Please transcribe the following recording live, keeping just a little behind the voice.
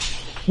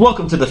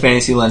Welcome to the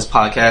Fantasy Lens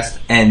podcast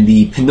and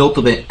the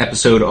penultimate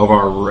episode of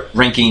our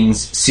rankings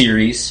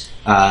series.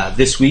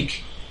 This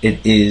week,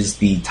 it is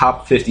the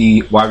top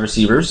 50 wide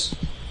receivers.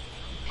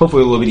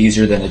 Hopefully a little bit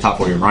easier than the top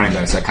 40 running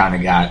backs that kind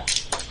of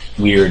got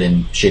weird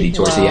and shitty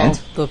towards the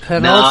end. The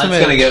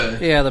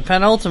penultimate, the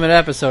penultimate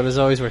episode is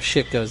always where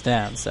shit goes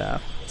down, so...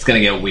 It's going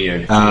to get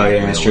weird. Oh,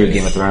 yeah, that's true.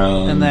 Game of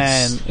Thrones. And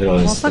then...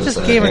 it's not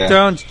just Game of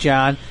Thrones,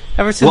 John.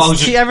 Ever since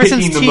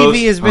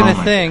TV has been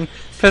a thing,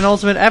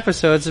 penultimate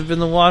episodes have been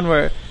the one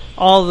where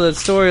all the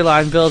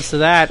storyline builds to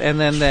that, and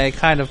then they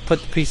kind of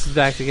put the pieces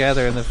back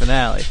together in the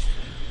finale.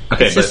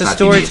 Okay, it's just a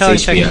storytelling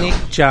technique,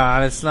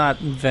 John. It's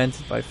not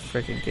invented by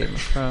freaking Game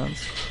of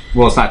Thrones.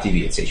 Well, it's not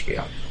TV, it's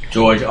HBO.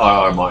 George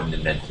R.R. Martin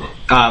invented it.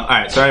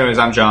 Alright, so anyways,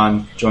 I'm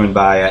John, joined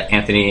by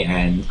Anthony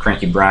and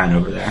Cranky Brian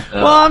over there.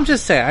 Well, I'm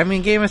just saying, I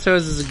mean, Game of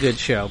Thrones is a good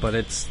show, but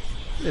it's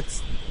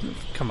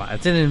come on,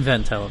 it didn't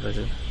invent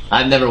television.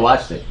 I've never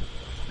watched it.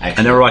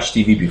 I never watched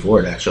TV before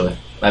it, actually.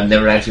 I've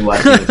never actually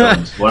watched Game of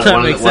Thrones. One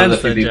of the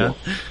few people.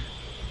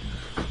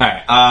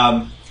 Alright,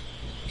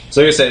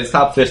 so like I said, it's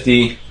top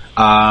 50.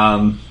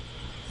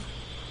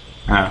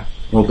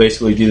 We'll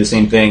basically do the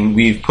same thing.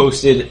 We've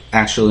posted,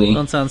 actually...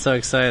 Don't sound so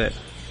excited.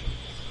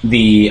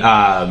 The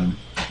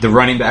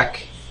running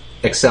back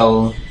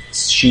Excel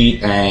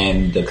sheet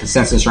and the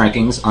consensus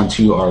rankings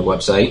onto our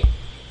website,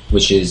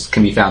 which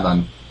can be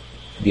found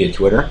via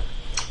Twitter.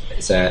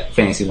 It's at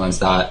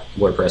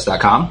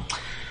fantasylens.wordpress.com.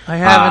 I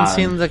haven't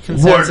seen the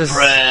consensus.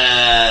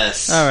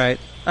 WordPress. All right,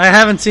 I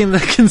haven't seen the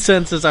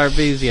consensus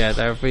RBs yet.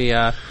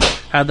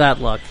 How'd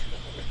that look?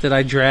 Did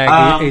I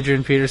drag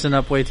Adrian Peterson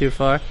up way too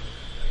far?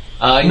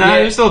 No,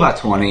 he was still about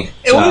 20.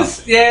 He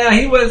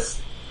was.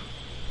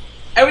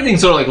 Everything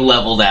sort of like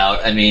leveled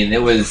out. I mean,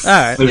 it was. All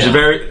right. There's a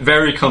very,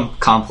 very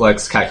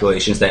complex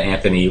calculations that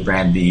Anthony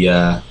ran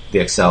the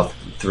Excel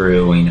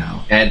through.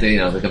 And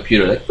the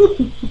computer like.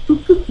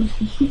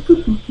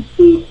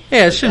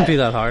 Yeah, it shouldn't be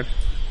that hard.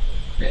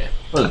 Yeah, it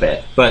wasn't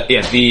bad. But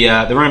yeah,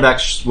 the running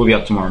backs will be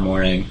up tomorrow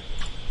morning.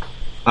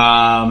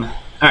 All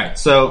right,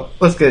 so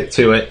let's get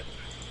to it.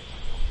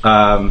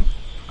 I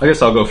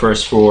guess I'll go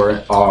first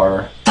for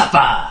our top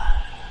 5.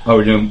 Oh,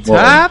 we're doing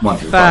top 1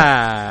 through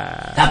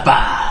 5. Top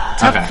 5.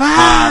 Top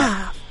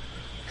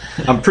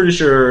 5. I'm pretty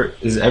sure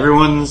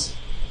everyone's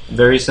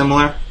very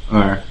similar,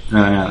 or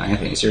no,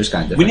 Anthony, it's yours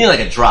kind of different. We need like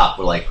a drop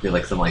where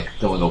someone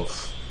go,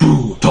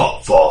 boo,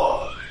 top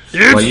 5.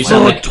 Well, you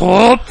sound like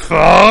top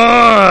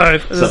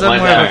 5. Is that like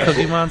more that. of a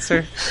Cookie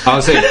Monster? I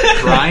would say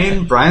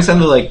Brian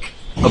sounded like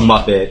a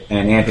Muppet,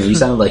 and Anthony, you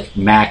sounded like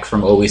Mac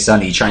from Always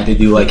Sunny, trying to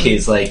do like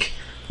his like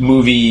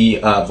movie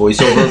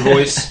voiceover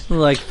voice,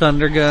 Like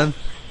Thunder Gun.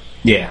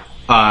 Yeah.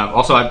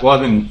 Also, I've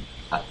been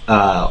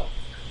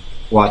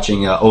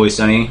watching Always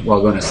Sunny while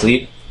going to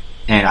sleep,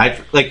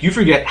 and you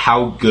forget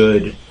how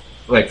good,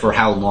 for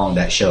how long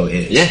that show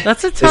is. Yeah,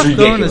 that's a tough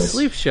going to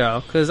sleep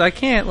show because I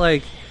can't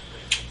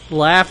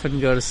laugh and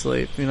go to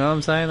sleep. You know what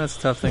I'm saying? That's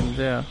a tough thing to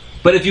do.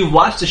 But if you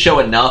watch the show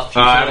enough,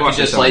 you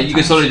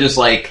can sort of just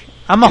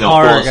I'm a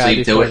horror guy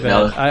to before it. bed.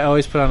 No. I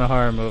always put on a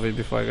horror movie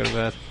before I go to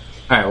bed.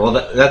 All right, well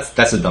that's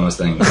the dumbest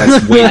thing.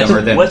 That's way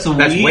dumber than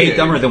way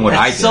dumber than what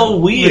I do. So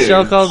weird.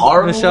 Michelle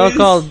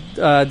called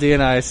D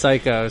and I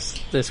psychos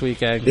this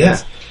weekend.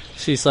 Yeah,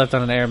 she slept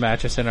on an air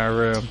mattress in our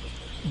room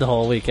the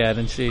whole weekend,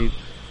 and she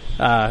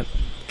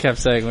kept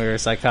saying we were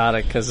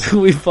psychotic because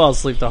we fall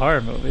asleep to horror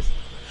movies.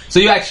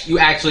 So you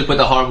actually put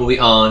the horror movie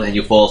on and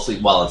you fall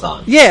asleep while it's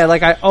on? Yeah,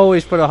 I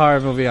always put a horror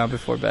movie on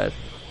before bed.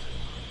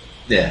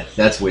 Yeah,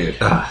 that's weird.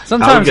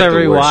 Sometimes I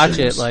rewatch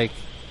it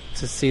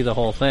to see the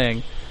whole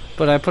thing.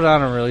 But I put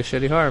on a really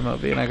shitty horror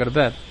movie and I go to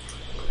bed.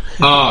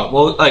 Oh,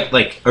 well, are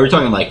we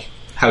talking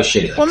how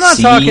shitty? Well, I'm not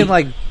talking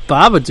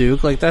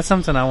Babadook. That's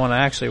something I want to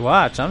actually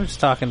watch. I'm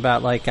just talking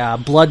about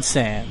Blood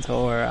Sand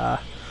or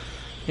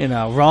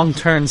Wrong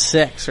Turn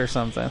 6 or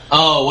something.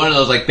 Oh, one of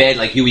those bad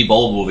Huey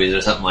Bowl movies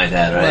or something like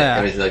that, right? Yeah.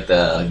 It was like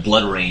the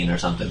Blood Rain or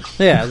something.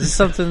 Yeah, just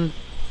something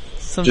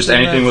just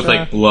anything with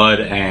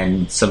blood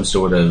and some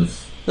sort of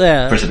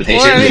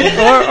precipitation.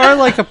 Or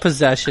a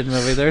possession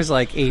movie. There's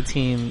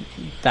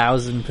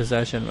 18,000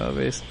 possession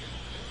movies.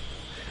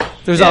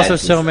 There's also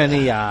so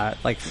many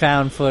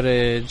found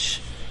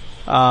footage,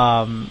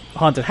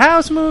 haunted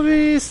house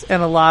movies,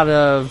 and a lot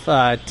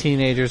of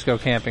teenagers go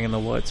camping in the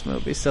woods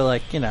movies. So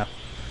And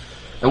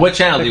what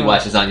channel do you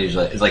watch this on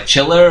usually? Is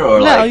Chiller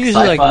or no,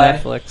 usually Sci-Fi?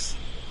 Netflix.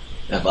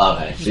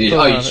 Okay, so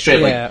you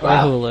straight or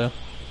Hulu.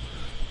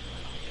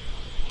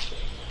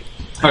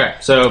 Okay,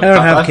 so I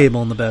don't have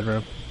cable in the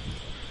bedroom.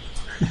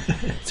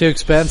 Too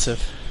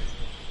expensive.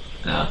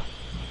 No,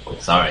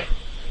 sorry.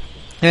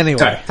 Anyway,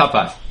 sorry, top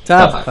 5.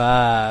 Top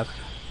 5.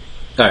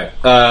 All right,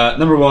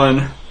 number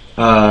 1,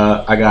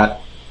 I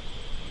got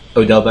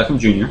Odell Beckham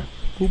Jr.,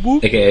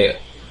 aka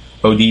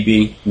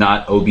ODB,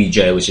 not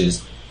OBJ, which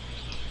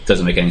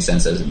doesn't make any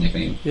sense as a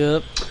nickname.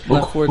 Yep.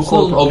 Who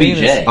called him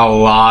OBJ? A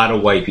lot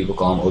of white people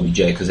call him OBJ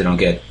because they don't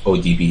get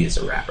ODB as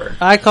a rapper.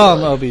 I call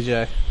him OBJ.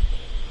 Yeah?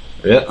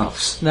 Oh.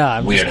 No,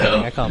 I'm just Weirdo.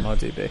 kidding. I call him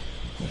ODB.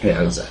 Yeah,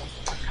 I was that.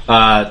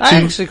 I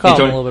actually call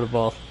him a little bit of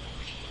both.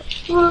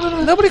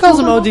 Nobody calls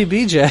him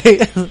ODBJ.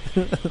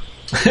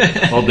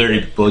 All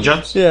dirty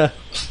blowjobs? Yeah.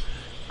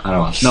 I don't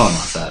want. No one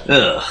wants that.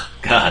 Ugh,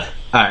 God.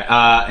 All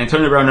right.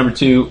 Antonio Brown number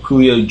 2,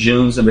 Julio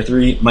Jones number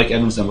 3, Mike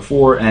Evans number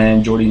 4,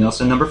 and Jordy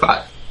Nelson number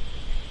 5.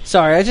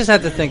 Sorry, I just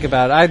had to think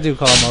about it. I do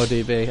call him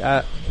ODB.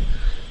 I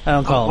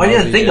don't call him. Why do you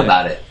have ODB. to think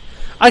about it?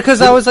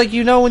 Because I was like,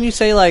 when you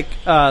say like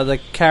the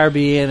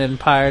Caribbean and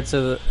Pirates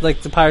of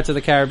the Pirates of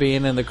the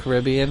Caribbean and the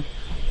Caribbean.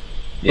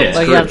 Yeah,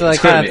 Like you have to like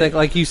kind of Caribbean. think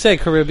like you say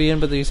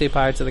Caribbean, but then you say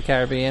Pirates of the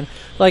Caribbean.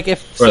 Like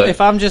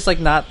if I'm just like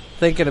not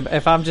thinking of,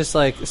 if I'm just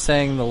like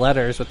saying the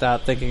letters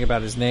without thinking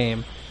about his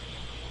name,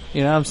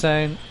 you know what I'm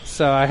saying?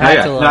 So I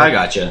had to I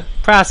got you.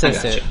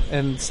 process I it gotcha.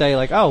 and say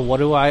like, oh, what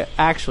do I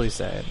actually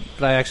say?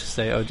 But I actually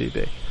say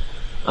ODB.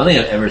 I don't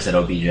think I've ever said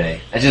OBJ.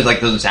 That just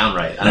like doesn't sound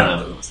right. I don't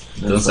know.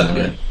 Doesn't sound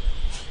good.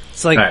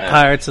 It's like Right.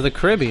 Pirates of the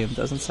Caribbean.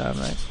 Doesn't sound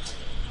right.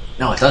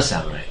 No, it does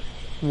sound right.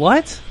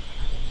 What?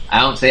 I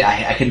don't say.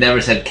 I could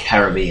never said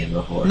Caribbean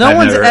before. No I've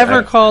one's never- ever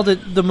I- called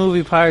it the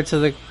movie Pirates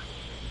of the.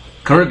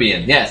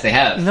 Caribbean. Yes, they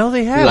have. No,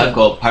 they People have haven't.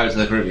 called Pirates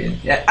of the Caribbean.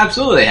 Yeah,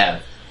 absolutely they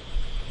have.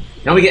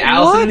 You want me to get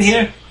Allison What? in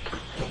here?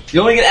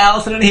 You want me to get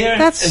Allison in here?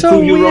 That's and so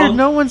prove you weird. wrong?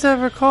 No one's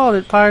ever called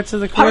it Pirates of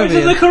the Caribbean.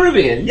 Pirates of the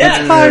Caribbean. Yeah.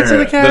 It's Pirates of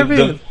the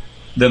Caribbean.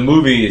 The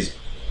movie is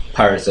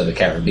Pirates of the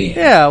Caribbean.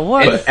 Yeah,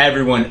 what? But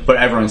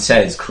everyone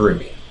says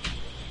Caribbean.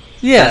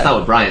 Yeah, That's not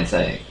what Brian's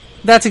saying.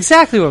 that's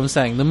exactly what I'm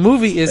saying. The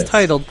movie is That's-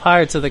 titled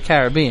Pirates of the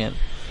Caribbean,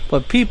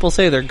 but people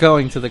say they're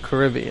going to the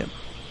Caribbean.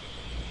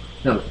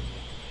 No,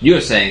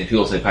 you're saying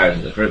people say Pirates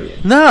of the Caribbean.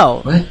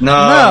 No. What? No,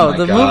 No, my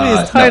the God.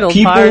 movie is titled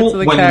People, Pirates of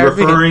the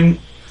Caribbean.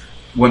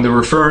 when they're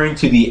referring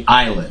to the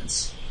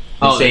islands,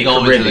 they Oh, say they're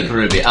going Caribbean. to the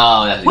Caribbean.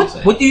 Oh, that's what you're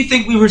saying. What do you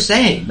think we were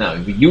saying? No,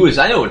 you was.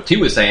 I know what T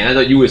was saying. I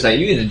thought you were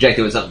saying. You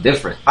interjected with something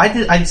different.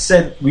 I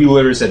said we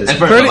literally said this. And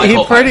first- I He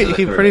call Pirates of the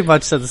pretty Caribbean.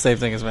 much said the same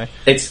thing as me.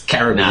 It's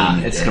Caribbean. Nah,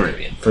 it's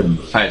Caribbean. for the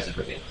movie. Pirates of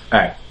the Caribbean. All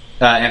right,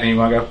 Anthony, you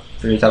want to go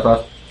for your top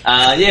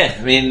 5? Yeah,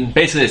 I mean,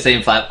 basically the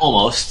same 5,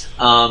 almost.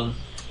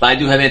 But I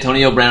do have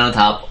Antonio Brown on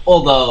top,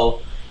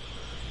 although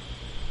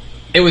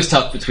it was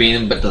tough between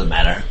them, but it doesn't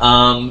matter.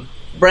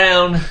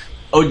 Brown,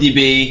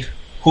 ODB,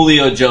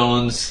 Julio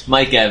Jones,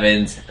 Mike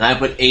Evans, and I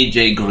put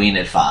AJ Green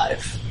at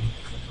 5.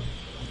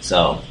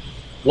 So,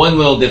 one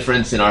little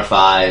difference in our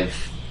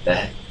 5,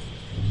 that,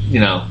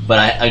 but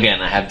I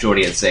have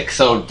Jordy at 6,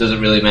 so does it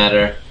really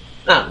matter?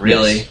 Not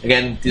really. Yes.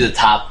 Again, these are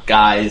top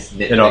guys.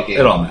 It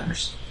all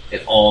matters.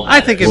 It all I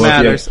think it Well, if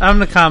you matters. I'm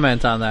going to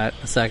comment on that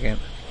in a second.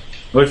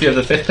 What if you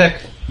have the 5th pick?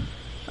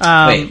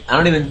 Wait, I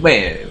don't even.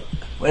 Wait.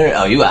 Where?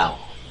 Oh, you out.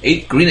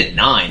 8 Green at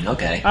 9.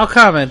 Okay. I'll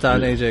comment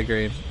on AJ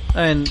Green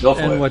and Go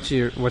for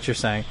it. what you're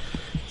saying.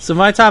 So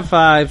my top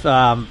 5: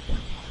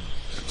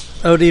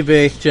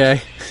 ODB,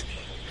 Jay,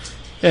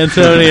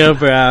 Antonio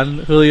Brown,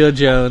 Julio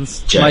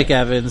Jones, Jay. Mike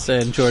Evans,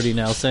 and Jordy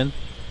Nelson.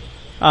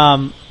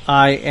 I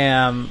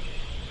am,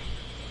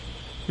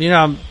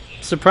 I'm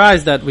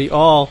surprised that we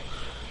all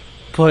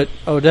put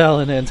Odell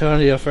and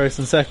Antonio first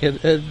and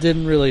second. It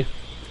didn't really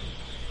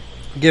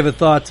give a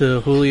thought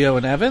to Julio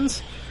and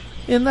Evans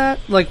in that.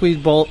 Like we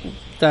both.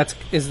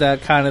 Is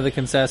that kind of the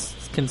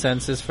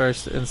consensus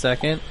first and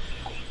second?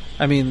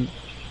 I mean,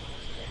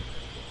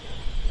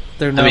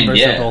 their numbers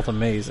yeah. are both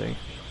amazing.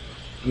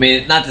 I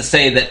mean, not to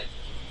say that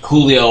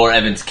Julio or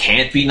Evans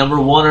can't be number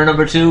 1 or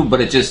number 2, but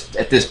it just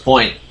at this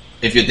point,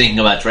 if you're thinking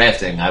about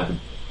drafting,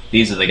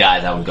 these are the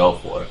guys I would go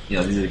for. These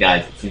are the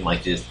guys that seem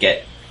like just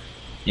get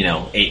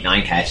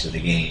 8-9 catches a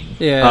game.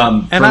 Yeah,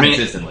 and and for me-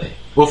 consistently.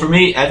 Well, for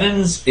me,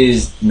 Evans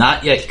is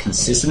not yet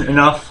consistent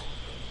enough,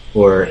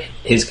 or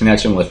his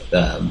connection with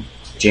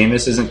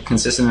Jameis isn't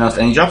consistent enough,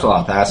 and he drops a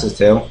lot of passes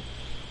too.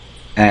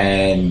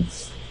 And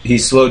he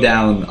slowed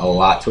down a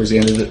lot towards the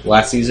end of the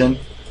last season.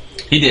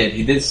 He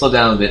did slow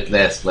down a bit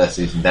last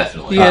season,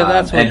 definitely. yeah,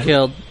 that's what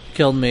and-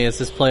 killed me is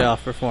his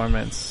playoff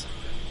performance.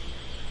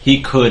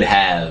 He could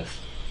have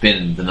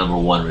been the number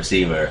 1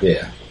 receiver,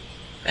 Yeah,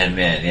 and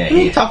man, yeah, I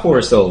mean, he. top 4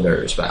 is still very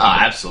Oh, respectable.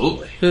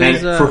 absolutely. It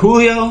And was, for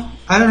Julio,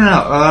 I don't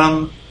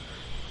know.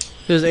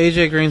 it was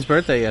AJ Green's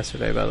birthday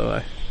yesterday, by the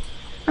way.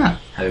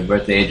 Happy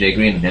birthday, AJ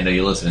Green. I know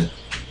you're listening.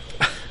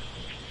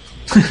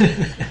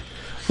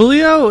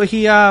 Julio,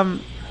 he, I'm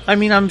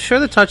sure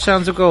the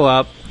touchdowns will go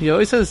up. He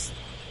always has.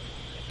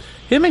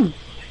 Him and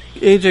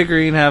AJ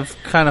Green have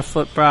kind of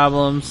foot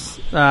problems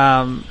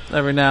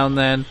every now and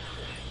then.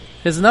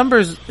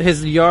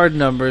 His yard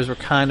numbers were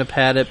kind of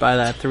padded by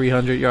that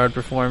 300-yard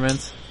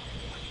performance.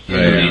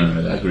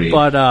 Agreed.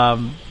 But,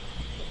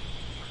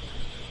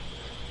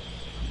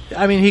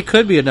 he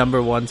could be a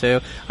number 1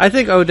 too. I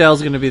think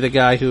Odell's going to be the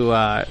guy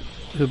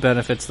who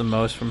benefits the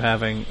most from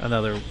having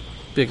another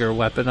bigger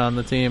weapon on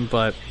the team,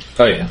 but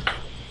Oh yeah,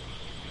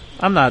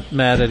 I'm not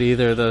mad at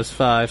either of those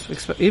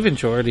 5. Even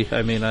Jordy,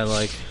 I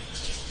like.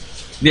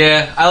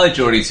 Yeah, I like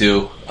Jordy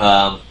too.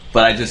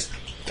 But I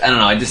don't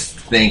know. I just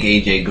think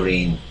AJ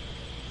Green,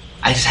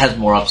 has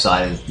more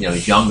upside.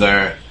 He's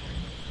younger.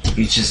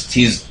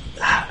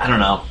 I don't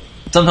know.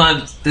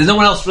 Sometimes there's no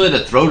one else really to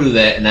throw to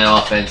that in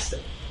that offense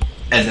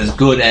as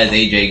good as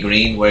AJ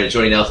Green, whereas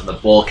Jordy Nelson, the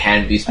ball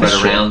can be spread That's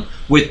true. around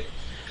with,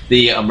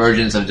 the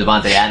emergence of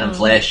Devontae Adams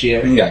last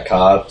year. You got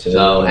Cobb too.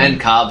 So,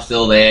 and Cobb's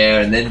still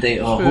there, and then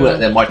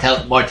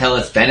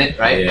Martellus Bennett,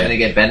 right? Yeah. They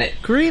get Bennett.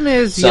 Green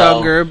is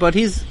younger, but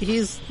he's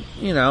he's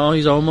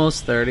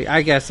almost 30.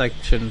 I guess I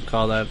shouldn't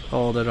call that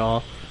old at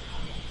all.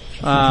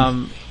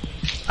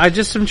 I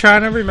just am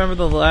trying to remember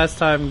the last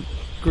time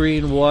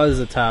Green was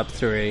a top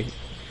 3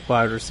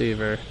 wide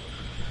receiver.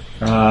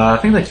 I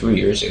think like 3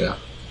 years ago.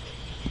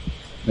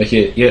 Like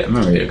I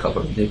remember he had a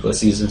couple of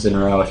ridiculous seasons in a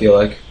row. I feel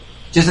like.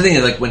 Just the thing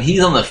is, like when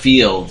he's on the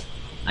field,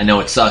 I know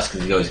it sucks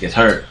because he always gets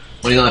hurt.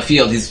 When he's on the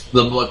field, he's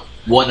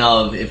one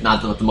of, if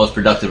not the most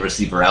productive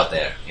receiver out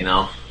there. You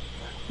know.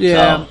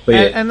 Yeah, so,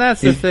 and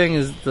that's the thing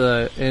is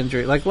the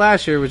injury. Like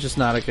last year was just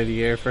not a good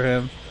year for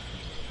him.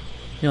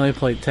 He only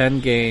played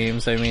 10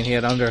 games. I mean, he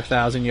had under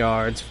 1,000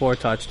 yards, 4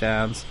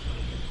 touchdowns.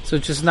 So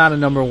just not a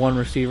number 1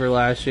 receiver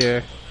last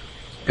year.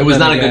 It was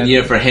not a good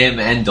year for him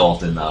and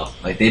Dalton, though.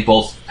 Like they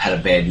both had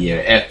a bad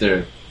year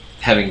after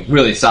having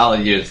really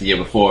solid years the year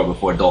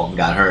before Dalton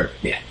got hurt.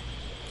 Yeah.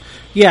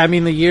 Yeah, I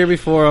mean, the year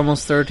before,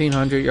 almost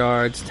 1,300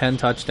 yards, 10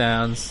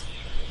 touchdowns.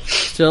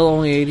 Still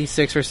only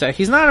 86 receptions.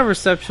 He's not a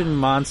reception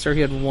monster.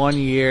 He had 1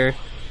 year,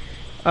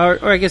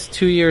 or I guess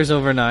 2 years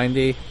over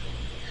 90.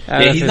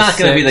 Yeah, he's not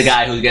going to be the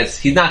guy who gets.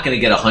 He's not going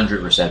to get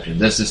 100 receptions.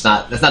 That's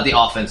not the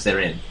offense they're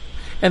in.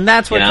 And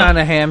that's what kind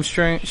of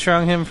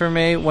hamstrung him for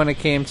me when it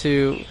came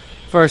to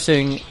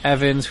versing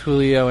Evans,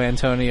 Julio,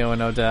 Antonio,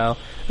 and Odell.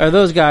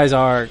 Those guys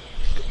are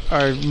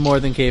more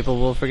than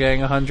capable for getting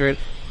 100.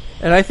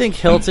 And I think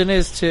Hilton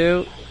is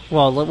too.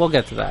 Well, we'll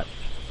get to that.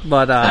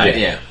 But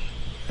yeah.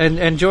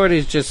 And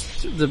Jordy's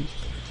just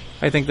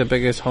I think the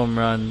biggest home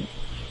run.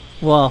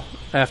 Well,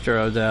 after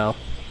Odell,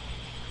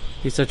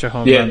 he's such a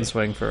home run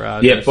swing for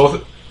Rodgers. Yeah,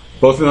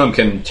 both of them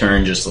can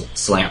turn just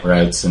slant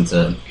routes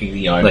into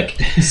 80-yard, like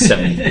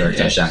 70-yard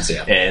touchdowns.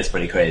 Yeah, it's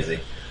pretty crazy.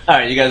 All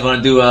right, you guys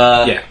want to do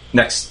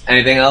next?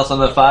 Anything else on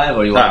the 5,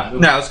 or you want?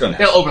 No, let's go next.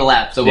 They'll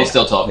overlap, so we'll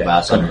still talk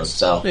about some of them.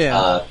 So,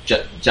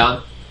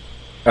 John.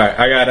 All right,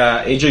 I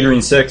got AJ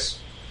Green 6,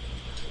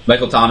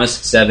 Michael Thomas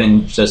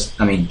 7.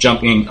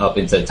 Jumping up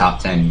into the top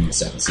 10 in the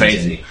 7th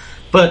Crazy season,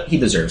 but he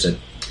deserves it.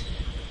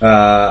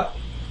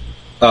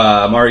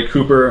 Amari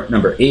Cooper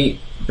number 8,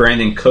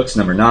 Brandon Cooks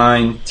number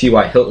 9,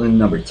 T.Y. Hilton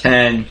number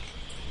 10,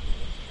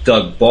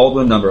 Doug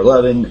Baldwin number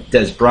 11,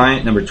 Des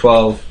Bryant number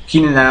 12,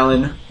 Keenan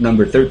Allen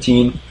number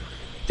 13,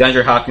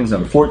 DeAndre Hopkins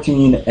number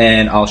 14,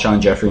 and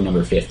Alshon Jeffrey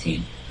number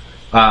 15.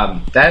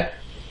 That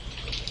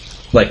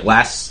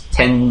last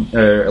 10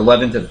 or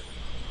 12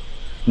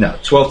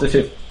 to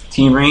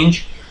 15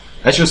 range,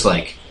 that's just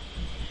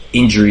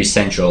injury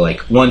central,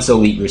 once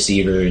elite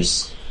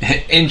receivers.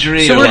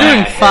 Injury. So we're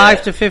doing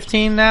 5 to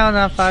 15 now,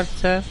 not 5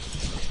 to 10?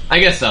 I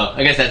guess so.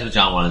 I guess that's what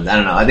John wanted. I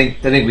don't know. I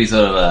think we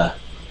sort of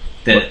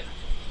didn't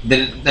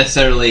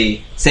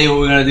necessarily say what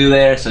we were going to do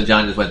there, so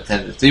John just went to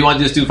 10. So you want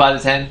to just do 5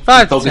 to 10?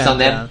 5 Focus to 10, on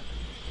them?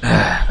 All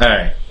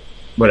right.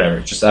 Whatever.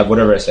 Just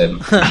whatever I said.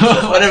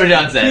 Whatever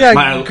John said.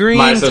 Yeah,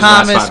 Green,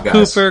 Thomas,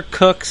 Cooper,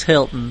 Cooks,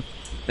 Hilton.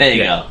 There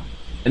you go.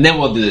 And then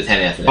we'll do the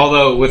 10 after that.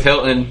 Although with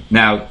Hilton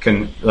now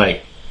coming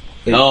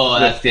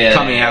out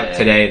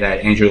today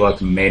that Andrew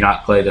Luck may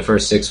not play the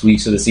first 6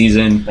 weeks of the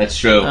season. That's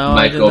true.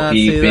 Might go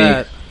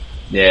PvP.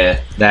 Yeah,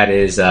 that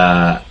is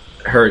gonna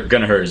hurt.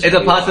 It's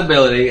a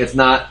possibility. It's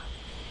not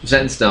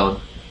set in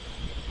stone.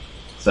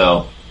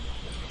 So,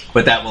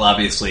 but that will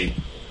obviously.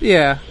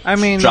 Yeah, I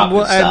mean, drop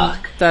in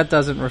stock. That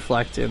doesn't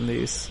reflect in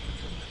these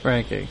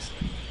rankings.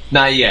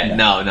 Not yet.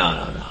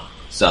 No.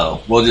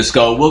 So we'll just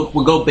go.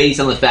 We'll go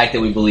based on the fact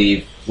that we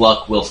believe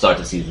Luck will start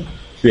the season.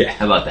 Yeah,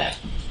 how about that?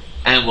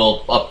 And we'll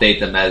update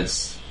them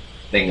as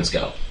things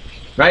go.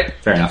 Right?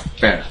 Fair enough.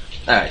 All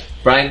right,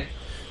 Brian.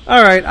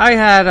 All right, I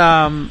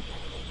had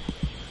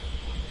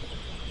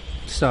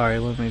Sorry,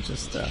 let me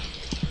just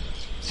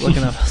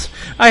looking up.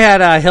 I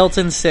had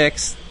Hilton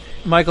 6,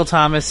 Michael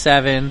Thomas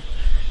 7,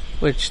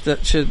 which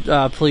that should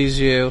please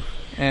you,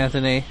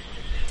 Anthony.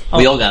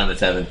 We all got him at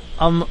 7.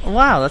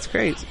 Wow, that's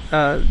great.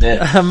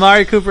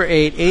 Amari Cooper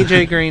 8,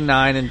 AJ Green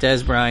 9, and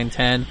Des Bryant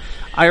 10.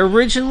 I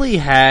originally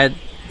had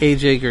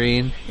AJ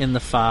Green in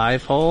the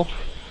 5 hole.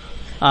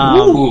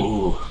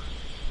 Ooh.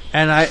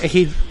 And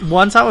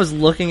once I was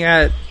looking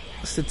at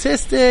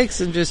statistics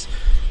and just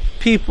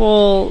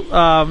people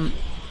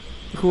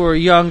who are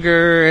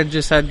younger and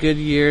just had good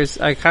years,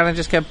 I kind of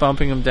just kept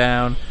bumping him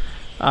down.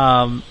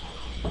 I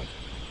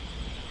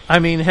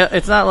mean,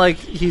 it's not like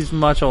he's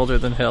much older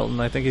than Hilton.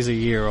 I think he's a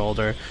year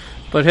older.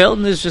 But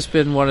Hilton has just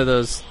been one of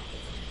those,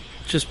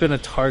 just been a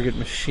target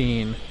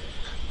machine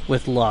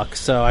with Luck.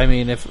 So, I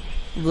mean,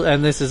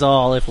 and this is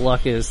all if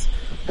Luck is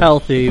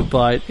healthy,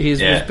 but he's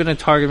just been a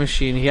target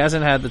machine. He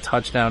hasn't had the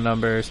touchdown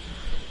numbers,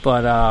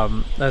 but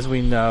as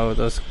we know,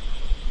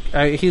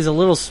 he's a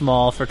little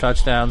small for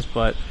touchdowns,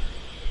 but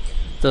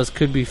those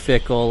could be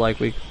fickle.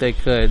 He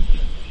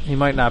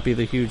might not be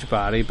the huge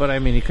body, but I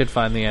mean, he could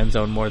find the end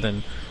zone more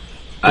than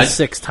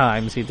 6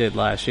 times he did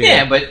last year.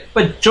 Yeah,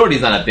 but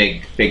Jordy's not a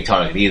big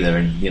target either,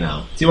 and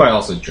T.Y.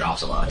 also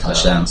drops a lot of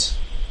touchdowns.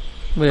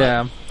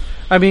 Yeah,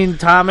 I mean,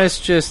 Thomas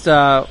just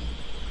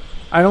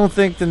I don't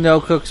think the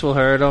no Cooks will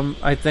hurt him.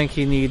 I think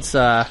he needs.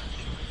 I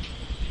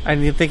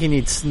think he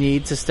needs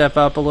Snead to step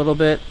up a little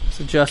bit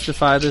to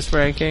justify this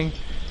ranking.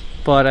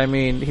 But I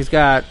mean, he's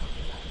got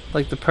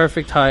like the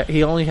perfect height.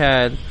 He only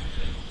had.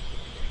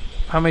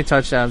 How many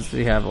touchdowns did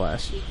he have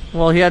last year?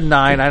 Well, he had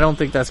 9. I don't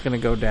think that's going to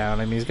go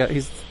down. I mean,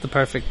 he's the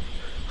perfect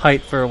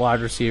height for a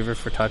wide receiver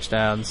for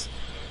touchdowns.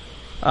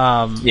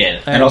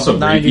 And also,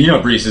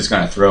 Brees is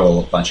going to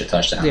throw a bunch of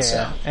touchdowns. Yeah,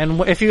 so. And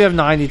if you have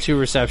 92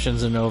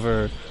 receptions and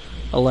over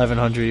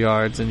 1,100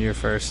 yards in your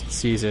first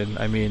season,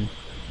 I mean,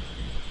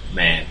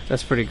 man,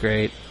 that's pretty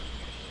great.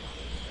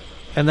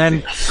 And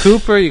then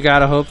Cooper, you got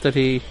to hope that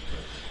he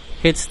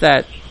hits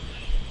that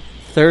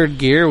third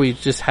gear we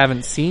just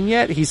haven't seen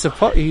yet. He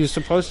was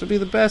supposed to be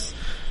the best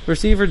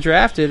receiver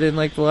drafted in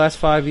like the last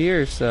 5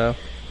 years. So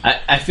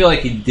I feel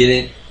like he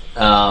didn't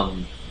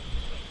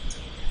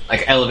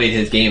like elevate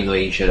his game the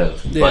way he should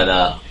have. Yeah. But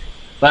all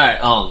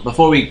right,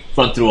 before we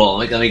run through all,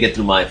 let me get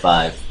through my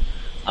 5.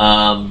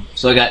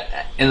 So I got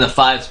in the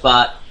 5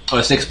 spot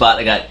or 6 spot.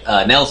 I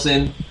got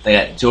Nelson.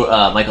 I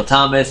got Michael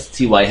Thomas,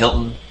 T.Y.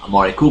 Hilton,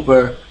 Amari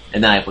Cooper,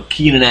 and then I put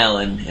Keenan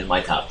Allen in my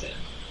top 10.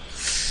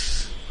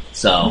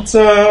 So it's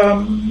a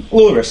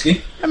little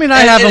risky. I mean, I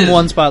have him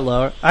 1 spot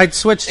lower. I'd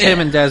switched him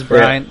and Des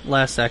Bryant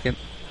last second.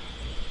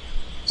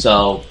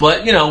 So,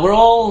 but we're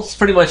all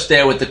pretty much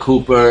there with the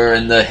Cooper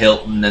and the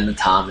Hilton and the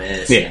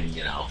Thomas,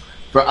 and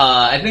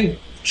I think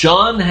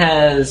John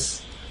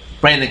has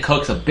Brandon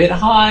Cooks a bit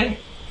high.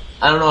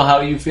 I don't know how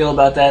you feel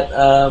about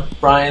that,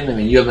 Brian. I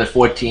mean, you have him at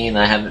 14.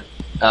 I have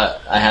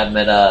him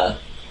at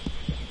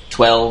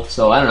 12.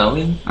 So I don't know. I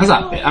mean, that's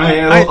not bad. I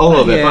mean, a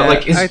little bit, but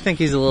like I think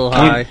he's a little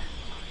high.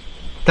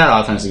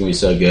 That offense is going to be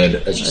so good.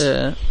 It's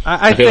just,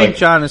 I think like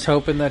John is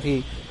hoping that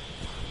he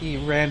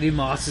Randy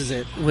Mosses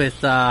it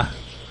with the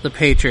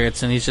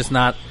Patriots, and he's just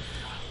not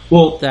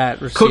that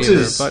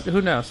receiver. But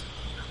who knows?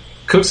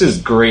 Cooks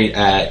is great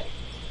at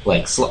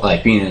like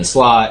being in the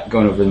slot,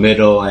 going over the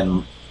middle,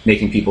 and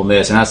making people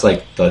miss. And that's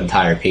like the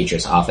entire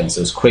Patriots offense.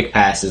 Those quick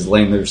passes,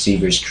 letting the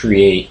receivers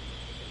create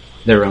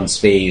their own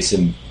space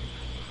and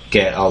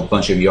get a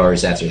bunch of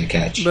yards after the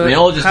catch. But it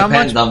all just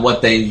depends on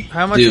what they do.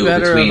 How much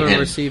better of a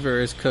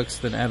receiver is Cooks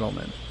than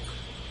Edelman?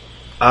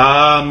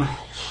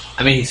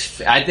 I mean, he's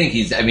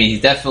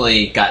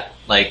definitely got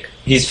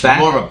he's fast,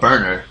 more of a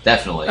burner,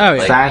 definitely. Oh,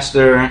 yeah.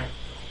 Faster.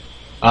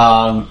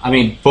 I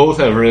mean, both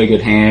have really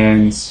good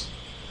hands.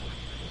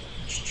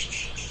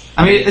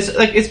 I mean,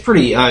 it's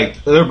pretty.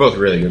 They're both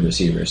really good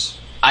receivers.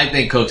 I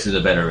think Cooks is a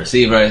better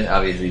receiver.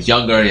 Obviously, he's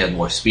younger. He has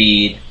more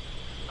speed.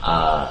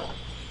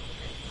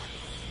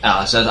 So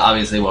that's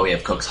obviously why we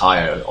have Cooks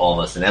higher, all of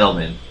us, than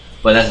Edelman.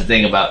 But that's the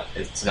thing about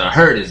it's going to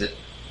hurt is that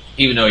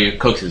even though your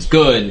Cooks is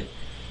good,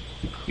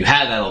 you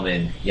have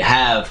Edelman, you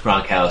have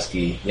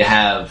Gronkowski, you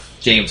have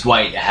James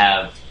White, you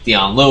have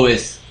Deion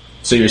Lewis.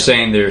 So you're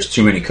saying there's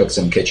too many cooks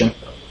in the kitchen?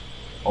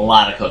 A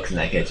lot of cooks in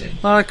that kitchen.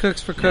 A lot of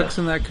cooks for cooks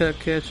in that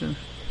kitchen.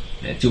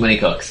 Yeah, too many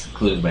cooks,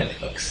 including Brandon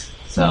Cooks.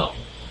 So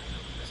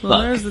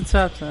there's the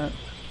top 10.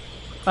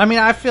 I mean,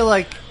 I feel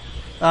like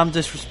I'm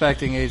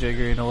disrespecting AJ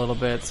Green a little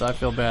bit, so I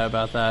feel bad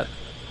about that.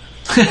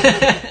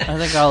 I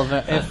think I'll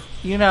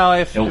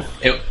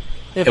if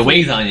it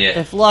weighs on you.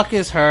 If Luck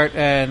is hurt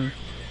and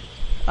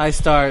I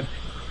start,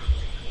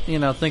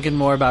 thinking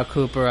more about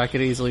Cooper, I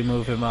could easily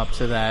move him up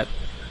to that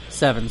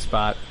 7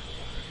 spot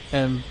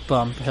and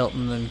bump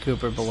Hilton and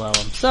Cooper below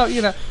him.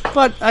 So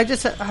but I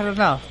don't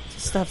know,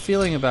 just that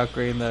feeling about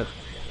Green that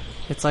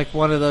it's like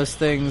one of those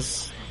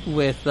things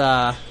with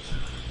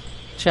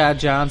Chad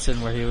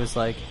Johnson where he was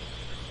like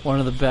one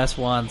of the best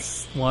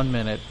ones 1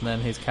 minute, and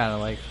then he's kind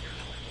of like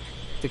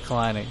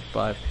declining.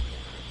 But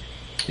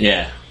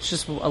yeah, it's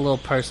just a little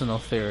personal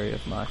theory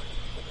of mine.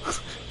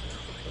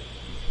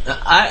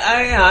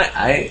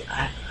 I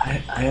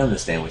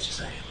understand what you're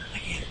saying. I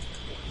get it,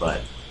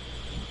 but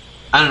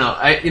I don't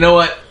know. You know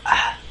what?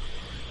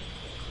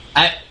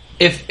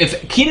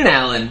 If Keenan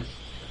Allen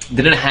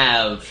didn't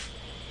have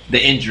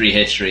the injury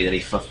history that he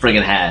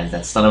friggin' has,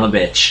 that son of a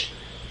bitch,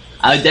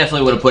 I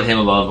definitely would have put him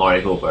above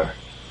Amari Cooper.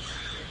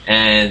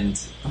 And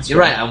you're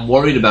right. I'm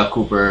worried about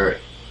Cooper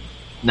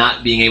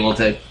not being able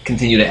to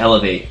continue to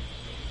elevate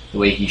the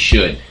way he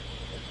should.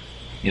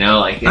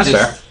 That's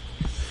fair.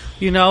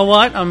 You know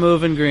what? I'm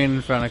moving Green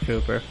in front of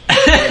Cooper.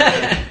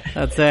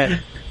 That's it.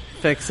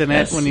 Fixing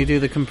it when you do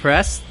the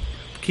compress.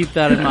 Keep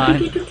that in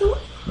mind.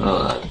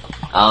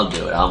 I'll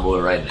do it. I'll move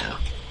it right now.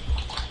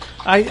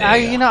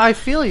 I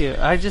feel you.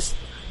 I just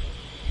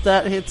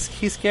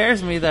he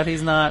scares me that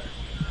he's not.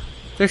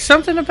 There's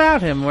something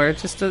about him where it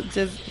just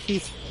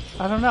he's.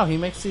 I don't know. He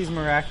makes these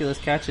miraculous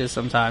catches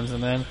sometimes,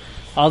 and then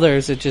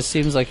others it just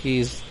seems like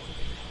he's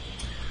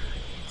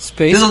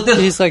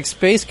he's like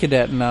space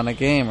cadetting on a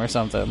game or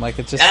something. Like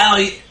it's just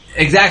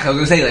exactly. I was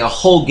gonna say like a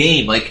whole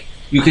game. Like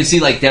you could see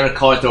like Derek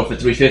Carr throw for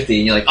 350,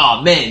 and you're like,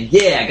 oh man,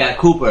 yeah, I got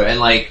Cooper, and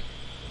like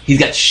he's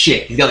got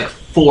shit. He's got like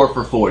 4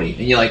 for 40,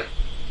 and you're like,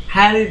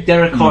 how did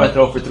Derek Carr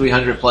throw for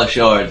 300 plus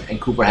yards and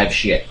Cooper have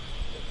shit?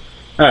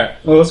 All right,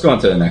 well let's go on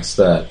to the next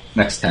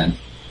 10.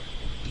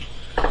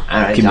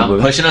 All right, Keep it Tom,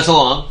 moving. pushing us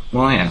along.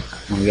 Well,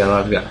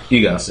 yeah.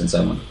 You got since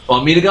that one.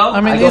 Want me to go?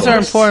 I mean, go these are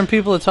first. important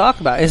people to talk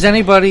about. Is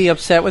anybody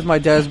upset with my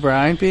Des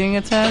Bryant being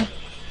a 10?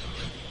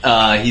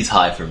 He's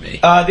high for me.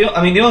 The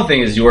only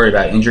thing is you worry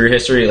about injury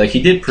history. Like,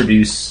 he did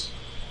produce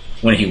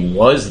when he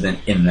was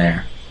in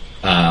there.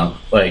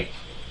 Like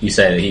you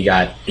said, he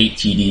got 8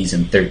 TDs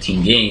in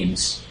 13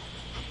 games,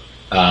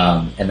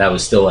 and that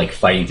was still like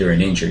fighting through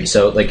an injury.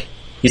 So like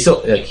he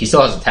still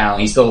has the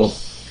talent. He's still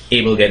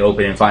able to get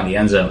open and find the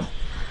end zone.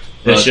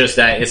 It's just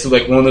that it's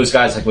like one of those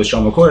guys like with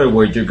Sean McCoy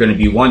where you're going to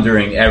be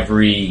wondering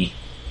every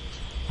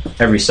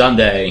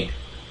Sunday.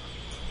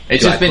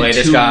 It's Do just I been play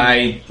this too-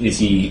 guy? Is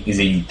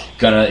he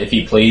gonna? If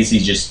he plays,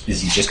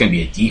 is he just gonna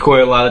be a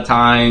decoy a lot of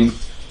time?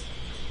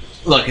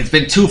 Look, it's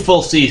been 2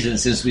 full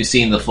seasons since we've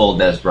seen the full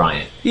Des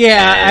Bryant.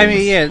 Yeah, I And-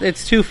 mean, yeah,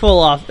 it's too full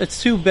off.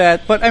 It's too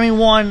bad. But, I mean,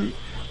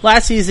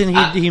 last season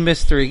he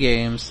missed 3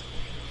 games.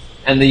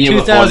 And the year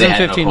before they had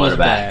no 2015 was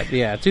quarterback. bad.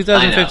 Yeah,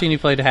 2015 he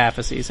played half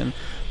a season.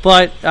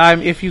 But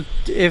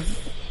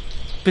if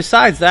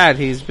besides that,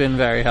 he's been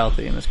very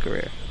healthy in his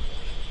career.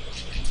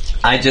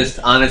 I just,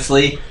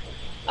 honestly,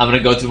 I'm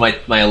going to go through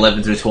my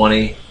 11 through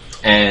 20,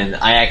 and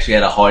I actually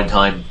had a hard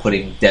time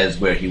putting Des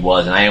where he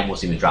was, and I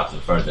almost even dropped him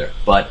further.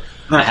 But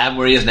I have him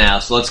where he is now,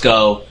 so let's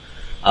go.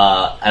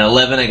 At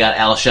 11, I got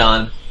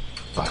Alshon.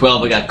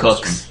 12, I got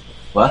Cooks.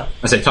 What?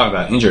 I said talk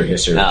about injury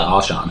history with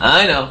Alshon.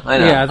 I know.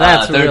 Yeah,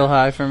 that's real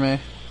high for me.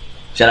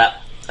 Shut up.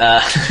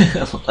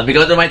 Let me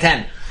go through my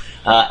 10.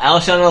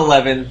 Alshon at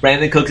 11,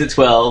 Brandon Cooks at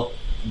 12,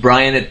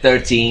 Brian at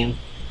 13,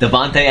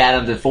 Devontae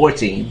Adams at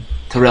 14,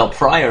 Terrell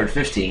Pryor at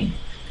 15,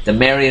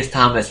 Demaryius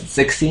Thomas at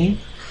 16,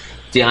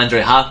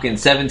 DeAndre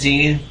Hopkins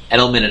 17,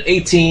 Edelman at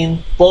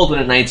 18, Baldwin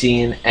at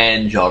 19,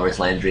 and Jarvis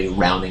Landry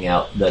rounding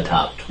out the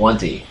top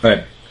 20. All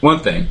right, one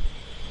thing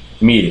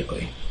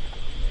immediately.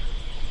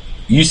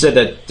 You said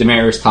that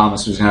Demaryius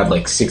Thomas was gonna have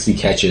like 60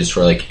 catches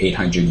for like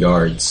 800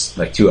 yards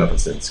like 2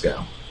 episodes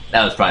ago.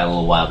 That was probably a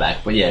little while back,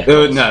 but yeah.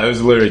 No, it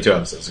was literally 2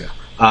 episodes ago,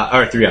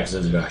 or 3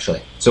 episodes ago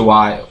actually. So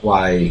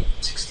why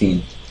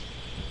 16?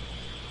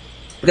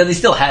 Because he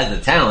still has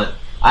the talent.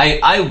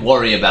 I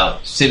worry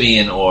about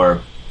Simeon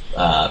or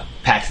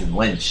Paxton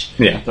Lynch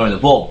throwing the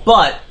ball,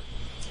 but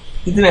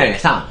he's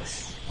Demaryius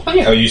Thomas. Oh,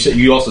 yeah,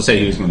 you also said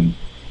he was going to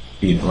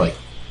be like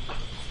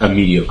a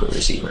mediocre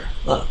receiver.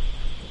 Look,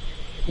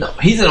 no,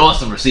 he's an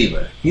awesome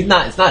receiver. He's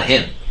not. It's not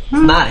him.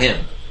 It's not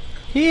him.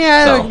 He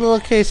had So- a little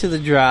case of the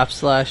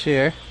drops last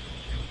year.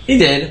 He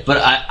did, but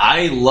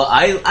I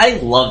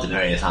love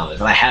Demaryius Thomas,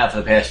 and I have for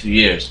the past few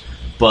years.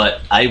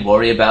 But I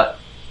worry about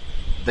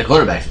the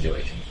quarterback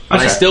situation. But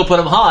I Okay. still put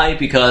him high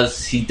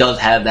because he does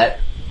have that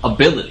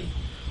ability.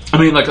 I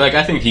mean, like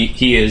I think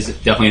he is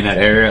definitely in that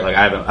area. Like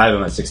I have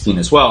him at 16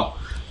 as well.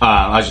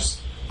 I just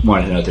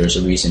wanted to know if there's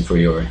a reason for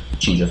your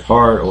change of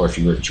heart, or if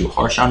you were too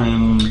harsh on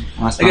him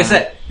last time. Like I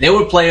said, there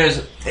were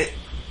players.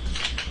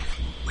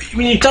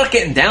 When you start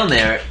getting down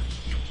there,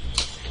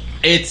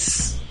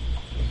 it's.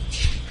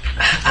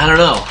 I don't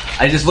know.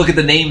 I just look at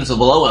the names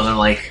below him and I'm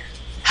like,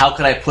 how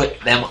could I put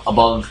them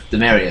above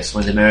Demaryius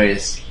when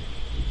Demaryius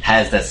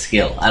has that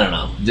skill? I don't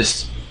know.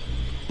 Just.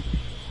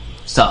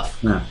 It's tough.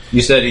 Yeah.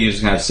 You said he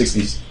was going to have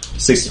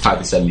 65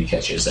 to 70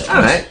 catches.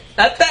 All right.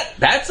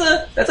 That's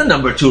a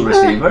number 2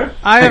 receiver.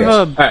 I have guess.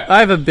 Alright. I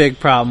have a big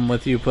problem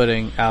with you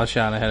putting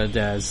Alshon ahead of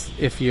Dez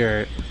if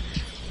you're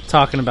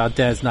talking about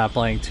Dez not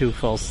playing 2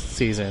 full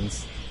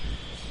seasons.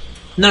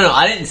 No,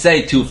 I didn't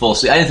say 2 full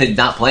seasons. I didn't say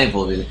not playing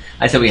full seasons.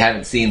 I said we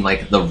haven't seen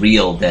like the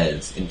real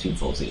Dez in 2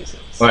 full seasons.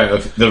 All right,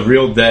 if the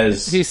real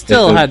Dez. He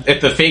still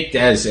if the fake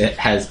Dez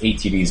has 8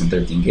 TDs in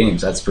 13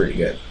 games, that's pretty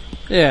good.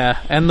 Yeah,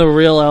 and the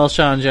real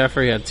Alshon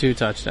Jeffrey had 2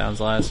 touchdowns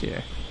last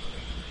year.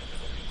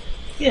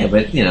 Yeah,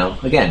 but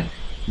again,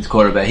 his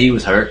quarterback, he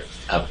was hurt.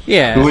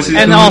 Yeah, Who was his-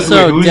 and who was-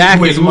 also wait, who's-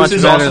 Dak wait, is who was much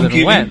his better awesome than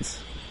QB? Wentz.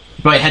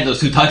 But he had those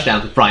 2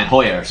 touchdowns with Brian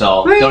Hoyer,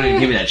 so don't even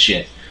give me that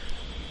shit.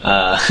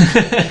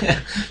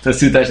 Those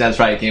 2 touchdowns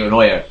probably came with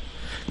Hoyer.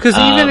 Because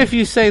even if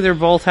you say they're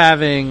both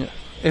having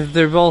a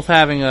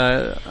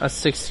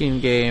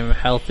 16-game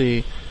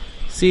healthy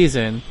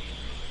season,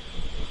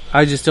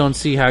 I just don't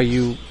see how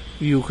you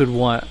could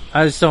want.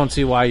 I just don't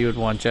see why you would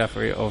want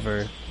Jeffrey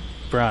over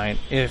Bryant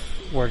if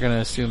we're going to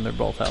assume they're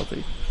both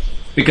healthy.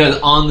 Because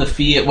on the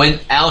field, when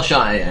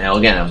Alshon,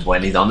 again,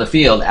 when he's on the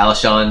field,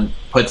 Alshon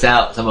puts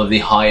out some of the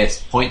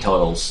highest point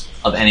totals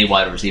of any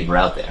wide receiver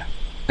out there.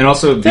 And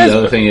also, the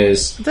other thing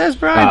is, Des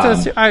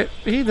Bryant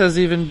he does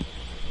even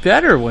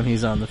better when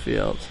he's on the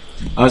field.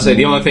 I would say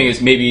the only thing is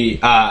maybe,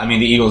 the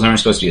Eagles aren't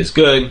supposed to be as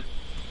good.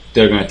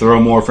 They're going to throw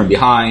more from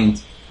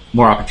behind,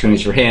 more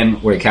opportunities for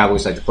him, where the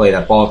Cowboys like to play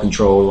that ball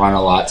control, run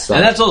a lot, stuff.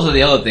 And that's also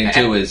the other thing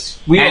too is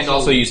we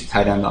also use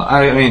tight end.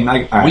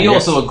 we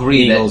also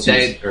agree that Eagles use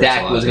Ertz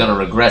Dak a lot, was going to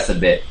regress a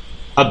bit.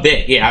 a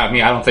bit. Yeah,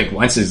 I don't think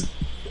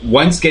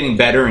Wentz getting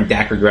better and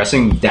Dak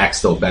regressing. Dak's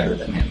still better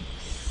than him.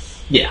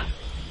 Yeah,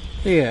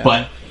 Yeah,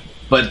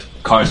 but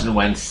Carson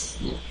Wentz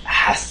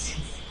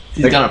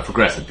he's going to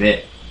progress a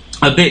bit.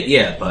 A bit,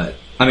 yeah, but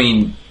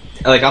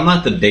like I'm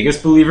not the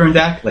biggest believer in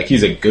Dak. Like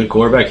he's a good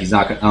quarterback. He's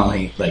not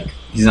only like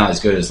he's not as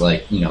good as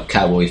like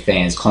Cowboy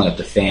fans calling up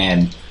the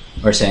fan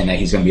or saying that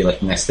he's going to be like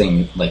the next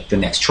thing, like the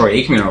next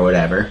Troy Aikman or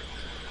whatever.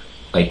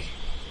 Like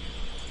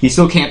he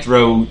still can't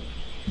throw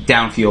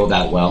downfield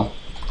that well.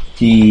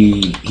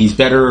 He's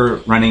better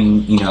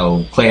running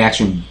play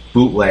action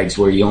bootlegs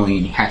where he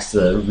only has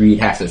to read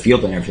half the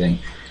field and everything.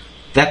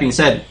 That being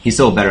said, he's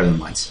still better than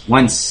Wentz.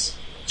 Wentz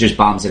just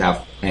bombs it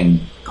out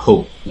and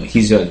hope.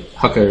 He's a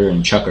hucker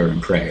and chucker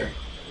and prayer.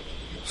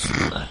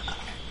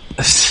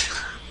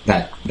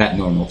 that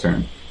normal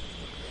term.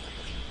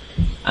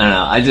 I don't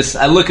know.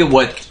 I look at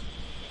what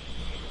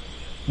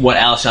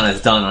Alshon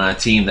has done on a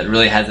team that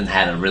really hasn't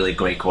had a really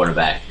great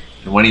quarterback,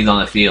 and when he's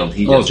on the field,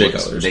 he just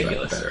looks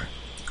ridiculous. Better.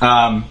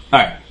 All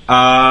right,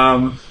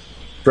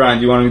 Brian,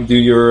 do you want to do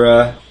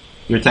your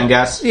 10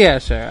 gas? Yeah,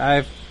 sure.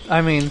 I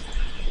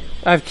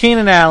have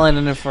Keenan Allen,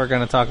 and if we're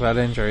going to talk about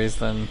injuries,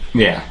 then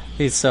yeah,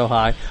 he's so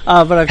high.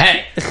 But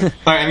hey, all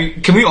right, I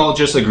mean, can we all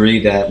just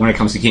agree that when it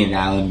comes to Keenan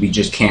Allen, we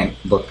just can't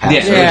look past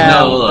it? Yeah,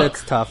 no look.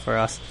 It's tough for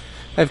us.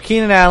 I have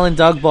Keenan Allen,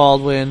 Doug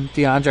Baldwin,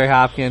 DeAndre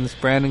Hopkins,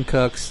 Brandon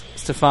Cooks,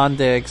 Stephon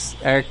Diggs,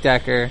 Eric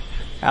Decker,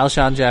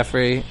 Alshon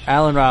Jeffrey,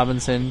 Allen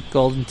Robinson,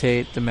 Golden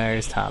Tate,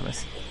 Demaryius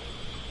Thomas.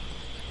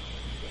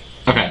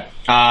 Okay.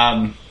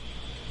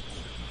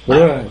 What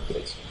do I have?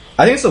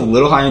 I think it's a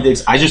little high on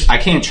Diggs. I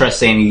can't trust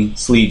Sandy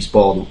Sleeves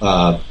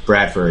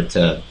Bradford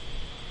to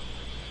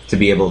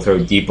be able to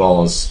throw deep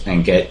balls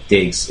and get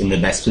Diggs in the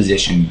best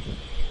position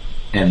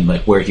and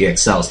like where he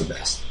excels the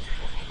best.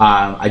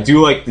 I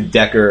do like the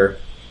Decker.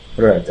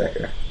 What do I have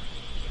Decker?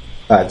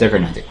 Decker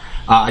 19.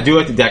 I do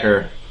like the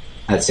Decker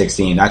at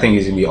 16. I think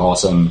he's going to be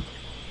awesome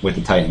with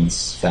the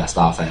Titans' fast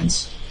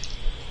offense.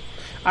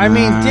 I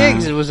mean,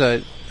 Diggs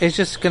it's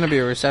just going to be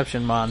a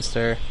reception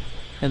monster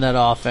in that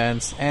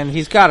offense, and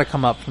he's got to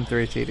come up from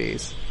 3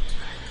 TDs.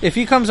 If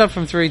he comes up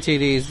from 3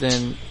 TDs,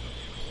 then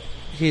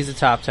he's a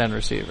top 10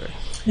 receiver.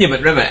 Yeah, but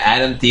remember,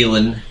 Adam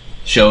Thielen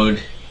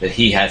showed that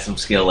he had some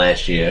skill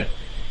last year,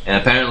 and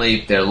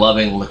apparently they're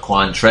loving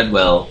Laquan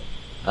Treadwell.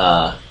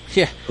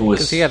 Yeah,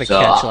 because he had a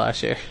catch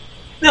last year.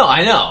 No,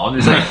 I know. I'm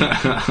just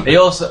saying. They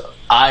also,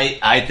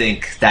 I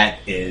think that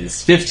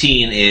is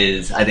 15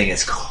 is I think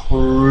it's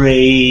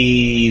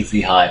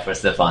crazy high for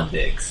Stephon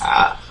Diggs.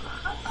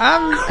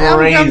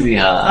 Crazy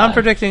high. I'm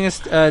predicting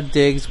a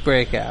Diggs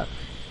breakout.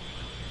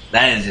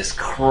 That is just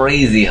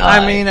crazy high.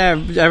 I mean,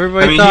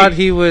 everybody thought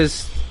he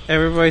was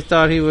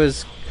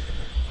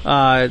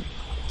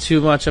too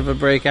much of a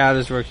breakout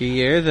his rookie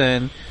year.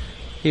 Then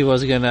he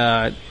was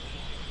gonna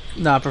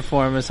not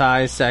perform as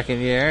high his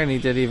second year, and he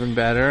did even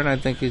better. And I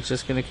think he's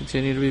just going to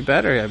continue to be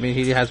better. I mean,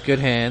 he has good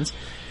hands.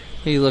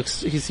 He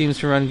seems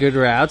to run good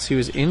routes. He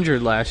was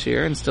injured last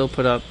year and still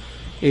put up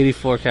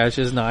 84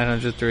 catches,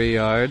 903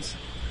 yards.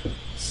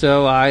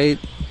 So I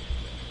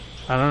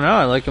don't know.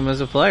 I like him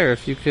as a player.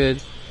 If you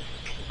could,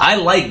 I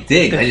like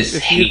Diggs. I just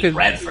hate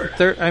Bradford.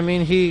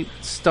 He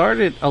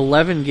started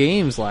 11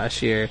 games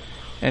last year,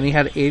 and he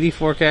had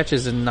 84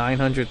 catches and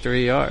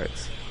 903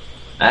 yards.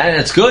 And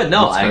it's good.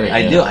 No,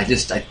 I do. Yeah. I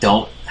just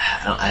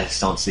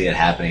don't see it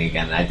happening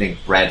again. I think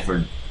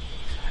Bradford.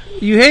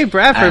 You hate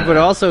Bradford, but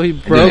also he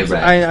broke.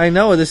 I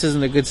know this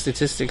isn't a good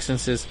statistic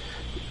since his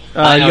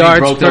yards he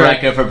broke the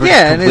record for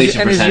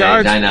completion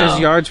percentage. His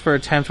yards per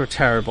attempt were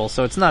terrible,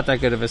 so it's not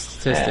that good of a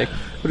statistic. Yeah.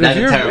 But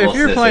if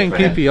you're playing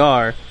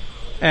PPR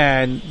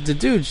and the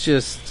dude's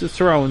just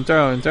throwing,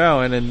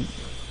 and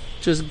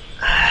just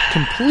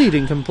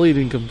completing.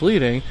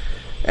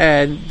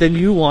 And then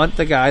you want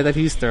the guy that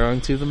he's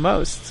throwing to the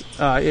most.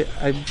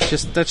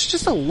 That's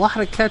just a lot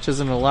of catches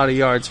and a lot of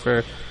yards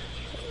for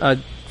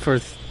 3/4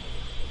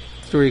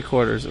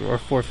 or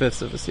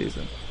 4/5 of a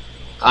season.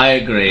 I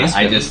agree.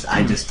 I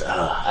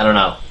don't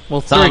know.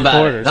 Well,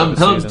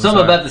 3/4. Some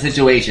about the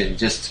situation.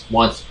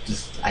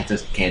 I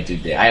just can't do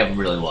that. I have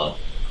really low.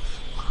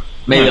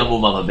 Maybe I'll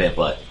move up a bit,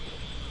 but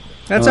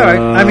that's all right.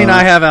 I mean,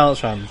 I have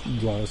Alshon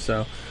low,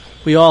 so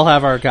we all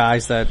have our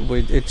guys that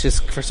it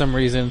just for some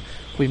reason.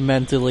 We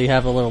mentally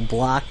have a little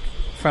block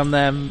from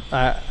them.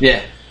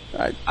 Yeah.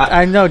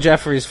 I know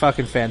Jeffrey's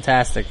fucking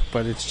fantastic,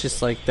 but it's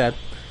just like that.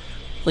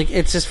 Like,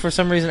 it's just for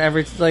some reason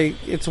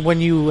it's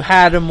when you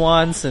had him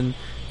once and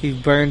he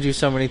burned you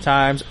so many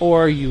times,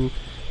 or you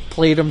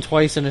played him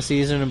twice in a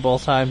season and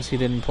both times he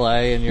didn't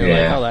play, and you're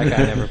like, oh, that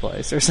guy never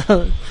plays, or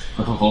something.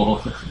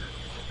 All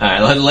right,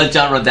 let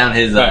John run down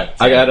his. I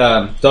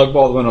got Doug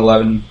Baldwin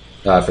 11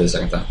 for the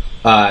second time.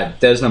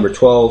 Dez number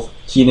 12,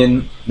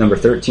 Keenan number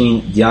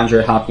 13,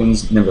 DeAndre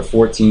Hopkins number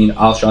 14,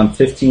 Alshon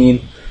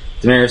 15,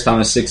 Demaryius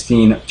Thomas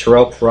 16,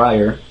 Terrell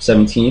Pryor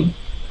 17,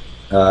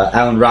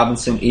 Allen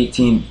Robinson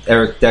 18,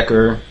 Eric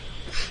Decker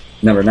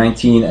number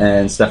 19,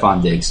 and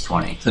Stephon Diggs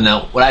 20. So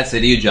now, what I'd say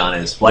to you, John,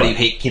 is why do you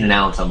hate Keenan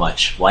Allen so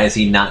much? Why is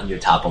he not in your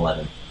top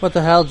 11? What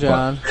the hell,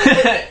 John?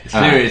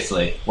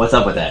 Seriously, what's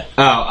up with that?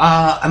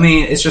 I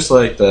mean, it's just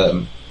like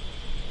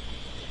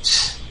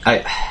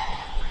I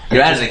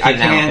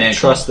can't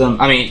trust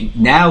them. I mean,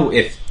 now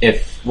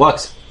if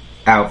Luck's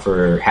out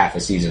for half a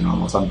season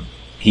almost,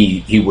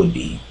 he would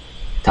be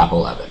top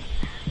 11.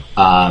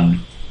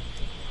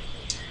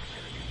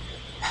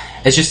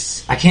 It's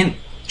just I can't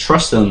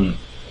trust them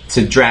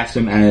to draft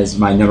him as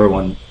my number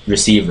one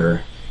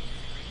receiver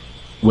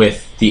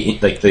with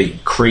the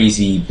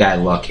crazy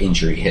bad luck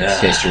injury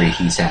history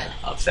he's had.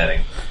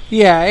 Upsetting.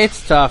 Yeah,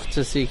 it's tough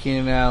to see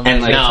Keenan Allen. And,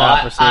 as like, a No,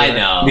 top receiver. I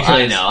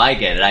know. I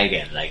get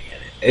it.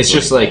 It's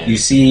just like you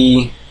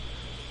see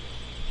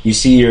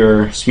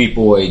your sweet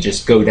boy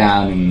just go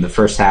down in the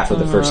first half of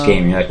the first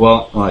game. And you're like,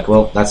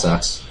 well, that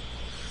sucks.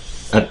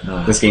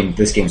 This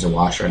game's a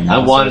wash right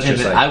now. I wanted him.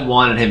 Like, I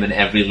wanted him in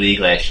every league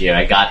last year.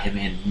 I got him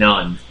in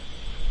none,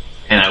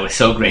 and I was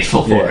so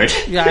grateful for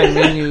it. Yeah, I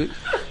mean, you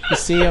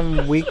see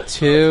him week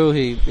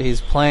 2.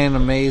 He's playing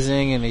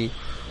amazing, and he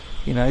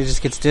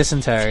just gets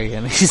dysentery,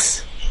 and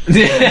he's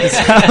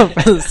out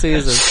for the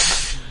season.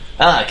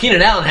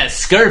 Keenan Allen has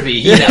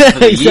scurvy. He's out for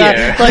the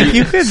year. Like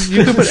you could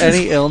put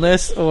any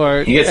illness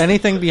or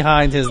anything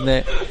behind his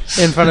name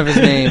in front of his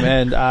name,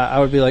 and I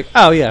would be like,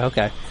 oh yeah,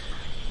 okay.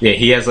 Yeah,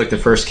 he has like the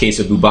first case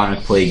of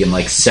bubonic plague in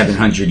like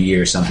 700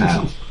 years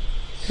somehow.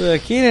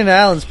 Keenan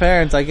Allen's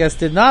parents, I guess,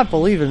 did not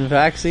believe in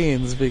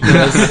vaccines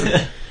because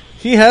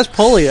he has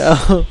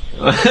polio.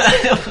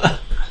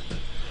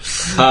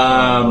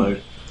 All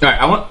right,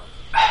 I want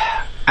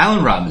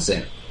Allen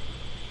Robinson.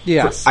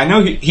 Yes, I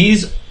know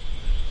he's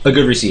a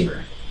good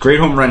receiver, great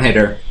home run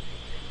hitter,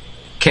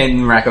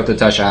 can rack up the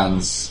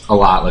touchdowns a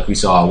lot, like we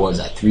saw. What was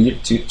that 3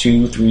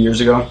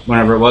 years ago?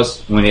 Whenever it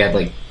was, when he had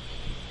like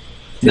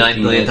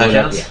 9 million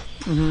touchdowns. Yeah.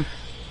 Mm-hmm.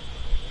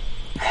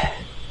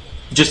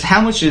 Just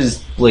how much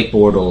is Blake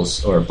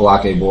Bortles or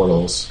Blake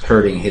Bortles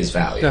hurting his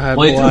value?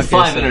 Well, he threw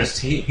 5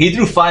 he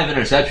threw 5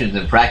 interceptions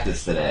in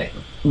practice today.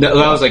 No,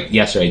 that was like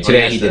yesterday.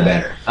 Today he did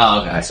better.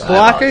 Oh, okay.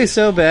 Blake is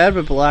so bad,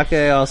 but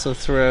Blake also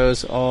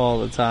throws all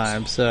the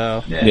time,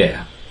 so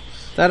yeah.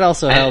 That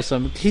also helps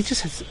him. He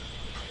just has.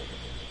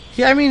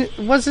 Yeah, I mean,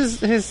 was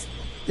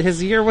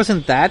his year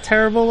wasn't that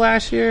terrible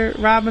last year,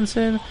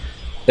 Robinson?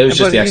 It was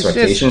just the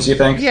expectations, you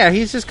think? Yeah,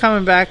 he's just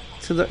coming back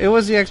to the. It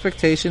was the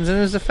expectations, and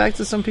it was the fact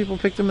that some people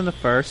picked him in the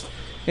first,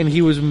 and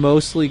he was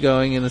mostly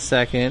going in the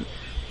second,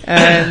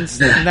 and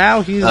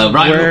now he's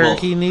where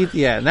he needs.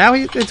 Yeah, now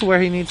it's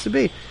where he needs to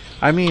be.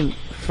 I mean,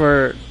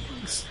 for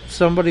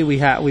somebody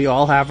we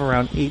all have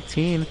around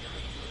 18.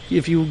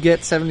 If you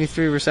get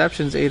 73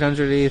 receptions,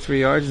 883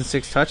 yards, and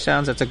 6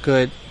 touchdowns, that's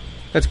good.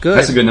 That's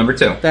a good number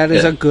too. That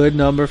is a good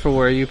number for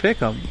where you pick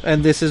him,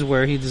 and this is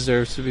where he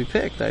deserves to be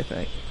picked, I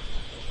think.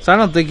 So I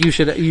don't think you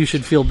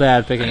should feel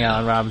bad picking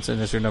Allen Robinson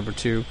as your number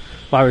 2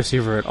 wide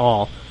receiver at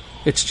all.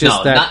 It's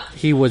just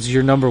he was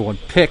your number 1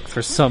 pick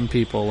for some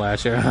people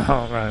last year.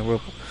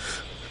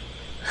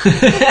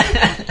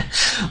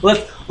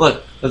 Look.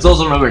 Let's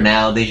also remember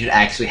now they should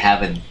actually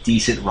have a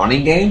decent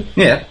running game.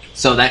 Yeah.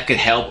 So that could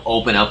help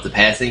open up the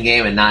passing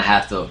game and not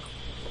have to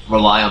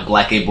rely on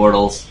Blake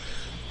Bortles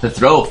to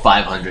throw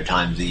 500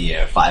 times a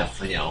year.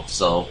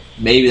 So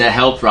maybe that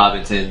helps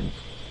Robinson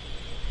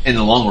in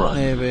the long run.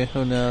 Maybe,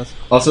 who knows?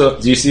 Also,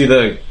 do you see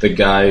the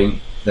guy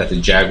that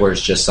the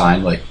Jaguars just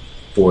signed like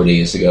 4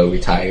 days ago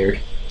retired?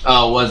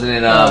 Oh, wasn't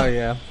it? Oh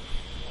yeah.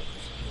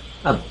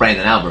 Not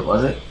Brandon Albert,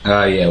 was it?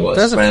 Yeah, it was.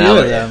 There's a few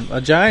of them.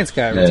 A Giants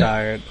guy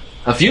retired.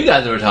 A few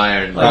guys are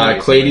retired.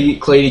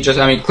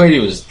 Clady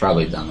was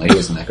probably done. Like, he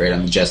wasn't that great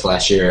on the Jets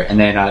last year. And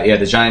then,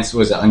 the Giants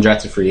was an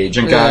undrafted free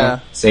agent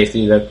guy,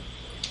 safety.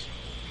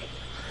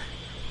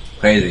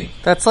 Crazy.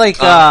 That's like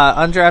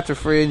undrafted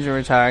free agent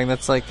retiring.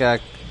 That's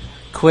like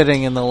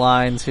quitting in the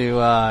line to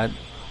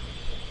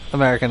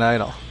American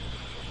Idol.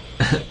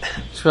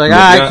 She's like,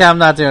 I'm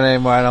not doing it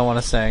anymore. I don't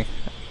want to sing.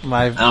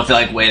 I don't feel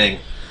like waiting.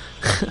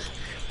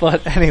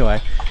 But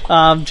anyway,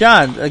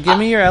 John, give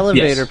me your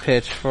elevator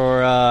pitch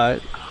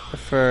for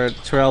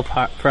Terrell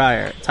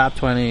Pryor, top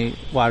 20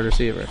 wide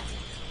receiver.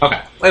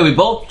 Okay. Wait,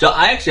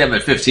 I actually have him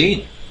at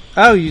 15.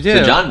 Oh, you did?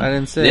 So John, I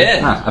didn't see.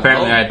 Yeah.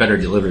 Apparently I had better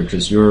delivery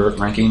because your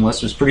ranking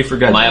list was pretty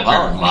forgettable.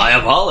 My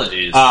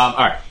apologies. All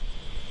right.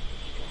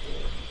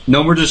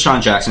 No more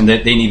Deshaun Jackson.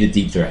 They need a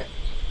deep threat.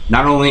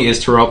 Not only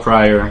is Terrell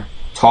Pryor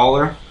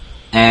taller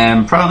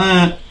and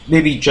probably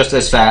maybe just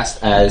as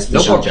fast as Deshaun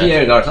Jackson. No more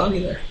Pierre Garçon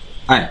either.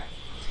 I know.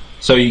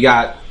 So you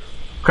got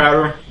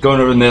Crowder going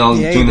over the middle,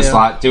 doing the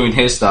slot, doing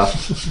his stuff.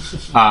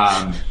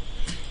 And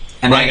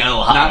then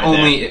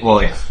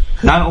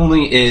not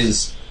only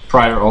is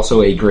Pryor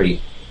also a great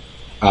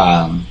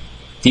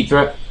deep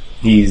threat,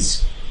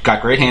 he's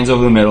got great hands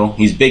over the middle.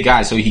 He's a big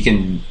guy, so he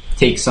can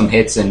take some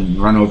hits and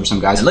run over some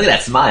guys. And look at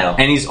that smile.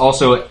 And he's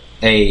also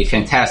a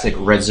fantastic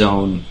red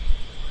zone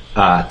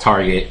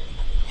target.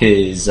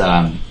 His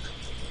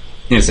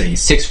he's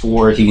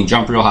 6'4", he can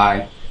jump real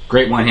high,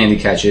 great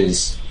one-handed kirk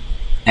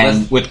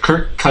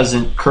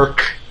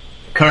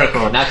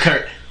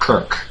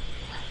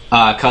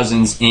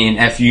Cousins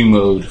in FU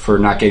mode for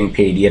not getting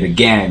paid yet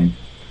again.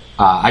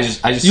 I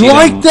just you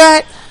like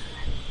that?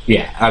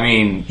 Yeah, I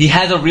mean he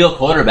has a real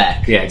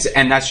quarterback. Yeah,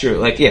 and that's true.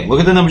 Like, look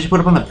at the numbers you put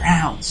up on the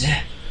Browns.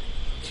 Yeah.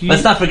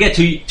 Let's not forget,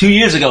 2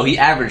 years ago he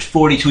averaged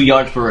 42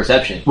 yards per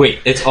reception. Wait,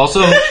 it's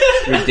also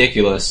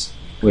ridiculous.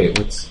 Wait,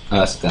 what's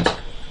September?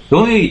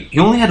 He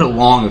only had a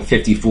long of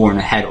 54 and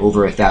had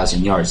over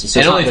 1,000 yards. So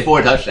and only like,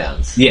 4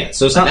 touchdowns. Yeah,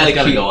 so it's not like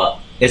that's gonna go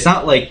up. It's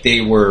not like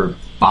they were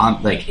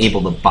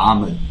able to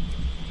bomb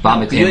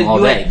a team all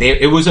day.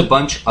 It was a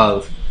bunch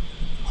of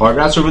hard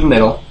routes over the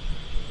middle,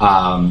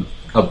 a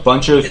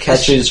bunch of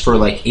catches for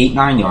like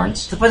 8-9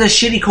 yards. It's a bunch of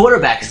shitty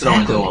quarterbacks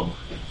throwing to him.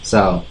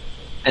 So,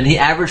 and he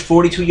averaged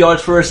 42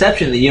 yards per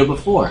reception the year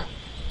before.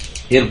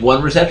 He had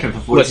 1 reception for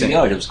 42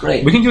 yards. It was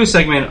great. We can do a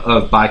segment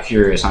of Buy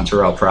Curious on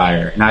Terrell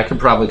Pryor, and I could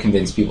probably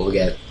convince people to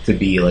get to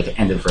be like an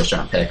end of first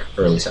round pick,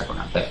 early second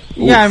round pick.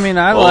 Yeah, I mean,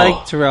 I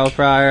like Terrell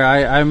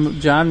Pryor.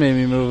 John made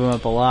me move him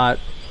up a lot.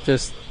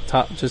 Just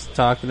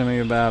talking to me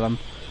about him.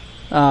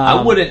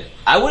 I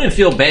wouldn't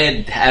feel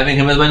bad having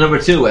him as my number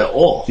 2 at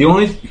all.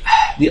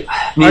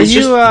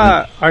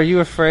 Are you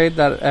afraid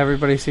that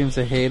everybody seems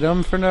to hate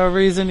him for no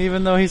reason,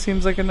 even though he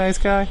seems like a nice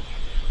guy?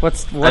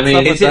 What's up with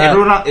that?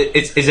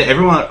 Is it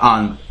everyone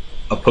on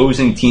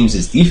opposing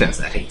teams' defense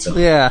that hates him?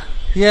 Yeah.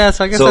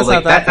 So I guess that's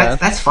not that bad.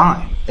 That's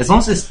fine. As long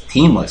as this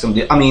team likes him.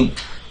 I mean,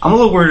 I'm a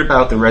little worried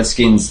about the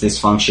Redskins'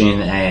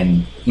 dysfunction,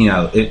 and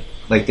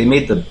they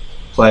made the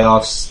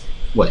playoffs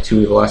 2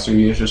 of the last 3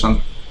 years or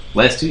something.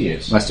 Last 2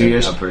 years.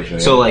 I'm pretty sure.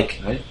 So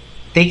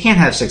they can't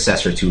have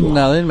success for too long.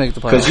 No, they didn't make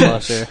the playoffs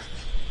last year.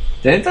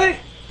 Didn't they?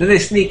 Did they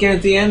sneak in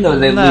at the end, or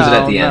did they lose it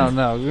at the end?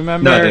 No.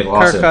 Remember,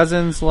 Kirk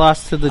Cousins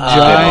lost to the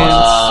Giants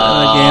in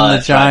the game.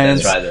 The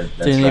Giants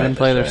didn't even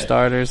play their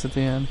starters at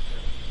the end.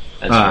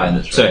 That's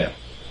right. So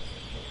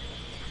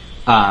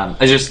yeah,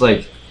 I just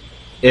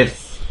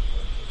if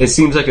it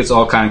seems like it's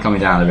all kind of coming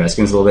down to the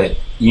Redskins a little bit.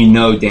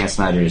 Dan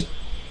Snyder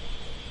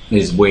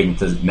is waiting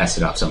to mess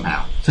it up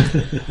somehow.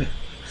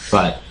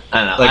 But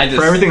I don't know.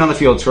 For everything on the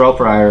field, Terrell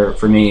Pryor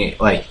for me,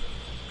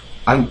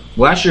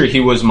 last year he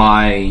was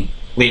my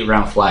late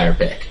round flyer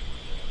pick.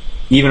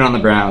 Even on the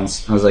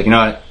Browns, I was like, you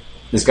know what?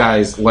 This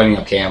guy's lighting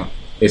up Cam.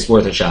 It's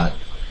worth a shot.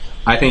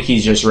 I think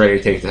he's just ready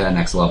to take it to that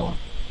next level.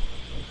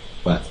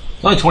 But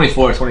he's only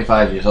 24,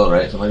 25 years old,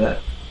 right? Something like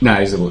that. No,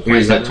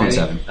 he's like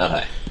 27.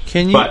 Okay.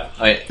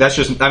 That's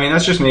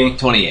just me.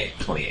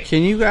 28.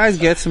 Can you guys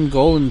get some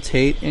Golden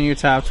Tate in your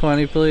top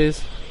 20,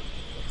 please?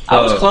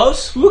 I was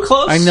close. We were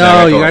close. I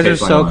know you guys are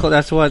so close.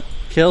 That's what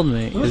killed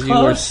me. Because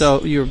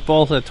you were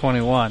both at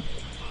 21.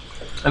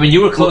 I mean,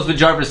 you were close with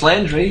Jarvis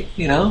Landry,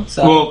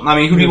 So. Well, I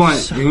mean, who do you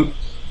want?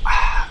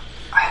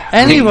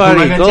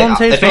 Anybody. Golden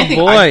Tate's my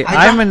boy.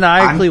 I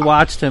maniacally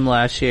watched him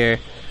last year,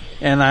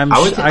 and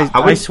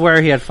I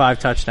swear he had 5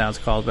 touchdowns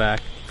called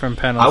back from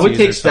penalties. I would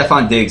take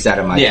Stephon Diggs out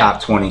of my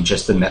top 20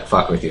 just to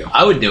fuck with you.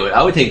 I would do it.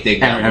 I would take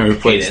Diggs out and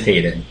replace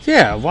Tate in.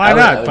 Yeah, why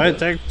not?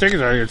 Take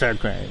Diggs out of your top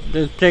 20.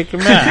 Just take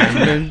him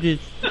out.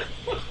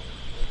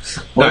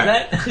 What's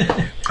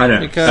that? I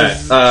know.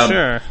 Because,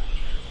 sure.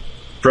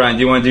 Brian,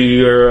 do you want to do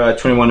your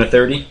 21 to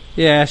 30?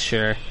 Yeah,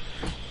 sure.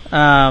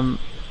 Larry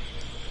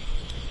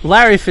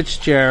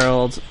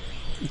Fitzgerald,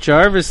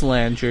 Jarvis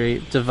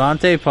Landry,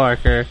 Devontae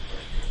Parker,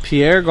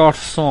 Pierre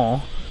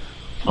Garçon,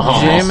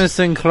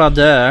 Jamison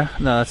Crowder.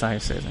 No, that's not how you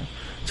say his name.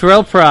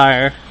 Terrell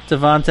Pryor,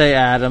 Devontae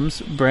Adams,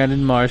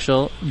 Brandon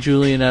Marshall,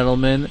 Julian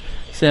Edelman,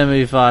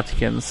 Sammy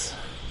Watkins.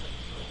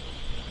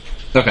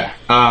 Okay.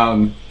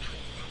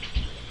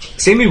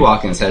 Sammy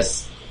Watkins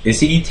is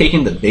he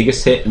taking the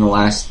biggest hit in the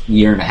last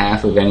year and a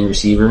half of any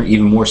receiver,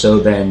 even more so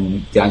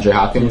than DeAndre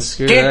Hopkins?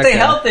 Get the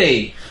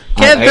healthy!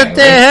 Get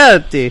the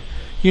healthy!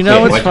 You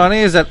know what's funny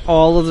is that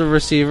all of the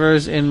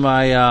receivers in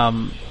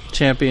my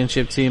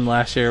championship team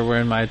last year were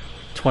in my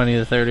 20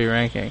 to 30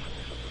 ranking.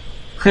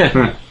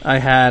 I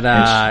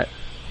had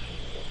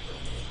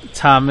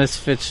Thomas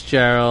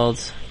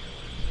Fitzgerald,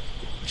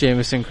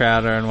 Jamison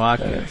Crowder, and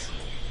Watkins.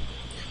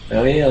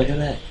 Oh yeah, look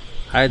at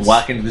that.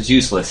 Watkins was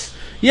useless.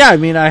 Yeah, I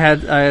mean, I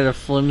had a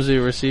flimsy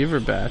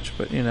receiver batch,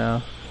 but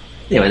Yeah,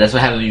 but that's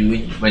what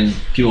happened when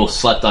people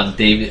slept on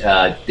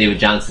David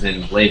Johnson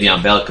and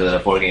Le'Veon Bell because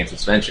of a 4-game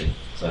suspension.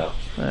 So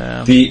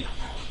the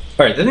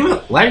thing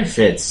about Larry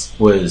Fitz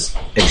was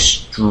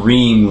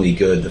extremely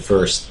good the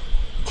first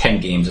 10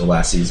 games of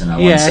last season. I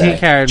want to say, he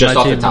carried just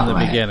my off team the top in of the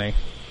my beginning.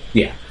 Head.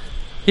 Yeah,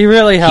 he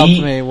really helped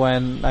me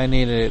when I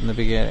needed it in the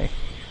beginning.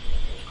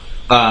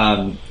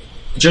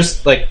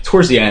 Just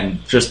towards the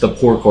end, just the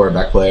poor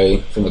quarterback play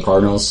from the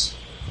Cardinals.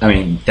 I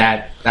mean,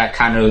 that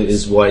kind of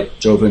is what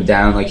drove him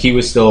down. He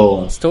was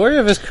still story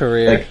of his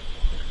career.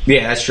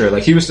 Yeah, that's true.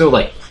 He was still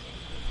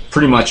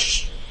pretty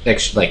much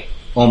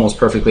almost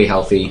perfectly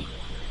healthy.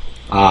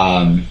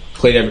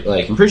 Played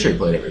every, I'm pretty sure he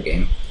played every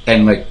game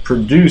and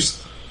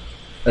produced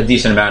a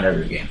decent amount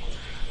every game.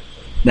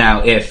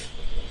 Now, if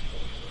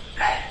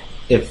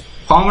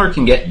Palmer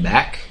can get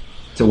back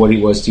to what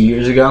he was 2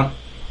 years ago,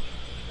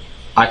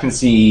 I can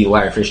see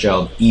Larry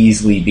Fitzgerald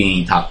easily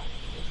being top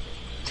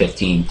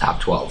 15, top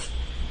 12.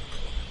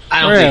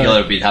 I don't think he'll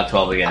ever be top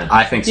 12 again.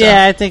 I think so.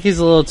 Yeah, I think he's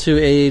a little too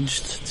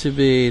aged to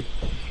be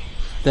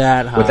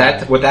that high.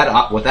 With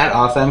that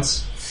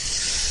offense,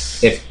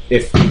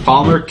 if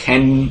Palmer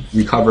can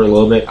recover a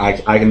little bit, I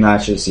can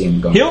actually see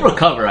him going. He'll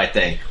recover, I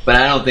think, but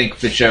I don't think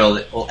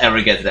Fitzgerald will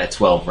ever get to that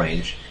 12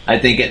 range. I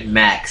think at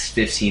max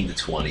 15 to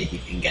 20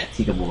 he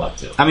can move up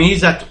to. I mean,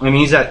 he's at what,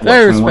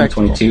 Very 21,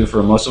 respectable. 22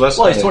 for most of us.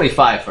 Well, he's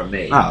 25 for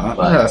me. Oh,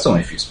 but that's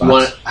only a few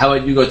spots. how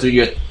about you go through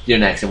your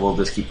next, and we'll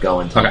just keep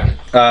going. Okay.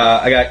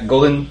 I got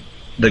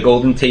the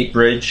Golden Tate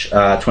Bridge,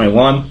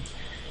 21.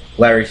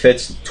 Larry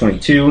Fitz,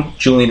 22.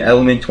 Julian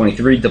Edelman,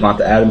 23.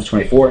 Devonta Adams,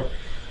 24.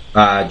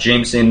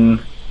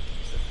 Jameson,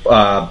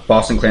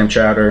 Boston Clam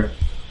Chowder,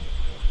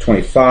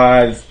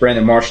 25.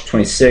 Brandon Marshall,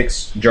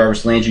 26.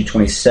 Jarvis Landry,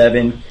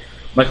 27.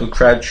 Michael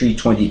Crabtree,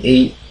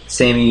 28.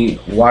 Sammy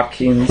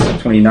Watkins,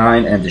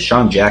 29. And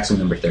Deshaun Jackson,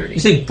 number 30. You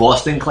say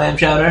Boston clam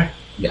chowder?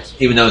 Yes.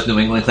 Even though it's New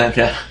England clam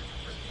chowder?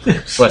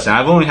 Listen,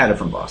 I've only had it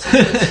from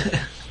Boston.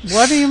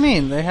 What do you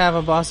mean? They have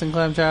a Boston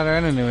clam chowder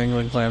and a New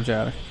England clam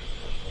chowder.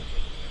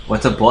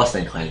 What's a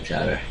Boston clam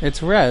chowder?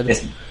 It's red.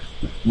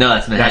 No,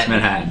 that's Manhattan. That's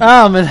Manhattan.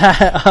 Oh,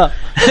 Manhattan. Oh.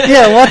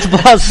 Yeah, what's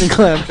Boston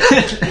clam?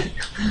 I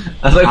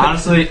was like,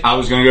 Honestly, I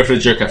was going to go for the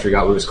jerk. I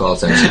forgot what it was called.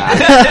 So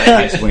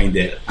I explained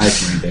it.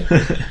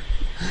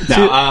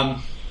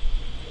 No,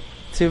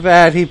 Too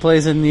bad he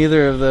plays in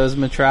neither of those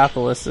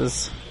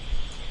metropolises.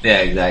 yeah,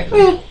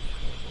 exactly.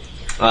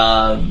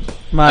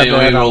 My you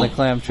bad on roll- the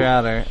clam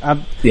chowder.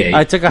 yeah,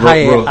 I took a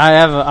hiatus.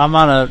 I'm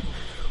on a,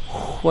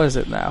 what is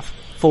it now?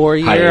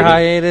 4-year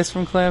hiatus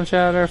from clam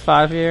chowder?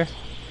 5-year?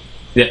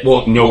 Yeah,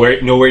 well, nowhere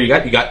you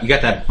got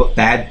that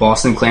bad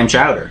Boston clam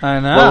chowder. I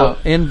know. Well,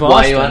 in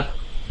Boston.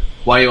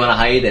 Why you on a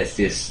hiatus?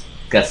 Just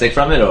got sick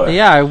from it, or?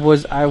 Yeah, I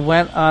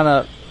went on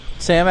a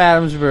Sam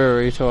Adams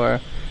Brewery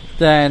tour.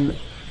 Then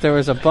there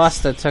was a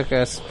bus that took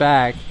us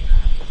back,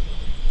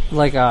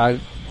 like a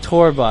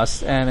tour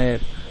bus, and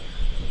it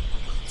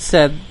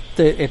said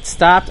that it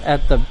stopped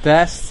at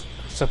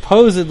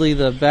supposedly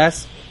the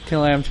best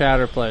clam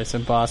chowder place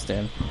in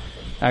Boston.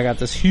 I got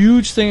this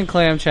huge thing of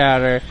clam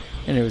chowder,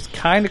 and it was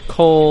kind of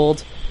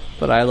cold,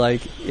 but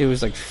it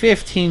was like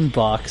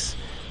 $15,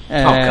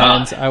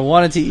 and I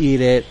wanted to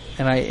eat it,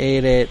 and I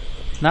ate it,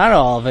 not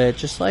all of it,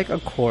 just like a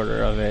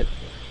quarter of it,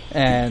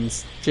 and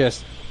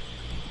just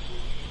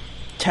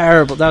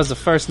terrible. That was the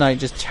first night,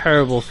 just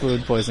terrible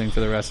food poisoning for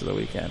the rest of the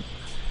weekend.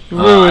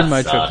 Ruined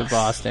my trip to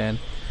Boston.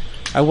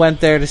 I went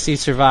there to see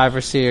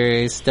Survivor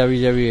Series,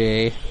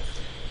 WWE.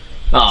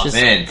 Oh, Just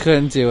man.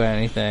 couldn't do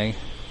anything.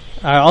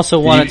 I also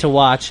wanted to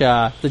watch,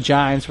 the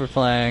Giants were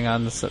playing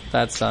on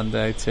that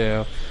Sunday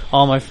too.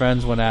 All my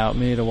friends went out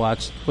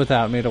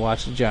without me to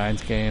watch the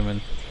Giants game,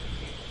 and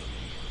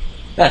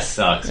That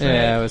sucks, man.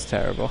 yeah, it was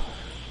terrible.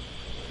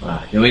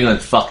 Wow, New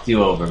England fucked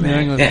you over, New man.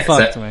 England Yeah,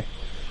 fucked me.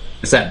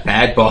 It's that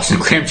bad Boston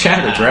clam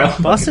chowder, bro.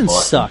 Boston Boston.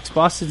 sucks.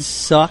 Boston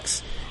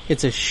sucks.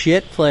 It's a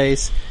shit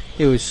place.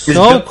 It was It's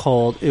so good.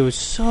 cold. It was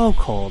so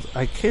cold.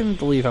 I couldn't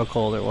believe how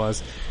cold it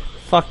was.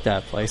 Fuck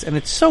that place. And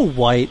it's so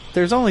white.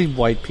 There's only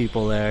white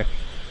people there.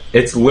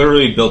 It's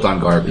literally built on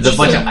garbage. There's a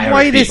bunch of Irish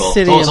Whitest people.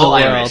 city It's in the all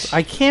world. Irish.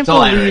 I can't It's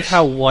all believe Irish.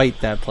 how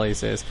white that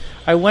place is.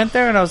 I went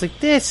there and I was like,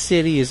 this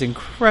city is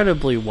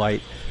incredibly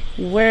white.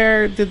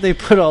 Where did they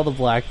put all the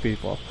black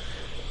people?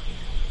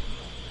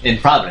 In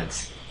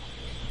Providence.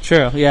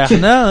 True. Yeah.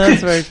 No,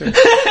 that's very true.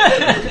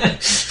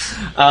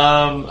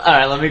 All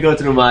right, let me go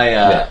through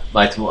my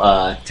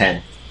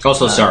 10.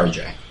 Also, sorry,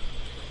 Jay.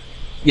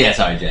 Yeah,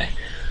 sorry, Jay.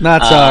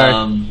 Not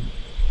sorry.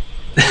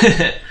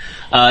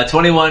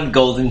 21,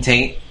 Golden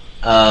Taint.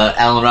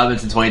 Allen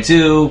Robinson,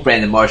 22.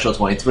 Brandon Marshall,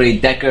 23.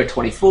 Decker,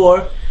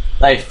 24.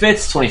 Larry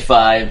Fitz,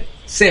 25.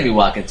 Sammy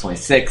Watkins,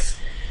 26.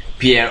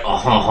 Pierre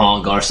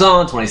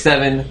Garçon,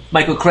 27.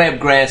 Michael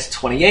Crabgrass,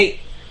 28.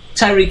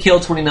 Tyreek Hill,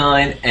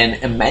 29.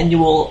 And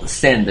Emmanuel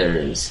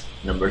Sanders,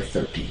 number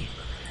 30.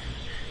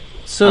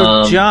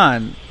 So,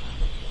 John,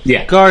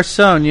 Yeah.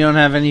 Garcon, you don't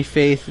have any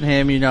faith in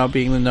him,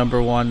 being the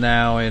number one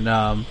now in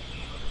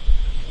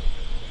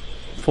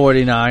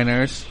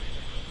 49ers?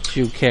 Do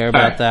you care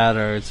about Alright. that,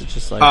 or is it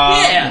just like...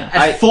 Yeah,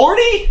 at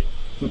 40?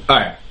 All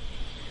right.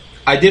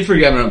 I did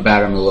forget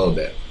about him a little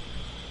bit.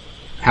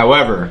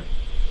 However,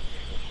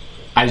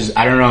 I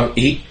don't know.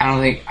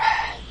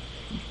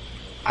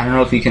 I don't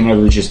know if he can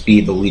ever just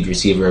be the lead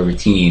receiver of a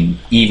team,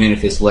 even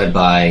if it's led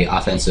by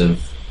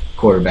offensive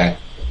quarterback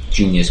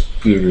genius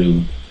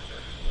guru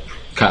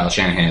Kyle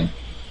Shanahan.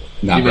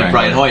 Not You meant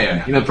Brian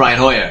Hoyer. You meant Brian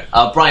Hoyer.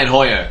 Brian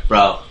Hoyer,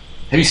 bro.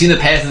 Have you seen the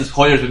passes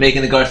Hoyer's been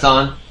making to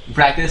Garcon in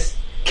practice?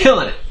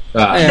 Killing it.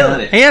 Yeah,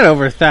 killing it. he had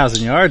over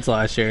 1,000 yards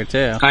last year,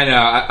 too. I know.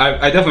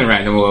 I definitely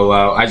ranked him a little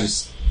low. I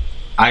just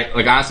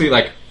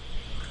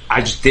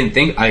didn't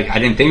think. I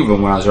didn't think of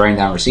him when I was writing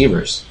down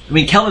receivers. I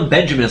mean, Kelvin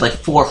Benjamin is like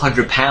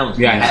 400 pounds.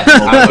 Yeah,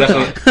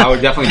 I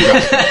would definitely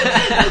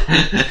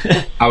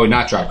drop. I would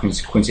not drop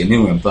Quincy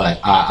Newman, but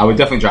I would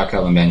definitely drop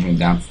Kelvin Benjamin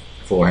down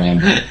for him.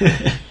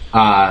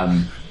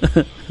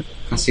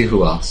 Let's see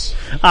who else.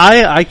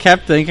 I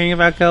kept thinking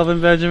about Kelvin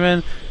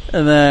Benjamin,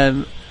 and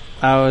then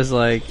I was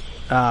like,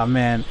 oh,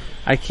 man,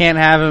 I can't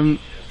have him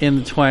in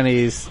the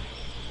 20s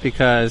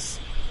because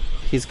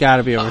he's got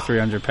to be over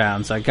 300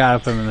 pounds. So I got to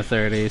put him in the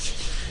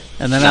 30s.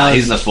 And then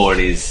he's in the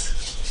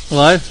 40s.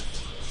 What?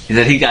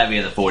 He got to be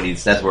in the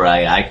 40s. That's where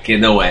I can,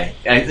 no way.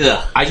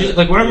 I just,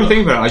 like, whenever I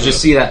think about it, I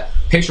just see that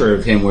picture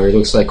of him where he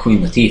looks like Queen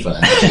Latifah.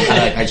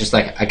 I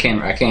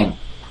can't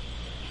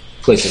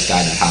place this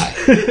guy that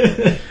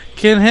high.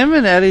 Can him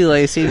and Eddie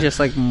Lacy just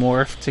like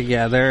morph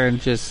together and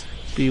just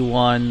be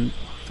one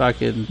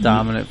fucking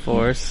dominant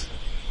force?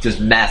 Just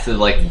massive,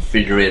 like,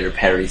 refrigerator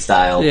Perry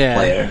style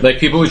player. Like,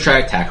 people who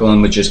try to tackle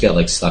him would just get,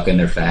 like, stuck in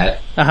their fat.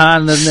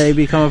 And then they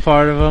become a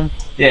part of him?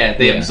 Yeah,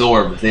 they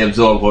absorb where it hits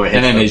and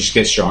then them. they just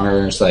get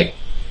stronger. It's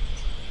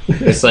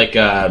like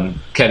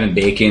Kevin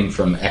Bacon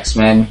from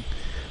X-Men.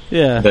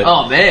 Yeah.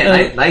 Oh,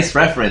 man, nice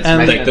reference.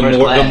 And Like,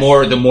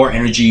 the more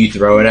energy you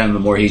throw at him, the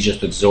more he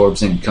just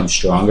absorbs and becomes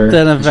stronger.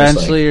 Then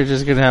eventually you're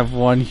just going to have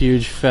one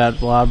huge fat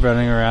blob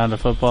running around a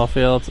football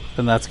field,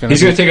 and that's going to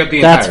He's going to take up the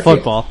entire That's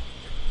football. Field.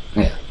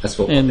 Yeah, that's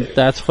football. And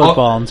that's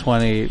football in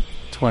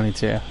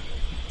 2022.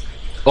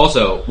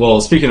 Also,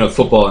 well, speaking of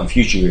football in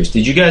future years,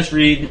 did you guys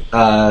read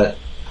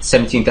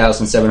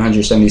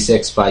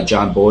 17,776 by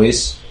John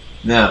Boyce?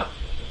 No.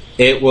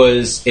 It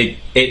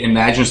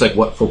imagines like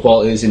what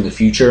football is in the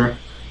future,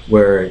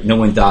 where no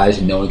one dies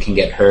and no one can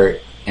get hurt,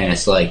 and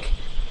it's like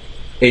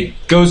it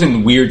goes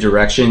in weird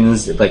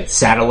directions. Like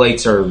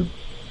satellites are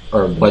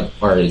what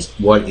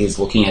is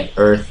looking at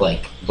Earth,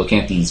 like looking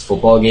at these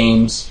football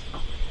games.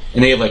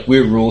 And they have like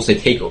weird rules. They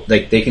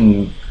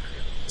can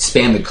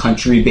span the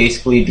country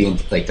basically.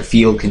 The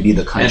field can be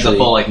the country. And it's a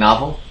full like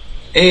novel.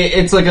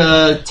 It's like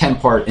a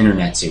 10-part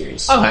internet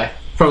series. Okay.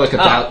 For like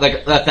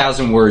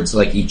 1,000 words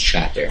like each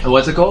chapter. And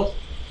what's it called?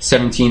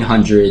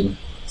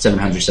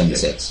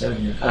 17,776.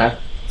 Okay.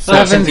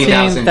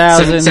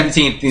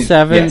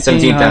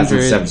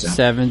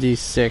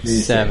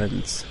 17,776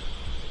 sevens.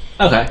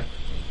 Okay.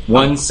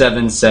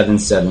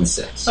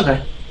 17776.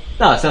 Okay.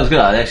 No, it sounds good.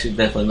 I'd actually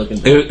definitely look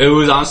into it. It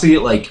was honestly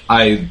like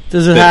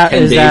Is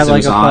that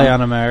like a play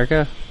on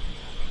America?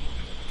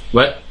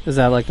 What? Is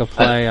that like a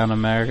play on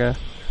America?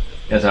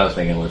 That's what I was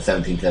thinking with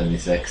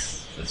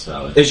 1776. That's what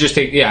I was. It's just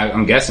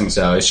I'm guessing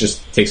so. It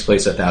just takes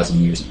place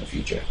 1,000 years in the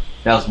future.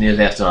 1,000 years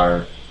after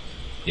our,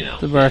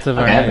 the birth of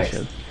our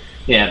nation.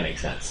 Yeah, it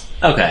makes sense.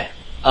 Okay.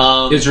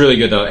 It's really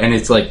good though, and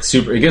it's like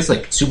super. It gets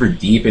like super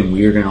deep and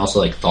weird, and also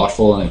like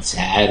thoughtful and it's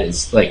sad.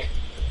 It's like.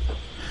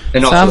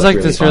 And sounds like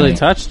really this funny. really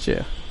touched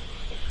you.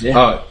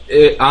 Yeah.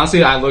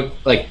 Honestly, I don't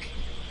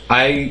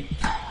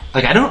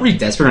read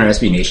Desperate or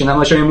SB Nation that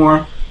much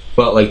anymore,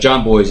 but like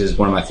John Boyce is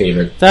one of my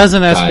favorite. That was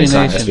an guys SB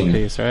on Nation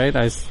piece, right?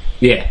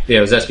 Yeah, it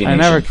was SB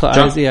Nation.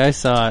 I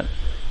saw it.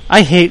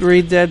 I hate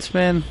Reed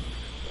Deadspin.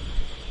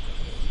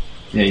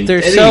 Yeah,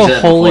 They're so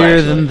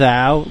holier than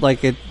thou.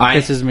 Like it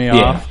pisses me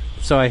off.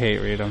 So I hate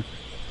read them.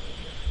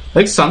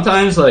 Like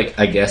sometimes, like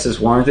I guess it's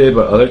warranted,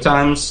 but other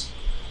times,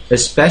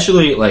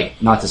 especially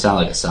like not to sound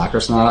like a soccer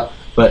snob,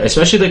 but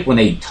especially like when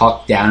they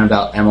talk down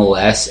about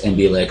MLS and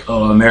be like,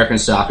 "Oh, American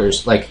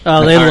soccer's like."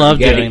 Oh, they love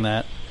doing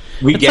that.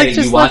 We get it.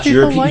 You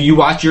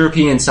watch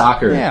European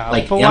soccer. Yeah,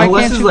 like but why MLS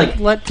can't is you like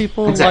let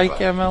people like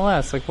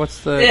MLS? Like, what's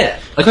the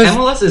Like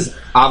MLS is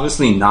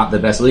obviously not the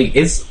best league.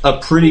 It's a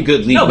pretty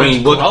good league. No, but when it's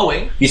you look,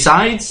 growing.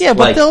 Besides, but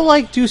like, they'll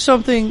like do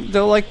something.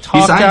 They'll like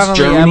talk besides down on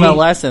Germany- the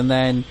MLS and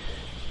then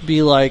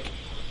be like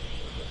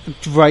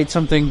write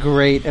something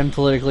great and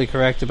politically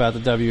correct about the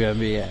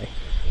WNBA,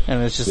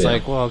 and it's just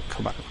like, well,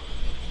 come on.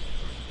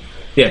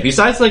 Yeah,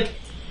 besides like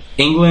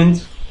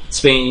England,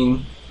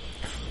 Spain,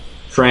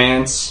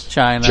 France,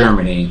 China,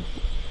 Germany.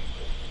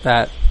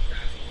 That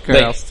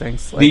girl Like,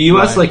 stinks. The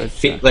U.S.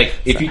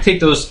 if you take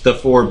the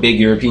four big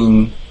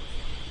European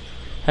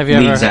have you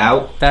leagues ever?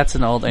 out, That's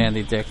an old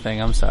Andy Dick thing.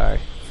 I'm sorry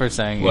for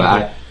saying.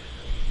 well,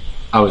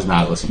 I was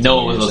not listening.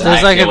 No, to it you, was so-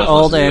 There's like an wasn't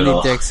old listening at Andy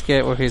all. Dick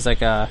skit where he's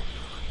like a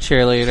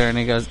cheerleader and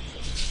he goes,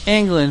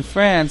 England,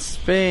 France,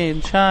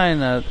 Spain,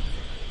 China.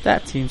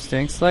 That team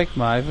stinks like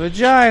my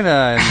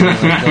vagina. And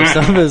he like, looks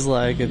up his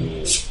leg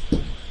and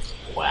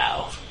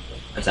Wow.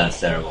 That sounds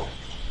terrible.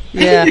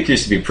 yeah. it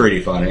used to be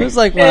pretty funny. It was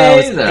like when I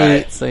was He's 8,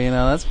 alright. so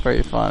that's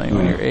pretty funny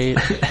when you're 8.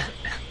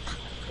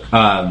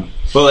 But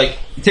like,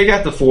 take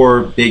out the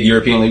four big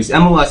European leagues.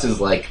 MLS is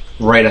like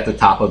right at the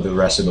top of the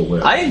rest of the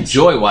world. I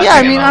enjoy watching Yeah,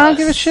 I mean, MLS. I don't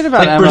give a shit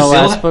about Like, MLS,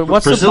 Brazil- but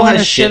what's Brazil the point of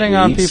has shit shitting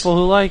on leagues. people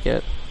who like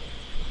it?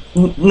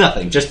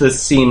 Nothing, just to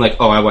seem like,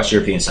 oh, I watch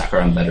European soccer,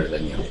 I'm better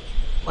than you.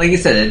 Like you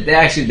said,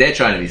 they're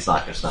trying to be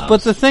soccer snobs.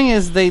 But the thing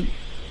is,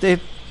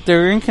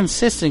 they're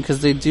inconsistent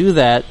because they do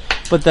that,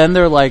 but then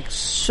they're like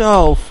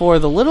so for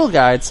the little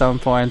guy at some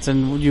points,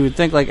 and you would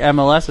think like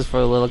MLS is for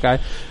the little guy.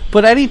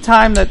 But any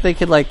time that they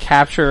could like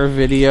capture a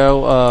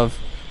video of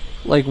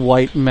like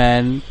white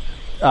men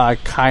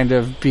kind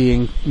of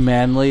being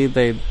manly,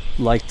 they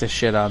like to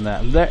shit on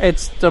them.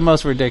 It's the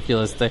most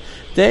ridiculous thing.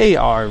 They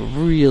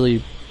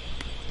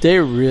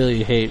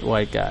really hate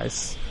white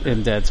guys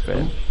in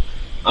Deadspin.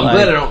 I'm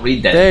glad I don't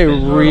read that. They Like, I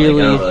don't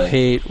really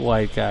hate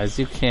white guys.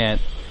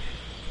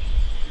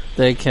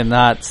 They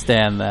cannot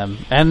stand them.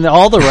 And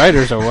all the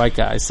writers are white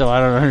guys, so I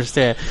don't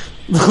understand.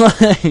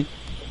 Like,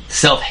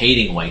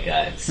 self-hating white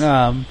guys.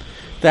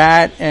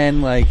 that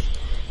and like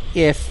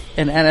if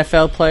an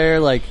NFL player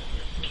like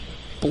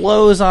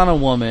blows on a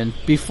woman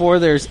before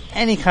there's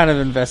any kind of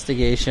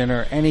investigation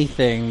or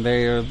anything.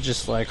 They're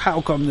just like, how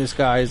come this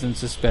guy isn't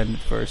suspended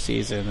for a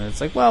season? And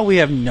it's like, well, we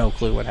have no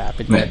clue what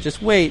happened yet. Right.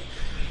 Just wait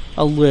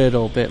a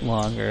little bit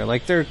longer.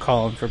 Like, they're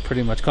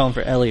pretty much calling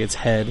for Elliott's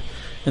head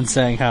and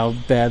saying how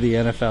bad the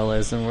NFL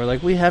is, and we're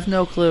like, we have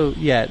no clue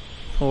yet.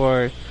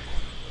 Or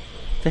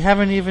they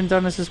haven't even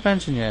done a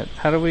suspension yet.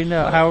 How do we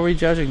know? How are we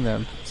judging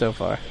them so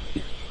far?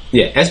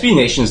 Yeah, SB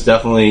Nation's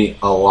definitely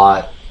a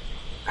lot,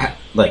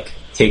 like,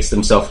 takes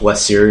themselves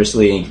less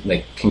seriously and,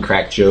 like, can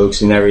crack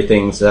jokes and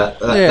everything. So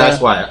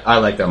that's why I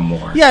like them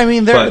more. Yeah, I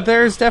mean,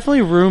 there's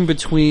definitely room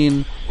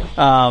between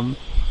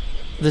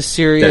the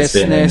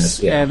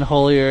seriousness and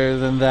holier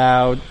than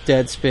thou,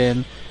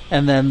 Deadspin,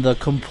 and then the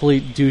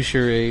complete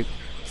douchery,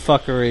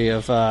 fuckery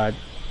of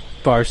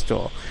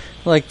Barstool.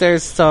 Like,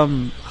 there's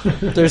some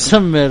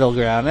middle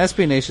ground.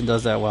 SB Nation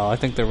does that well. I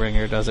think the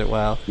Ringer does it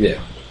well. Yeah.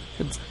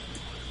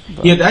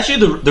 Yeah,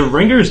 actually, the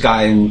Ringer's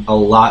gotten a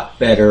lot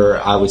better,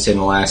 I would say, in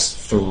the last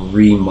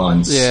 3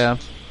 months. Yeah.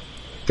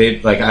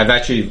 I've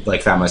actually,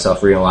 like, found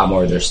myself reading a lot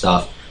more of their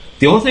stuff.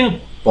 The only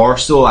thing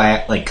Barstool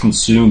I, like,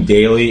 consume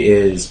daily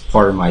is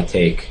Part of My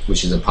Take,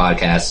 which is a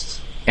podcast.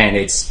 And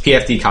it's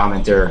PFT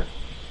commenter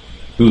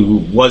who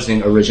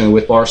wasn't originally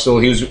with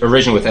Barstool. He was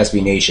originally with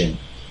SB Nation,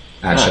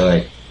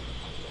 actually.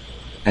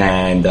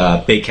 And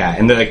Big Cat.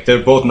 And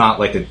they're both not,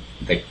 like,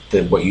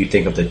 the what you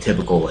think of the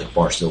typical, like,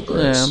 Barstool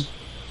bros. Yeah.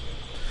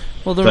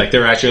 Well,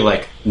 they're actually,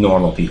 like,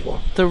 normal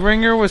people. The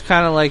Ringer was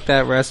kind of like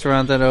that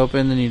restaurant that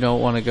opened and you don't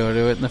want to go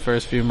to it in the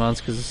first few months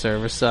because the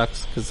service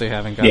sucks because they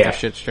haven't got their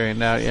shit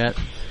straightened out yet.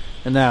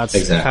 And now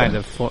it's kind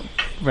of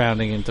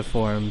rounding into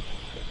form.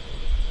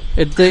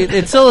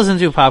 It still isn't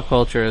do pop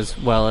culture as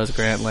well as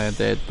Grantland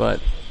did,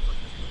 but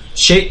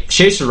Shea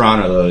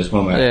Serrano, though, is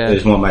one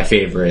of my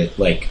favorite,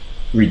 like,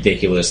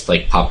 ridiculous,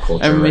 like, pop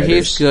culture writers.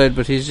 He's good,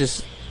 but they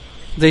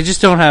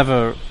just don't have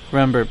a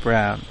Rembert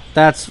Brown.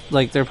 That's,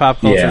 like, their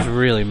pop culture is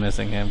really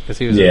missing him because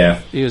he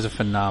was a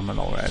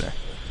phenomenal writer.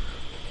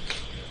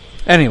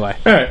 Anyway,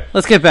 all right,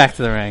 let's get back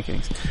to the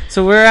rankings.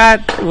 So we're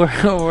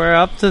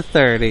up to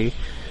 30.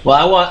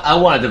 Well, I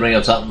wanted to bring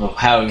up something of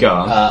how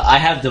I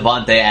have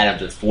Davante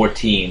Adams at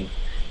 14.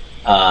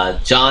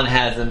 John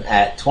has him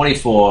at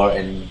 24,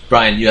 and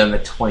Brian, you have him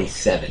at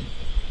 27.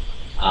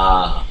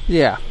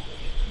 Yeah.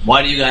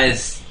 Why do you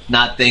guys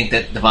not think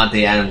that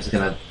Davante Adams is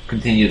going to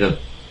continue to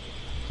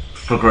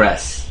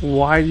progress?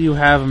 Why do you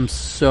have him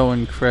so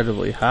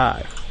incredibly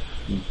high?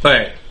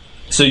 Alright,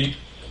 so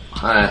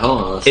alright,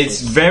 hold on. It's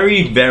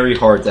very, very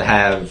hard to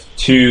have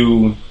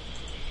two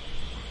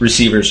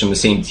receivers from the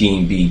same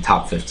team be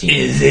top 15.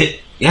 Is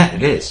it? Yeah,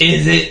 it is.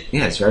 Is it?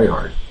 Yeah, it's very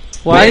hard.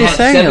 Why are you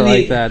saying it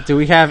like that? Do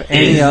we have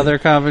any other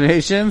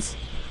combinations?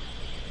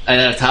 In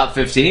the top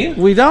 15?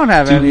 We don't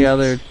have any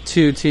other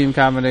two-team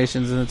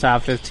combinations in the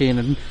top 15,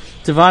 and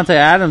Davante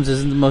Adams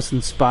isn't the most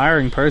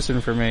inspiring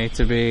person for me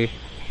to be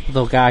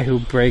the guy who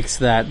breaks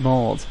that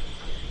mold.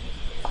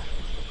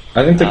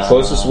 I think the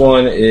closest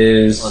one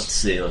is... Let's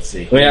see.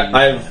 I mean,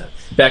 I have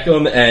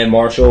Beckham and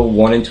Marshall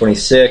 1 and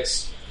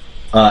 26,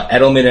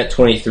 Edelman at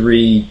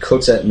 23,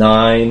 Cooks at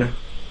 9.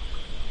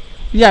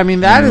 Yeah, I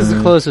mean, that is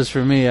the closest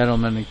for me,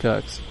 Edelman and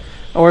Cooks.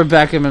 Or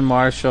Beckham and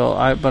Marshall,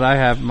 but I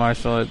have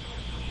Marshall at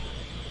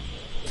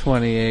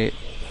 28.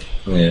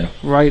 Yeah.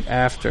 Right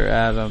after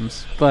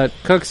Adams. But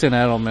Cooks and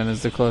Edelman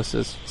is the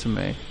closest to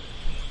me.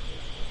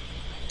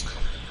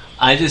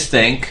 I just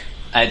think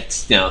at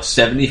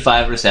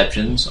 75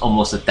 receptions,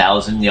 almost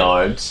 1,000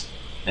 yards,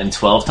 and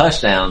 12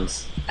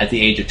 touchdowns at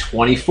the age of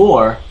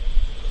 24,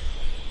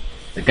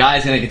 the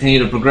guy's going to continue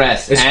to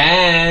progress.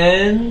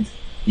 And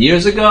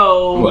years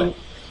ago, what?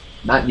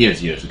 Not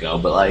years ago,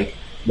 but like,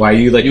 why are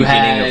you like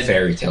beginning a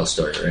fairy tale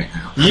story right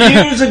now?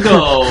 Years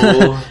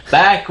ago,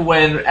 back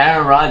when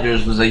Aaron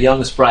Rodgers was a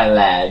young spry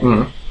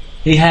lad,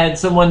 he had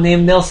someone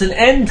named Nelson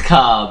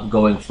Endcobb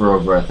going for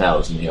over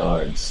 1,000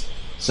 yards.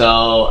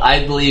 So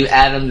I believe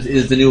Adams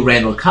is the new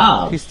Randall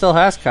Cobb. He still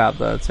has Cobb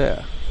though too.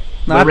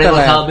 Not Randall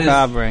that Cobb is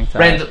Cobb ranked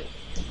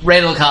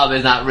Randall Cobb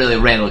is not really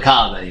Randall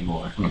Cobb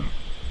anymore.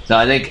 So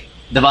I think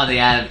Davante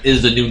Adams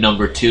is the new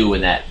number 2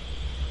 in that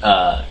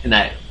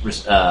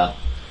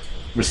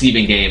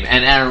receiving game,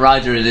 and Aaron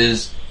Rodgers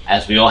is,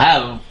 as we all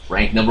have him,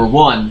 ranked number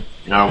 1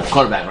 in our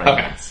quarterback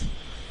rankings.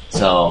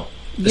 So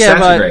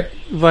yeah,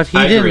 but he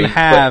didn't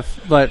have.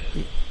 But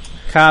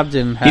Cobb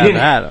didn't have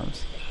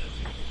Adams.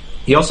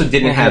 He also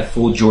didn't have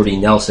full Jordy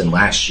Nelson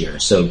last year,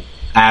 so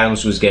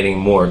Adams was getting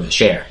more of the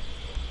share.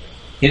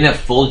 He didn't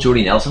have full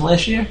Jordy Nelson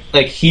last year?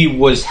 Like, he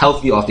was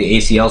healthy off the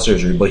ACL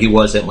surgery, but he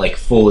wasn't, like,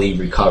 fully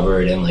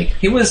recovered and, like...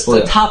 He was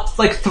the top,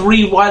 like,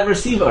 3 wide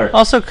receiver.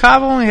 Also,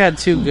 Cobb only had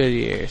 2 good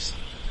years.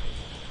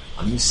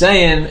 I'm just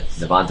saying,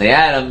 Davante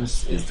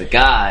Adams is the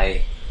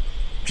guy...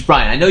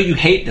 Brian, I know you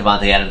hate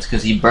Davante Adams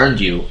because he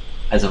burned you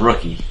as a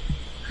rookie.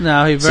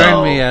 No, he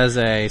burned me as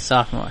a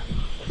sophomore.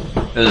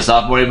 As a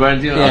sophomore he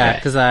burned you? Yeah,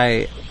 because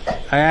I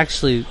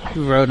actually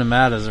wrote him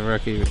out as a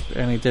rookie,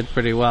 and he did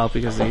pretty well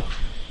because he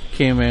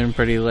came in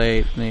pretty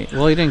late. And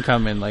he didn't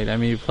come in late. I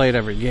mean, he played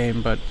every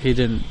game, but he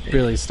didn't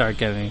really start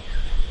getting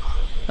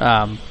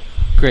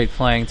great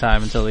playing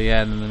time until the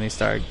end, and then he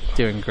started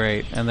doing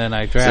great. And then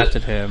I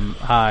drafted him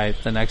high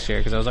the next year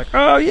because I was like,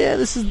 oh yeah,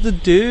 this is the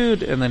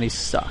dude. And then he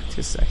sucked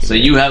his second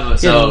year. You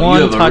have he had one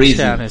touchdown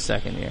reason. his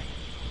second year.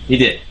 He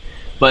did.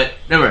 But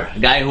remember, a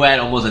guy who had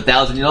almost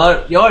 1,000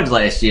 yards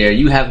last year,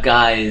 you have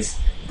guys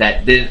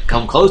that didn't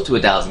come close to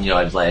 1,000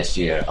 yards last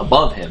year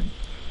above him.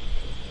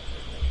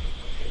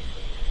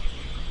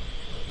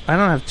 I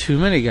don't have too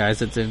many guys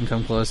that didn't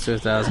come close to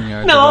 1,000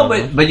 yards. No,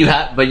 but you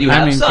have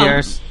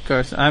some.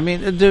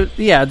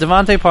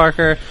 Devontae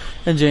Parker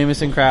and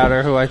Jamison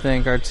Crowder, who I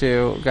think are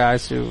two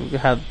guys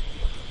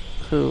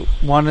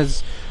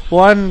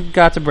one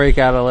got to break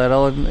out a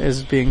little and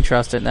is being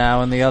trusted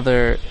now, and the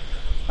other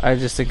I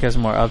just think has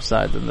more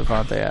upside than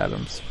Devontae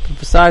Adams. But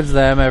besides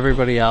them,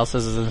 everybody else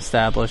is an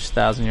established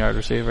 1,000-yard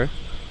receiver.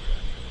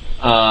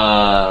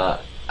 I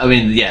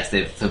mean, yes,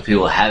 some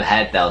people have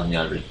had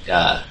 1,000-yard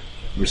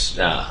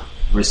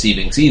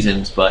receiving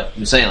seasons, but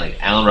I'm saying, like,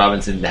 Allen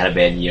Robinson had a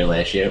bad year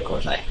last year. Of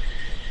course,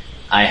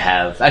 I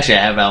have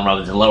Allen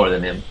Robinson lower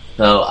than him.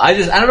 So I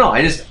don't know.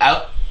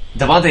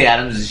 Devontae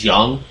Adams is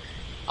young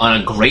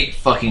on a great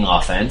fucking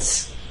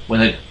offense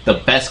when the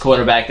best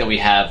quarterback that we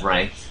have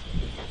ranked.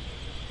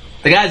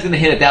 The guy's going to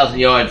hit 1,000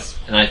 yards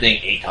and I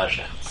think 8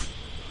 touchdowns.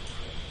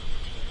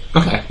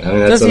 Okay.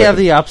 Does he have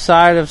the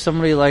upside of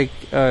somebody like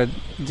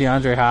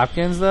DeAndre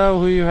Hopkins, though,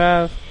 who you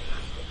have?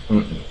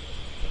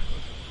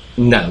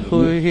 No,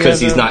 because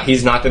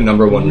he's not the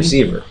number one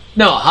receiver.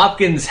 No,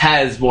 Hopkins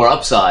has more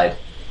upside,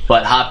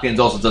 but Hopkins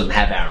also doesn't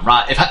have Aaron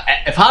Rodgers.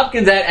 If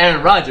Hopkins had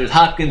Aaron Rodgers,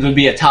 Hopkins would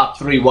be a top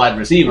 3 wide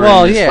receiver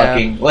in this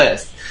fucking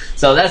list.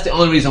 So that's the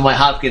only reason why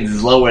Hopkins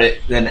is lower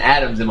than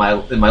Adams in my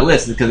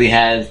list, is because he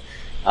has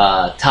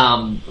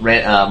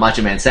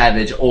Macho Man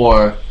Savage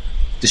or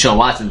Deshaun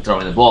Watson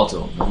throwing the ball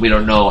to him. We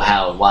don't know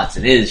how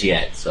Watson is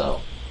yet, so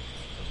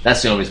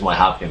that's the only reason why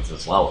Hopkins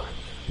is lower.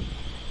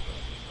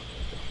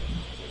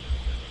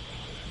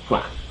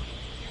 Come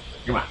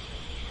on.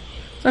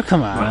 Oh,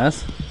 come on.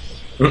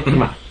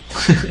 Come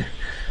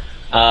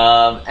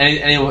on.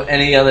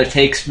 Any other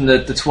takes from the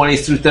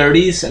 20s through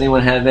 30s?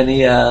 Anyone have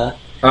any?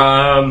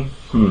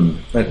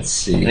 Let's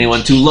see.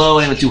 Anyone too low?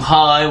 Anyone too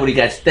high? What do you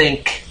guys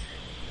think?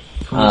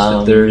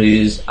 20s to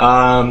 30s.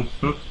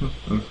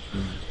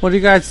 What do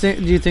you guys think?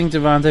 Do you think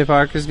Devontae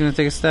Parker is going to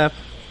take a step?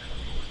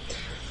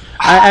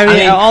 I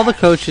mean, all the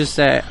coaches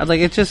say,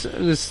 like,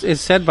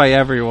 it's said by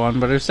everyone,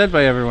 but it was said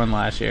by everyone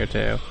last year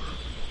too.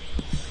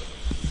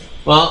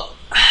 Well,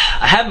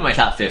 I have him in my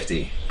top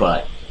 50,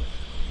 but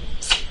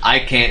I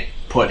can't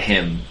put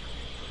him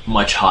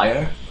much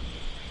higher.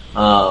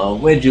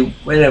 Where did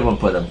everyone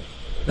put him?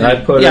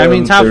 I'd put I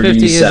mean, top 50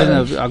 37.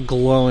 isn't a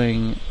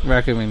glowing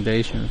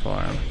recommendation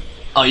for him.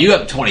 Oh, you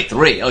have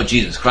 23. Oh,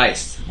 Jesus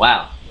Christ.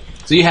 Wow.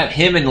 So you have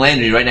him and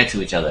Landry right next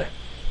to each other.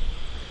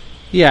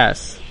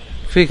 Yes,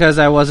 because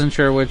I wasn't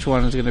sure which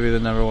one is going to be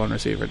the number one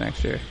receiver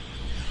next year.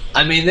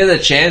 I mean, there's a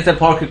chance that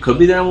Parker could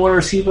be the number one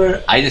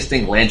receiver. I just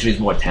think Landry's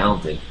more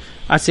talented.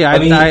 I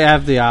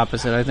have the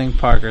opposite. I think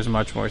Parker's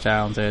much more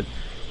talented,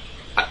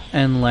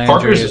 and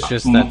Landry is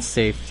just that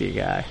safety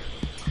guy.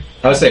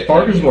 I would say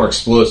Parker's more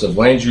explosive.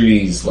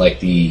 Landry's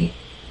like the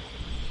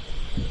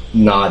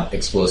not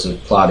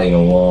explosive, plodding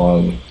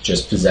along,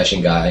 just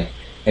possession guy.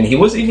 And he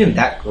wasn't even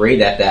that great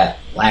at that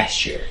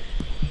last year.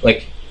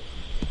 Like,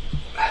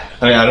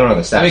 I mean, I don't know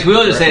the stats. I mean, we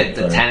all just say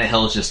that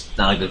Tannehill's just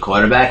not a good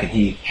quarterback, and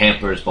he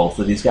hampers both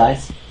of these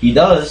guys. He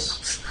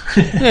does.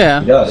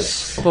 Yeah. He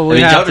does. But we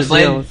have to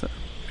deal with it.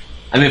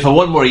 I mean, for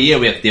one more year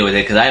we have to deal with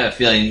it, because I have a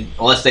feeling,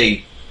 unless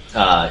they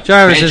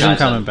Jarvis isn't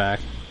coming back.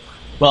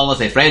 Well, unless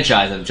they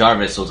franchise him,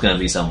 Jarvis was going to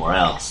be somewhere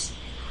else.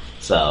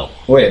 So,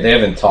 wait, they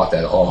haven't talked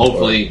at all.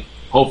 Hopefully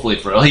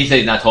he said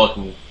he's not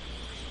talking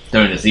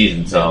during the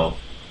season, so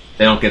if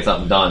they don't get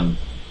something done,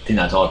 he's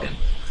not talking.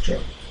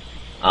 Sure.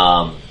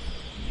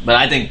 But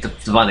I think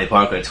Devontae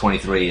Parker at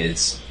 23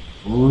 is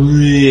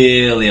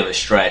really of a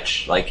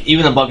stretch. Like,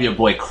 even above your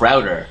boy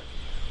Crowder,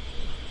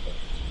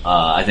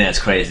 I think that's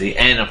crazy.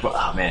 And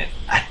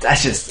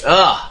that's just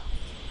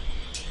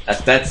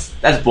that's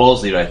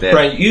ballsy right there.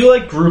 Right, you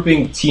like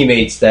grouping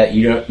teammates that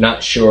you're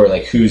not sure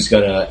like who's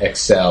gonna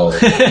excel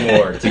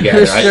more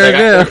together. Sure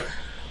do.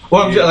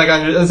 Well,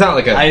 it's not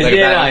like a.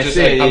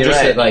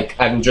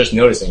 I'm just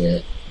noticing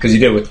it because you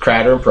did it with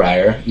Crowder and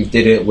Pryor. You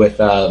did it with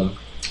Charles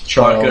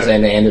Parker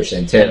and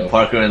Anderson too. And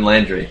Parker and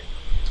Landry.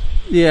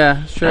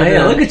 Yeah, sure. Oh,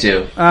 yeah, look at you.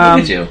 Look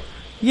at you.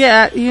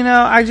 Yeah, you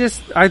know, I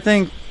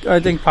think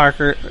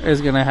Parker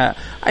is gonna have.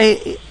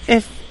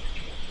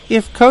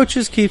 If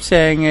coaches keep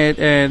saying it,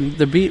 and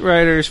the beat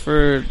writers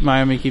for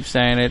Miami keep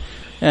saying it,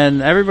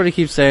 and everybody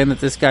keeps saying that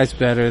this guy's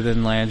better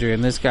than Landry,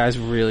 and this guy's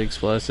really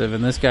explosive,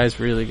 and this guy's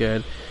really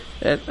good,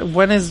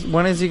 when is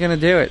he going to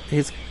do it?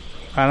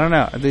 I don't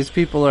know. These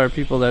people are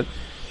people that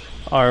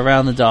are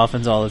around the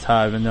Dolphins all the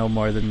time and know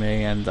more than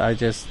me, and I'm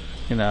just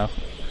gonna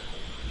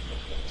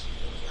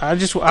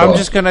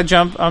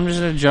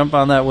jump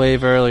on that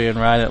wave early and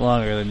ride it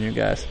longer than you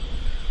guys.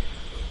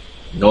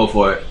 Go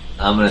for it.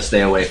 I'm going to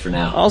stay away for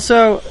now.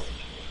 Also,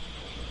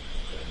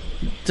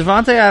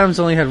 Devontae Adams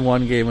only had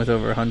one game with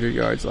over 100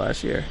 yards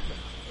last year.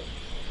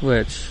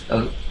 which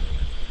Oh.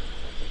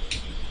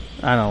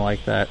 I don't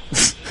like that.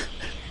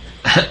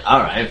 All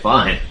right,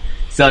 fine.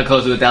 Still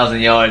close to 1,000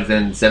 yards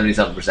and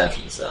 70-something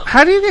receptions. So,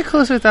 How do you get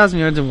close to 1,000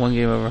 yards in one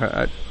game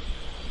over?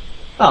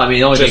 I mean,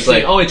 it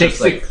only takes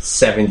just like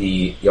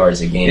 70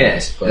 yards a game. Yeah,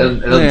 it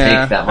doesn't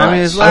take that much. I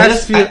mean, his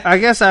last few. I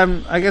guess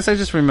I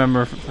just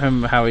remember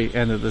him how he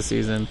ended the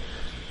season.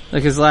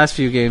 Like his last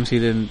few games, he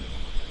didn't.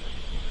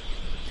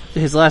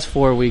 His last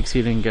 4 weeks,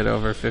 he didn't get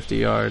over 50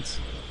 yards.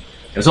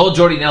 It was old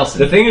Jordy Nelson.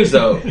 The thing is,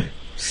 though,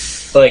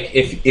 like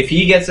if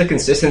he gets a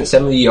consistent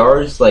 70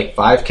 yards, like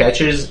 5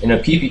 catches in a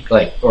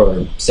PP,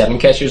 or 7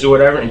 catches or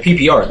whatever in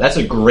PPR, that's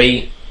a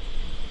great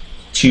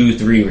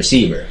 2-3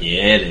 receiver.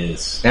 Yeah, it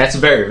is. That's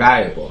very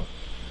valuable.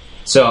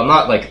 So I'm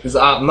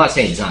not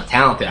saying he's not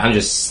talented. I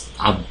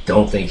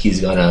don't think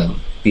he's gonna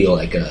be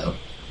like a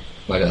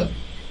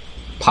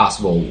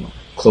possible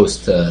close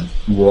to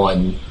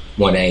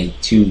 1A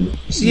 2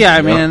 receiver. Yeah,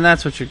 I mean, and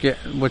that's what you're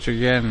getting if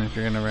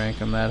you're going to rank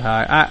him that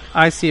high.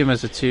 I see him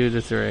as a 2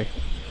 to 3,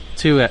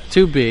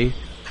 2B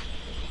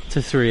to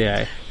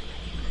 3A.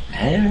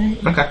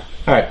 Okay.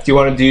 All right. Do you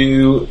want to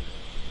do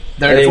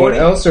 30 anyone 40?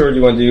 else, or do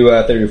you want to do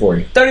 30 or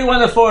 40?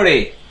 31 to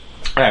 40. All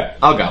right,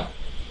 I'll go.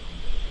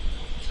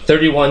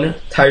 31,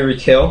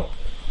 Tyreek Hill.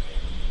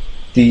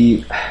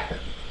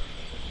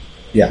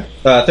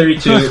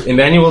 32,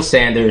 Emmanuel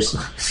Sanders.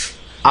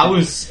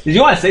 Did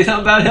you want to say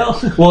something about Hill?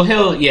 Well,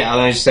 Hill. Yeah,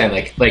 I understand.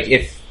 Like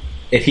if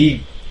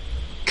he,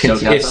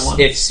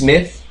 if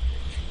Smith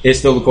is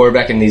still the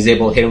quarterback and he's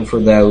able to hit him for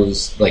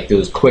those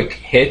quick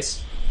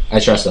hits, I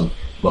trust him.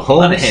 Mahomes, A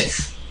lot of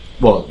hits.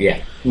 Well,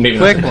 yeah, maybe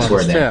Quick not the best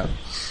ones, word there. too.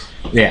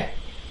 Yeah,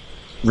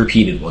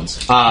 repeated ones.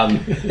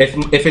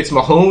 If it's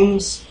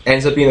Mahomes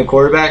ends up being the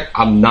quarterback,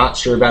 I'm not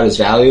sure about his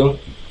value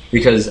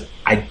because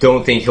I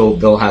don't think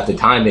they'll have the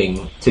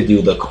timing to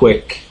do the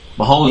quick.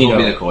 Mahomes will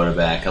be the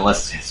quarterback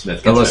unless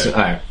Smith gets hurt.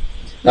 All right.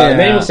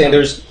 Emmanuel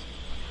Sanders,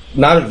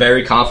 not a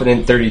very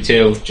confident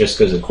 32 just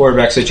because of the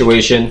quarterback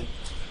situation.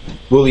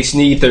 Willie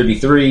Snead,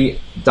 33.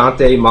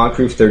 Dante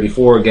Moncrief,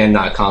 34. Again,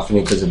 not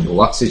confident because of the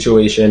luck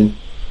situation.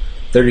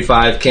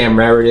 35, Cam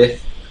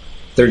Meredith.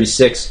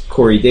 36,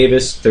 Corey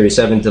Davis.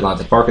 37,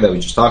 Devontae Parker that we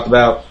just talked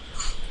about.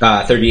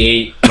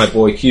 38, my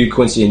boy Q,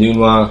 Quincy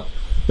Enunwa.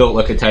 Built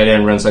like a tight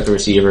end, runs like a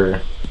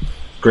receiver.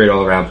 Great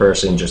all-around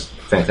person, just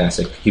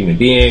fantastic human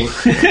being.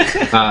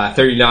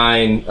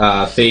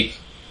 39, fake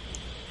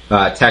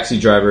taxi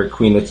driver,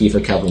 Queen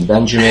Latifah, Kelvin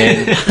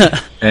Benjamin.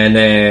 And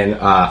then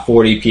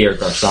 40, Pierre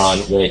Garcon,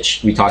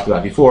 which we talked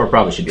about before,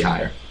 probably should be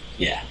higher.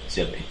 Yeah,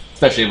 should be.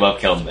 Especially above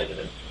Kelvin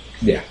Benjamin.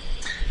 Yeah.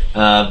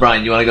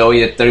 Brian, you want to go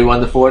at 31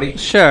 to 40?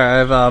 Sure. I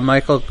have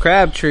Michael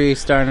Crabtree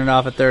starting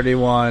off at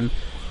 31.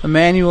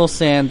 Emmanuel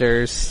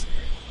Sanders,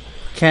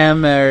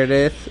 Cam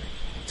Meredith,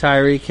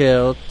 Tyreek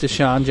Hill,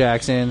 Deshaun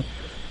Jackson,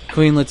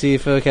 Queen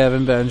Latifah,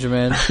 Kevin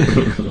Benjamin,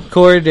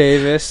 Corey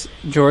Davis,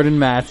 Jordan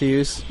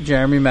Matthews,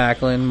 Jeremy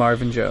Maclin,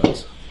 Marvin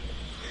Jones.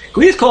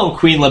 Can we just call him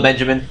Queen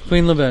LaBenjamin?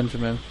 Queen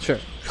LaBenjamin, sure.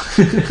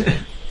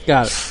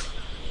 Got it.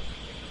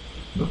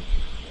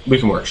 We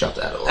can workshop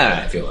that a little bit, All right.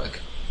 I feel like.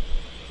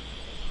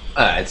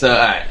 Alright.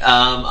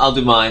 I'll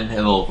do mine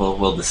and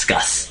we'll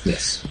discuss.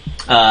 Yes.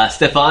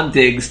 Stephon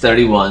Diggs,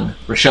 31.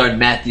 Rashard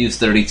Matthews,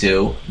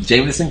 32.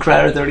 Jamison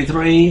Crowder,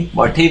 33.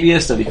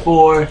 Martavius,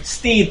 34.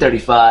 Snead,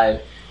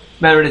 35.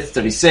 Meredith,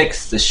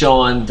 36.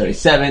 Deshaun,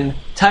 37.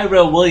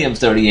 Tyrell Williams,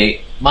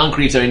 38.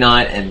 Moncrief,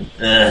 39.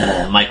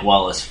 And Mike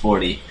Wallace,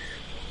 40.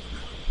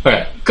 All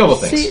right, couple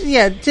things. See,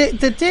 yeah,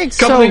 the Diggs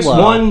Couple so things.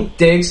 low. One,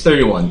 Diggs,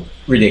 31.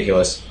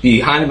 Ridiculous.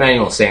 Behind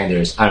Emmanuel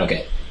Sanders, I don't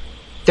get it.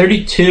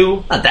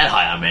 32. Not that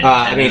high on me.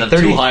 I mean, I'm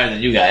 30 too higher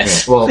than you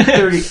guys. Well,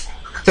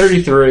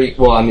 33.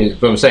 Well, I mean,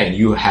 but I'm saying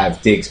you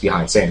have Diggs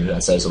behind Sanders.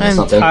 That says and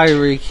something.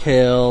 Tyreek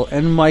Hill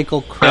and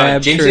Michael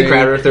Crabtree. Jameson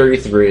Crowder,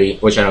 33,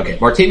 which I don't get.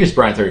 Martavius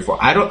Bryant, 34.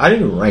 I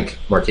didn't even rank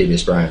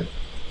Martavius Bryant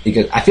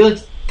because I feel like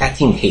that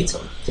team hates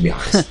him. To be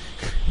honest,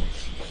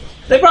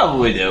 They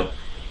probably do.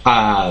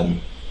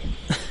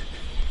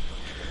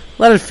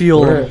 Let it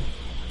fuel him.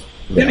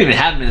 You don't even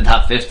have him in the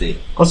top 50.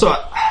 Also,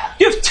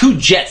 You have 2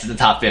 Jets in the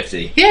top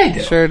 50. yeah, I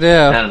do. Sure do.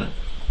 I don't know.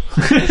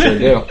 Sure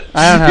do.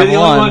 I don't You're the have only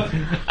one.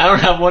 one. I don't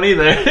have one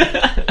either.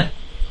 I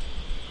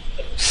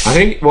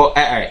think. Well, all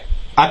right.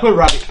 I put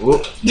Robbie.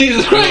 Whoop,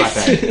 Jesus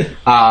Christ.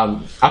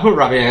 I put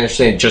Robbie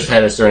Anderson just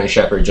ahead of Sterling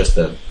Shepard just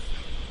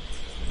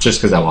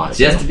because I wanted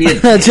Just to to. be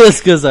a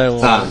Just because I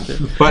wanted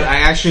to. But I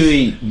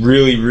actually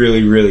really,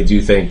 really, really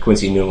do think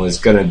Quincy Newman is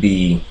going to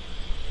be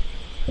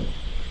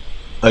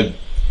a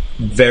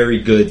very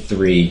good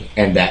 3,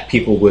 and that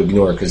people will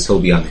ignore because he'll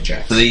be on the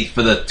Jets.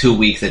 for the 2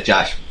 weeks that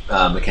Josh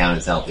McCown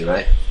is healthy,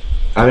 right?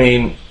 I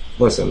mean,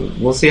 listen,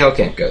 we'll see how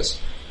camp goes.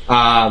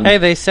 Hey,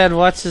 they said,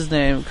 what's his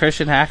name?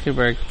 Christian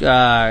Hackenberg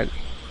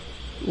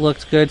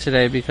looked good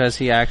today because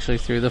he actually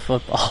threw the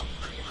football.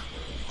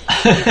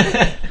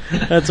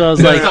 That's what I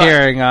was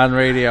hearing on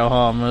Radio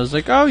Home. I was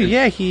like, oh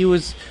yeah, he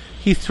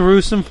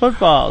threw some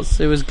footballs.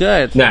 It was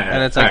good. No,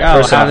 and it's like,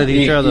 right, how did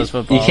he throw those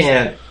footballs?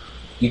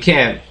 You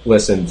can't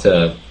listen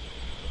to.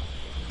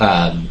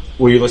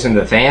 Were you listening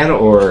to the Fan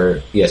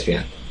or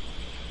ESPN?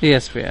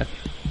 ESPN.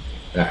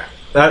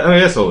 I mean,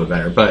 that's a little bit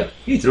better, but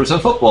He threw some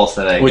footballs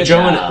today. with Good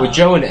Joe job. with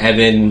Joe and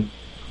Evan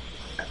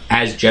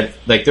as Jet,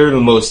 like they're the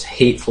most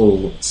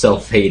hateful,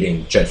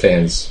 self-hating Jet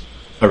fans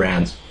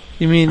around.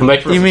 You mean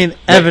Mike-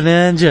 Evan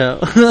and Joe?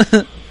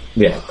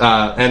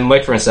 Yeah, and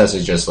Mike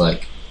Francesa just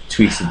like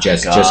tweets the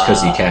Jets just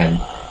because he can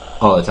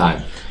all the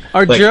time.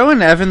 Are Like- Joe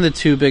and Evan the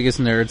two biggest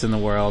nerds in the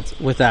world?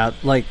 Without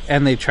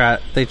and they try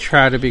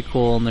to be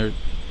cool, and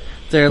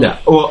they're No,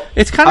 well,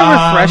 it's kind of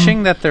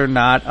refreshing that they're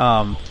not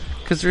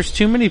because there's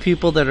too many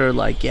people that are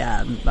like,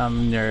 yeah, I'm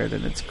a nerd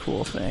and it's a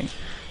cool thing,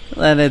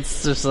 and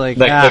it's just like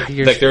they're a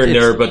it's-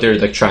 nerd, but they're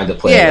like trying to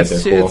play yeah, like they're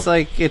cool. it's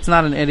like it's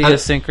not an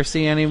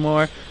idiosyncrasy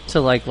anymore to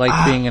like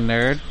being a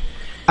nerd.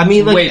 I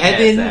mean, like Way past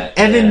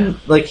Evan,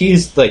 that, like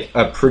he's like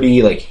a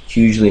pretty like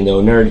hugely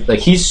known nerd. Like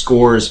he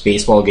scores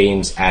baseball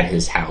games at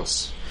his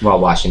house while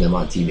watching them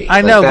on TV. I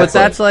Like, know, but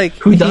that's like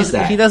who does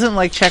that? He doesn't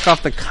like check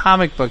off the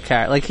comic book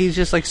character. Like he's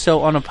just like so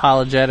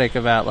unapologetic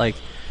about like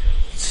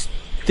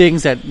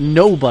things that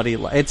nobody.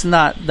 It's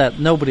not that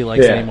nobody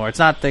likes Yeah. anymore. It's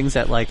not things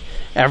that like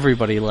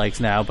everybody likes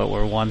now, but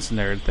were once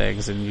nerd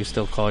things, and you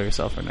still call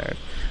yourself a nerd.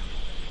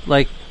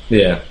 Like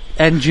Yeah,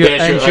 and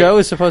Yeah, sure, Joe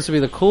is supposed to be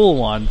the cool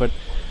one, but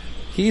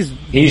he's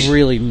He's-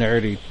 really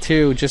nerdy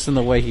too, just in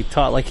the way he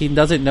taught. Like he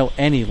doesn't know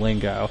any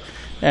lingo,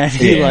 and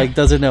he Yeah. like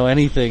doesn't know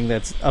anything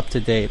that's up to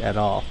date at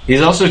all.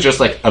 he's also just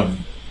like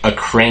a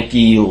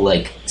cranky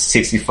like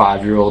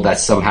 65-year-old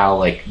that's somehow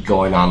like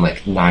going on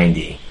like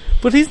 90.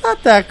 But he's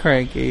not that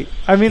cranky.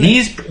 I mean,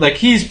 He's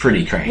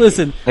pretty cranky.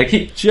 listen, like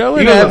Joe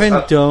he and goes Evan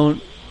up-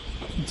 don't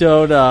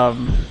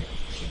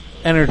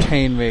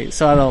entertain me,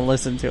 so I don't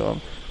listen to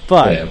them.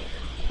 But Yeah.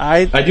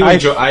 I do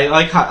enjoy. I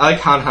like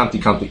Han Humpty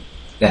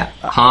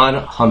Han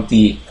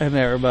Humpty and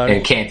everybody.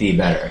 and Canty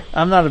better.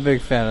 I'm not a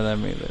big fan of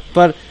them either.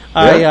 But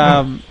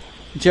Yeah.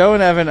 Joe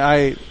and Evan,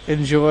 I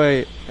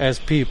enjoy as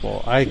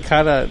people. I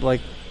kind of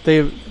like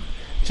they.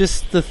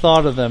 Just the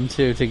thought of them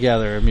two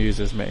together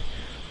amuses me.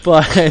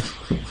 But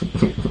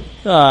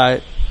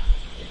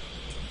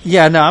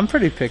yeah, no, I'm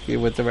pretty picky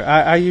with the.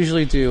 I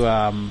usually do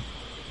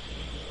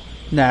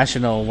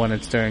national when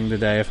it's during the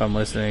day if I'm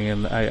listening,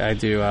 and I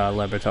do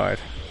Le Batard.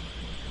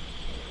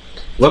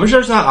 Le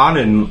Batard's not on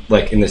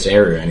in this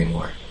area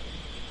anymore.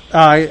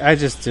 I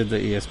just did the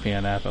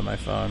ESPN app on my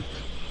phone.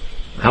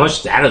 How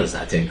much data does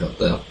that take up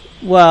though?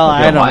 Well, Okay,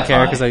 I don't Wi-Fi.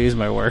 care because I use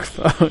my work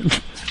phone.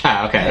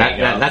 Ah, okay, There you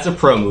go. that's a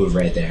pro move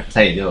right there. That's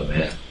how you do it,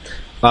 man.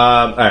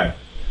 All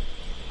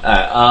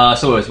right.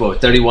 So it's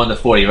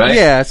 31-40, right?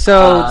 Yeah,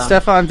 so Um,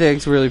 Stephon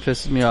Diggs really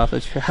pisses me off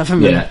that you have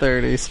him in Yeah. the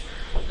 30s.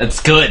 That's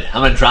good.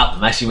 I'm gonna drop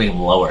him. Actually, make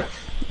him lower.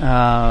 You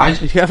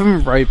have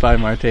him right by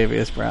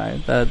Martavius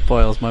Bryant. That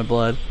boils my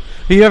blood.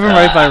 You have him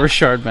right by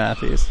Rashard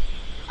Matthews.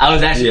 I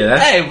was actually. Yeah,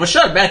 that's- Hey,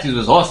 Rashard Matthews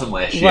was awesome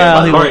last year. Well,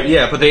 by the he way. All right,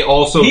 yeah, but they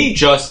also He-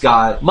 just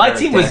got My Eric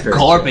team was Decker,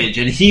 garbage,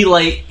 and he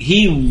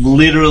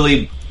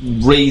literally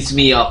raised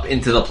me up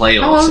into the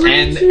playoffs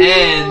and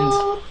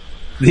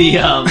the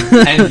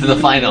and to the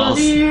finals.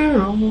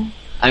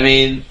 I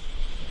mean,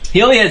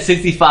 he only had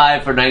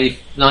 65 for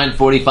 99,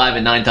 45,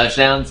 and 9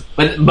 touchdowns,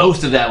 but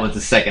most of that was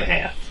the second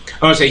half.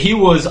 I would say he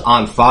was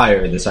on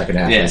fire in the second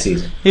half Yeah. of the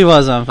season. He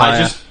was on fire. I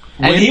just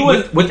And he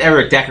was- with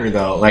Eric Decker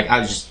though.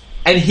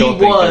 And he Don't think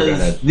they're was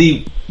gonna-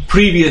 the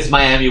previous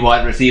Miami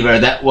wide receiver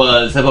that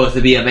was supposed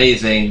to be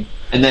amazing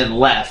and then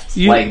left.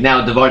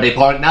 Now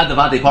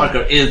Devontae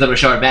Parker is the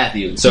Rashard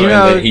Matthews. So and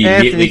then he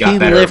immediately got he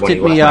better when lifted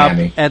he left me up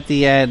Miami. at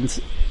the end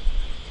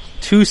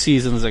 2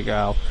 seasons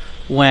ago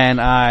when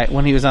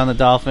he was on the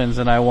Dolphins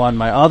and I won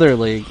my other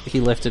league.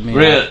 He lifted me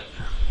Really? up.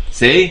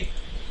 See?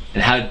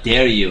 And how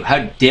dare you? How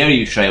dare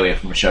you stray away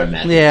from Rashard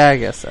Matthews? Yeah, I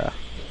guess so.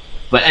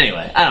 But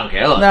anyway, I don't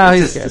care. Look, No,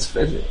 it's he's just,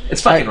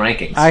 it's fucking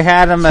rankings. I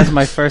had him as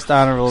my first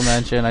honorable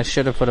mention. I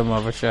should have put him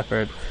over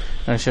Shepard,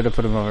 and I should have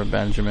put him over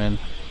Benjamin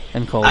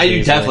and Cole. You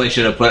Beasley. definitely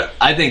should have put.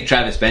 I think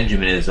Travis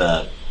Benjamin is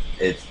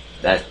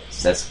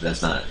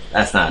that's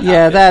not.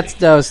 Yeah, not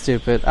that was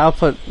stupid. I'll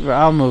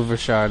move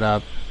Rashard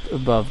up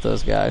above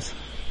those guys.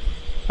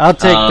 I'll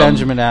take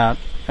Benjamin out,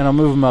 and I'll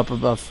move him up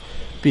above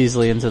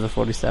Beasley into the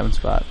 47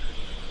 spot.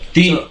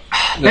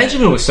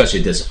 Benjamin was such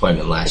a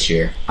disappointment last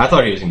year. I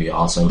thought he was going to be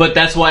awesome. But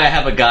that's why I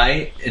have a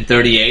guy in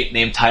 38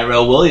 named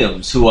Tyrell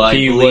Williams, who I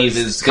believe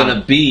is going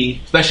to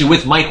be, especially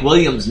with Mike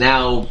Williams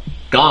now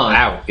gone.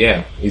 Out,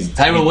 yeah.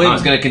 Tyrell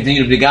Williams is going to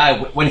continue to be the guy.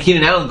 When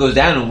Keenan Allen goes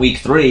down in week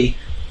 3,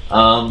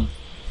 I mean,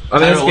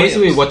 that's Tyrell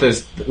basically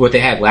Williams. what they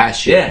had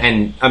last year. Yeah.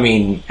 And, I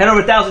mean... had over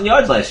 1,000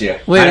 yards last year.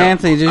 Wait, I don't-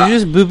 Anthony, did you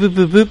just boop boop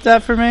boop boop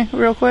that for me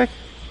real quick?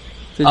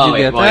 Did you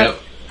get that?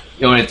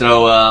 You want me to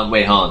throw...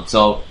 wait, hold on.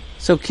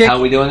 So kick. How are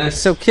we doing this?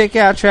 So kick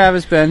out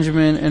Travis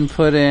Benjamin and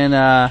put in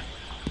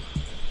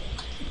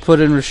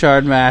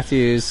Rashard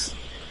Matthews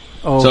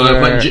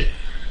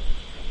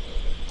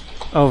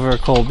over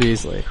Cole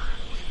Beasley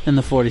in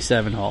the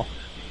 47 hole.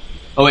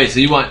 so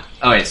you want...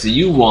 he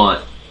he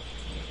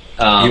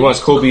wants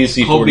Cole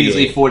Beasley Cole 48.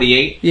 Beasley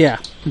 48? Yeah,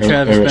 and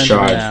Travis and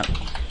Benjamin Rashard.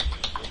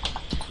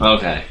 out.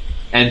 Okay.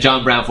 And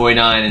John Brown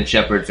 49 and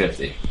Shepard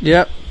 50.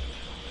 Yep.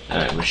 All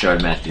right,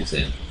 Rashard Matthews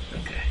in.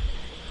 Okay.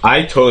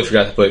 I totally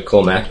forgot to put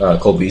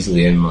Cole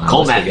Beasley in my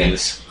Cole list again.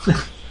 Matthews.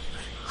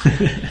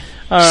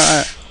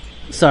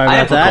 Sorry I about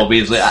have put that. Cole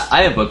Beasley.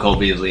 I have put Cole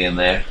Beasley in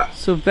there.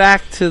 So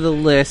back to the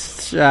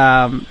list.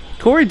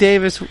 Corey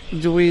Davis.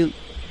 We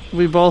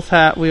all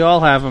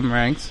have him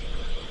ranked.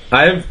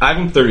 I have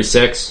him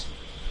 36.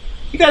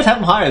 You guys have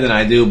him higher than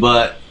I do,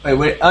 but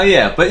wait. Oh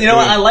yeah, but you know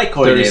what? I like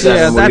Corey Davis. 37.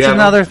 Yeah, What do that's you have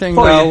another him? thing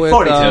 40,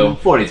 though. With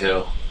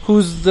 42.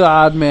 who's the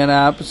odd man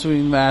out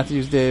between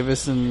Matthews,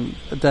 Davis, and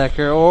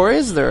Decker, or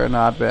is there an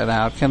odd man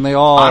out? Can they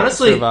all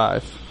Honestly,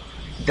 survive?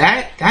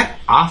 That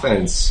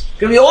offense It's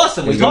gonna be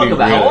awesome. We is gonna talk be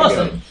about how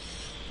really awesome.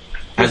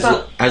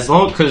 good. As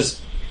long because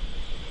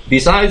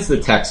besides the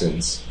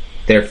Texans,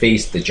 they're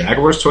faced the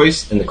Jaguars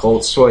twice and the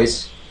Colts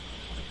twice.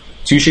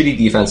 Two shitty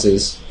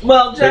defenses.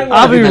 Well, Jaguars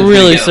I'll be defense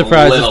really get a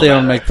surprised little if they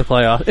don't better. make the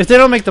playoffs. If they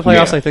don't make the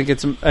playoffs, Yeah.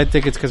 I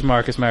think it's because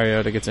Marcus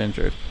Mariota gets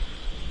injured.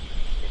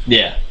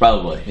 Yeah,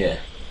 probably. Yeah.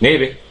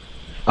 Maybe.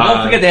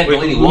 Don't forget they have wait,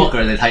 Delaney who-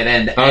 Walker, the tight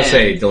end. I would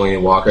say Delaney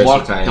Walker.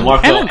 Mark, sometime.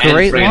 DeMarco And a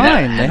great Fred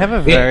line. They have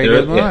a very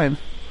they're- good yeah. line.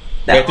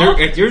 If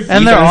your defense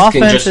And their can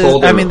offense just is,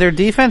 hold I mean, their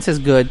defense is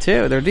good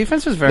too. Their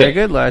defense was very Yeah.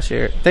 good last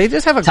year. They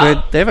just have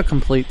they have a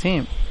complete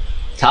team.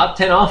 top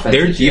 10 offense.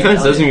 their this year, defense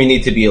hell yeah. doesn't even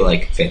need to be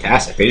like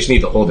fantastic. They just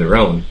need to hold their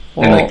own,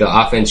 Well, and like the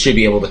offense should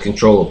be able to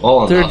control the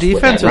ball. Their enough with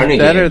defense that was running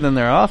better game. than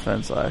their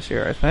offense last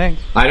year, I think.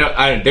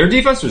 Their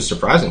defense was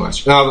surprising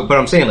last year. No, but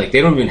I'm saying like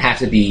they don't even have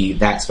to be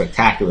that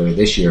spectacular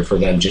this year for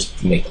them just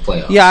to make the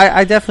playoffs. Yeah,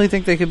 I definitely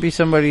think they could be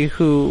somebody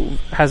who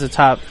has a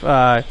top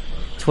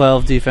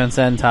 12 defense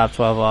and top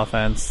 12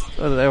 offense.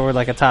 They were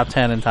like a top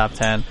 10 and top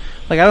 10.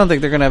 Like, I don't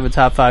think they're going to have a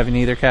top 5 in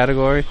either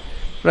category,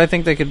 but I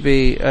think they could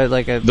be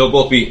like a.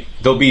 they'll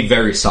be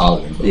very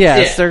solid. In both.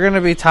 Yes, Yeah. they're going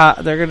to be top.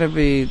 They're going to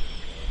be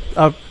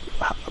up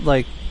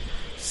like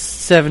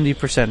 70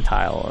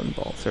 percentile on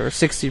both or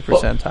 60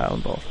 percentile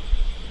on both.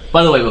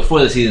 By the way,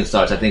 before the season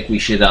starts, I think we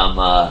should. I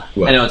know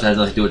it has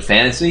nothing to do with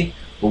fantasy,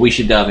 but we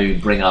should maybe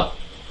bring up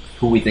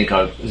who we think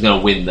is going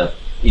to win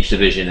each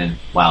division and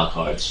wild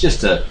cards,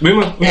 just to We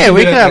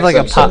could have like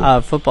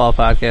a football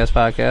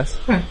podcast.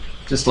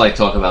 just like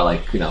talk about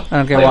like I don't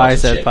care playoffs why I and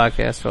said shit.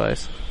 podcast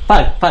twice.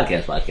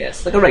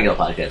 podcast, like a regular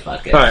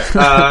podcast.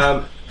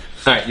 All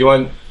right. You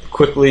want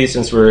quickly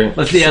since we're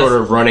Let's see, sort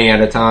of running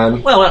out of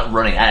time. Well, we're not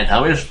running out of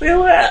time.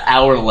 We're at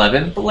hour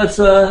 11, but let's.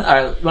 All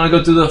right, you want to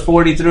go through the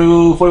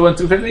 41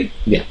 through 50?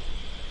 Yeah.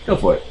 Go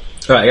for it.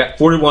 All right. I got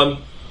 41.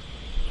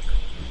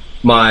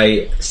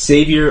 My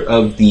savior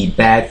of the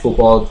bad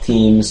football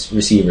teams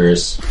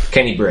receivers,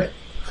 Kenny Britt.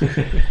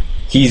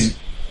 He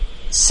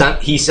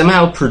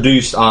somehow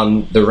produced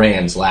on the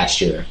Rams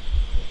last year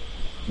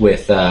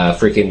with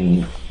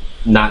freaking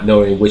not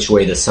knowing which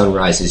way the sun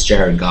rises.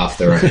 Jared Goff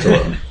throwing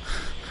to him.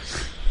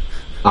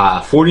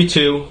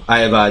 42. I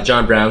have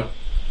John Brown.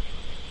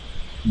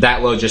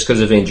 That low just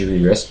because of injury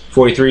risk.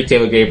 43.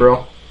 Taylor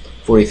Gabriel.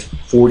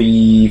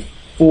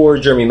 44.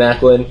 Jeremy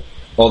Maclin.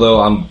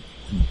 Although I'm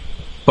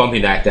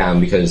bumping that down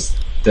because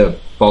the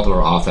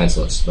Baltimore offense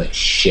looks like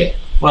shit.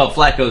 Well,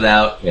 Flacco's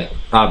out. Yeah,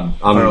 I'm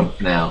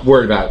now.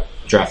 worried about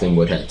drafting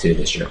Woodhead too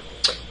this year.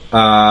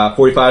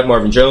 45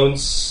 Marvin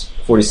Jones,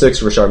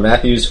 46 Rashard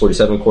Matthews,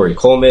 47 Corey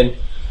Coleman,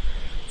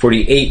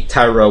 48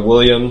 Tyrell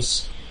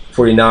Williams,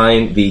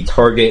 49 the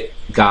target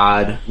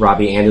god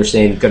Robbie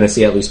Anderson, going to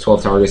see at least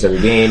 12 targets every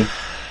game,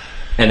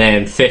 and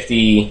then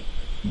 50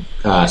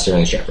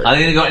 Sterling Shepard. Are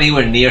they going to go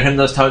anywhere near him?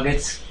 Those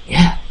targets?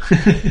 Yeah.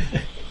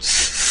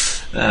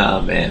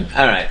 Oh man!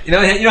 All right. You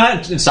know how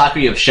in soccer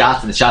you have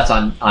shots and the shots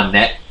on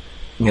net.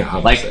 Yeah,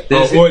 Like,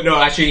 no,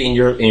 actually, in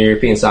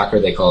European soccer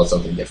they call it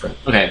something different.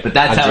 Okay, but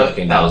that's I'm how.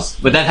 joking, No, that was-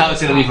 but that's how it's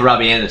going to be for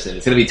Robbie Anderson.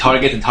 It's going to be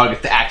targets and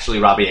targets to actually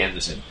Robbie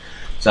Anderson.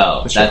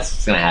 So That's that's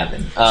what's going to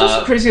happen. It's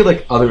just crazy.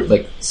 Like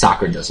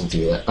soccer doesn't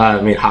do that. I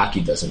mean,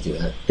 hockey doesn't do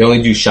that. They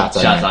only do shots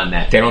on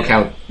net. They don't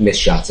count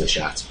missed shots as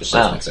shots, which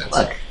doesn't make sense.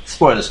 Look,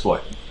 sport is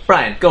sport.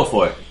 Brian, go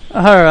for it.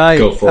 All right,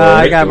 Go for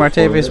I it, got go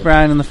Martavius for it.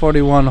 Bryant in the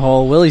 41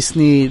 hole, Willie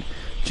Snead,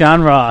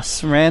 John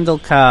Ross, Randall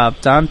Cobb,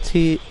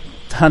 Dante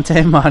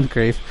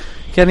Moncrief,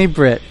 Kenny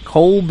Britt,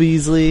 Cole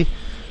Beasley,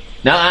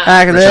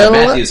 Rashard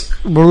Matthews.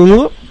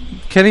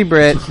 Kenny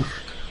Britt,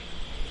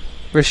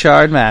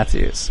 Rashard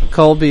Matthews,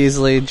 Cole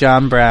Beasley,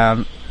 John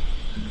Brown,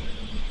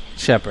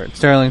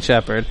 Sterling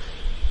Shepard.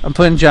 I'm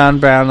putting John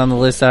Brown on the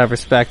list out of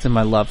respect and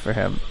my love for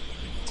him.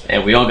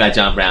 And we all got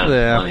John Brown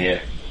Yeah. on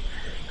here.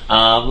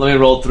 Let me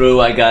roll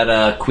through. I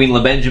got Queen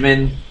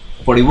LeBenjamin,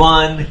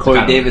 41, Corey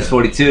kinda Davis, like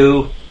 42.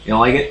 You don't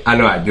like it? I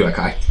know I do. I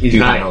kind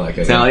of like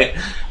it. Sound like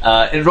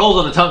it? It rolls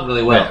on the tongue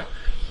really well.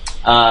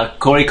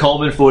 Corey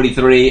Coleman,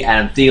 43.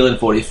 Adam Thielen,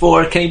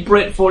 44. Kenny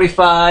Britt,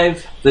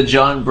 45. The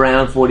John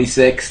Brown,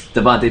 46.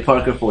 Devontae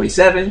Parker,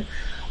 47.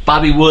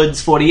 Bobby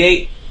Woods,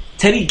 48.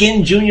 Teddy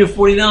Ginn Jr.,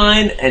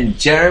 49. And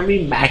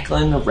Jeremy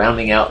Maclin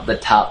rounding out the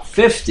top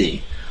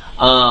 50.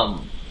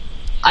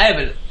 I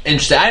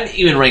didn't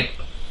even rank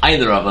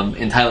either of them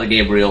in Tyler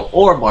Gabriel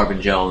or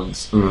Marvin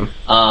Jones.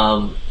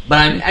 Mm-hmm. But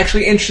I'm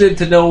actually interested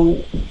to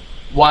know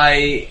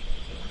why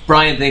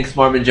Brian thinks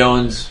Marvin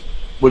Jones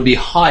would be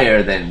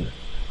higher than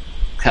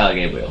Tyler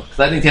Gabriel. Because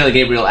I think Taylor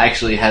Gabriel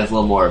actually has a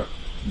little more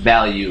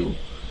value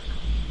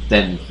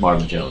than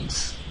Marvin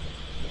Jones.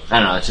 I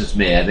don't know. It's just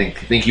me. I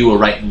think you were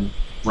right in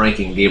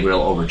ranking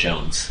Gabriel over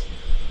Jones,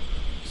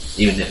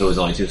 even if it was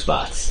only 2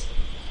 spots.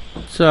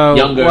 So,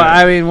 Younger. well,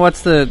 I mean,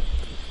 what's the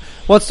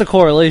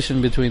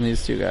correlation between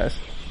these two guys?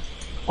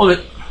 Well,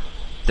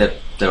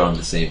 they're on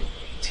the same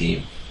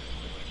team.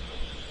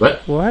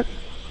 What?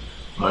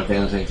 Aren't they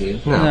on the same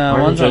team? No,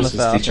 Marvin one's Jones on is the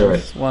Falcons.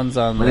 Detroit. One's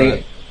on I the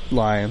think-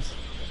 Lions.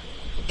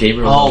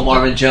 Gabriel. Oh,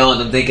 Marvin Jones.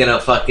 I'm thinking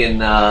of fucking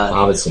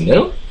Mohamed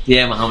Sanu?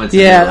 yeah, Muhammad.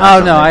 Yeah.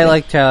 Sanu. Oh no, I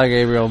like Tyler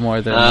Gabriel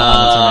more than.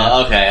 Mohamed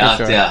Sanu, Okay.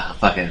 for sure. Yeah.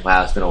 Fucking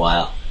wow. It's been a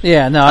while.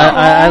 Yeah. No,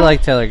 I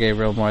like Tyler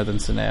Gabriel more than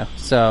Sanu.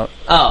 So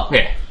Oh.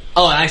 Yeah.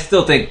 Oh, and I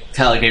still think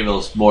Tyler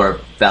Gabriel's more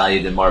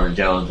valued than Marvin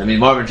Jones. I mean,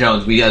 Marvin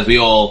Jones,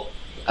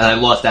 I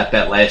lost that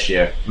bet last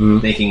year,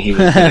 thinking he was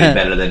going to be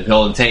better than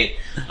Golden Tate.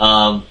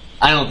 I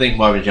don't think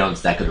Marvin Jones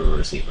is that good of a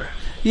receiver.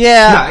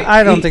 yeah, No,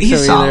 I don't think so he's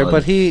either. solid.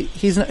 But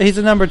he's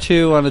a number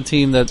 2 on a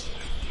team that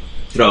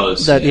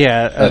Throws. a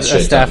That's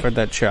straight Stafford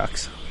that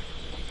chucks.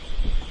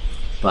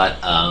 But,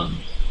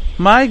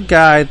 My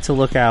guy to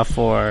look out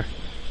for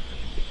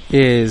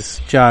is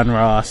John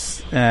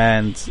Ross,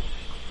 and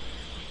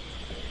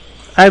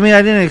I mean,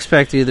 I didn't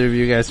expect either of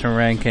you guys to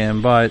rank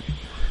him, but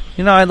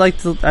you know, I'd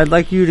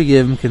like you to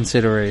give him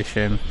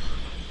consideration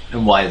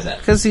and why is that?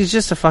 because he's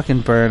just a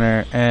fucking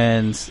burner,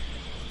 and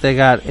they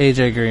got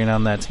AJ Green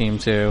on that team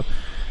too,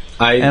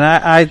 and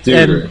I do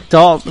agree. and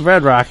Dalton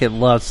Red Rocket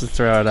loves to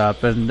throw it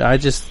up, and I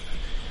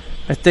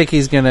think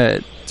he's gonna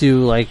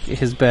do like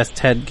his best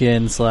Ted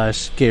Ginn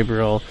 /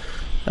 Gabriel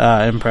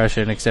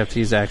impression, except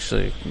he's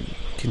actually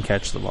can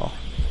catch the ball.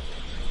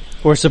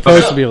 Or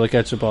supposed to be able to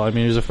catch the ball. I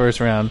mean, he was a first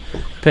round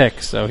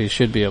pick, so he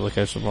should be able to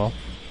catch the ball.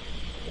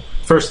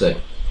 First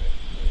thing,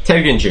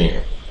 Ted Ginn Jr.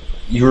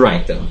 You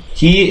ranked him.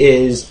 He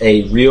is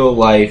a real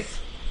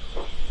life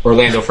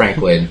Orlando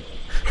Franklin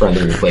from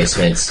the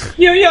Replacements.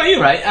 Yeah, you're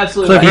right.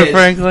 Absolutely Clifford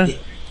right. Franklin?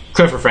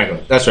 Clifford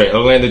Franklin. That's right.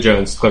 Orlando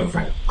Jones, Clifford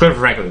Franklin. Clifford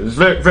Franklin. It was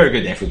very, very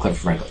good day for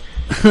Clifford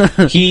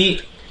Franklin. He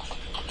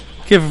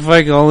Clifford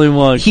Franklin only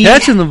one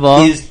catching the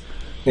ball.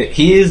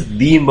 He is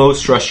the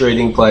most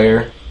frustrating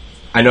player.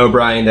 I know,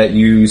 Brian, that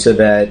you said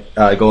that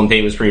Golden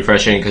Tate was pretty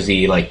frustrating because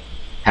he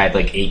had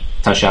 8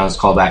 touchdowns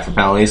called back for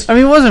penalties. I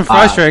mean, it wasn't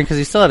frustrating because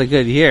he still had a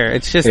good year.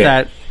 It's just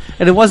that,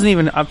 and it wasn't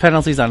even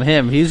penalties on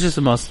him. He was just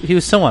he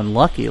was so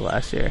unlucky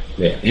last year.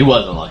 Yeah. He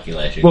was unlucky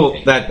last year.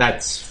 Well,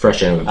 that's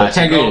frustrating. But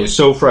Ted Ginn is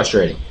so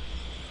frustrating.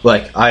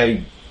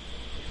 I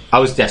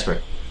was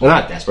desperate. Well,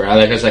 not desperate.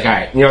 I was like, all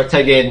right, you know what,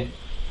 Ted Ginn,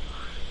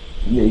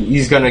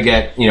 he's going to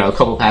get, a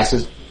couple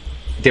passes.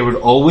 They would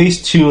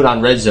always tune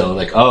on Red Zone,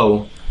 like,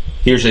 oh,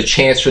 here's a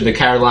chance for the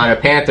Carolina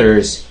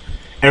Panthers,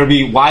 and it would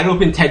be wide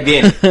open Ted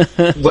Ginn,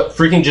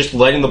 freaking just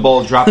letting the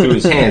ball drop through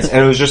his hands.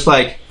 And it was just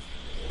like,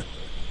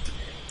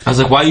 I was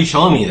like, why are you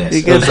showing me this?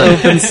 He gets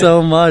open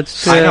so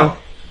much, too. I know.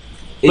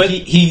 But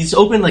he's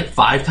open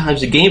 5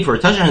 times a game for a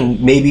touchdown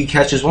and maybe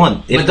catches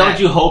one. But don't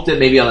you hope that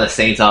maybe on the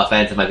Saints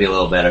offense it might be a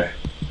little better?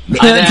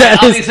 that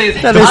his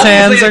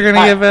hands are going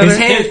to get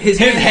better? His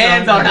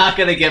hands are not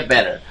going to get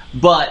better.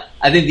 But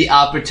I think the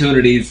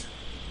opportunities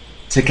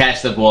to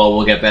catch the ball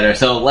will get better.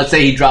 So let's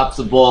say he drops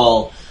the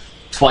ball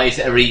twice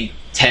every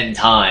 10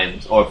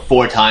 times or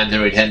 4 times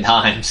every 10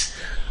 times.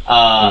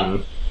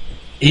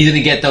 He's going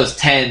to get those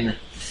 10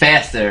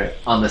 faster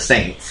on the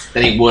Saints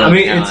than he would. I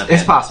mean,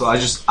 it's possible. I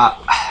just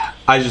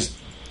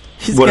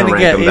He's wouldn't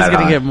going rank him that to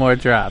high. get more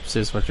drops,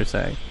 is what you're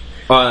saying.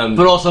 but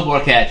also more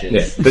catches.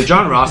 Yeah. The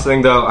John Ross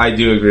thing, though, I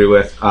do agree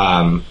with.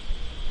 I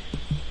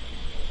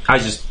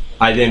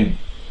didn't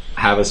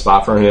have a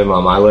spot for him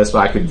on my list, but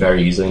I could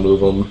very easily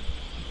move him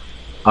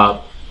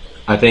up.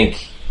 I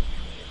think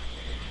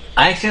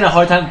I actually had a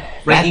hard time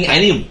ranking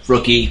any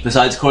rookie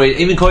besides Corey.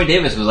 Even Corey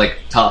Davis was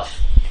tough.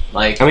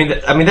 I mean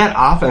that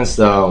offense,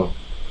 though.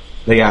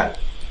 They got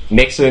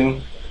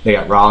Mixon, they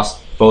got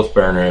Ross, both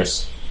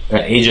burners. They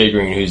got AJ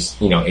Green, who's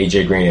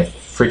AJ Green. If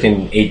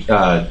freaking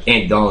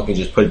Andy Dalton can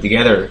just put it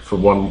together for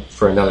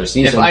another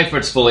season. If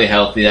Eifert's fully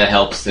healthy, that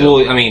helps too.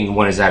 Well, I mean,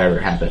 when has that ever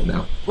happened,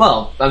 though?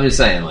 Well, I'm just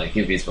saying,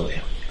 if he's fully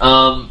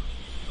healthy.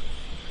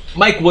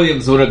 Mike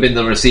Williams would have been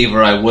the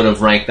receiver I would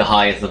have ranked the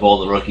highest of all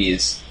the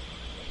rookies.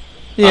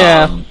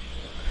 Yeah.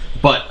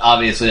 But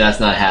obviously that's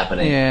not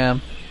happening. Yeah.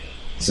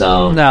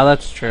 So No,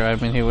 that's true. I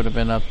mean, he would have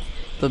been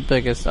the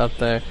biggest up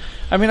there.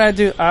 I mean, I'm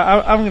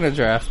going to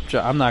draft.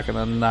 I'm not going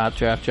to not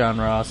draft John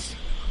Ross.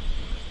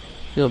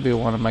 He'll be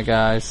one of my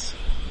guys.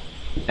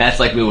 that's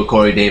like me with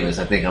Corey Davis.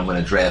 I think I'm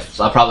going to draft.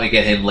 So I'll probably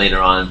get him later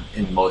on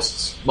in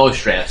most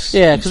drafts.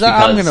 Yeah, because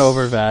I'm going to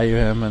overvalue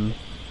him and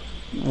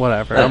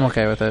whatever. I'm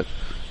okay with it.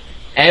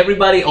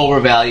 Everybody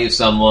overvalues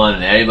someone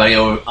and everybody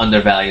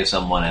undervalues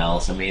someone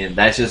else. I mean,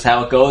 that's just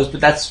how it goes.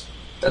 But that's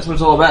what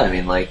it's all about. I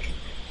mean, like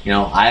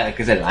I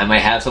said, I might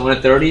have someone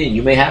at 30 and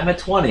you may have him at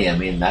 20. I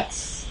mean,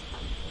 that's.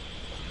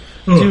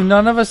 Do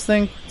none of us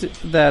think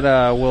that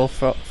Will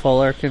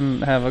Fuller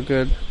can have a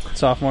good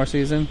sophomore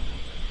season?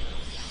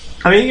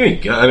 I mean,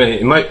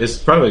 it's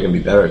probably going to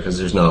be better because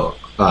there's no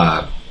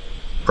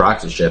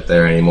proctorship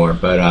there anymore.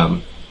 But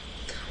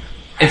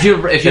if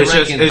you're it's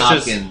ranking just-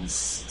 Hopkins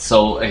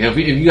So like, if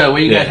you guys,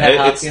 where you guys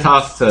have it's Hopkins?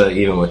 tough to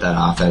even with that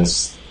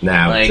offense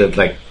now.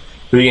 Like-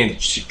 Who are you going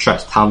to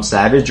trust, Tom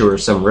Savage or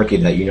some rookie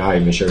that you're not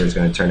even sure is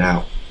going to turn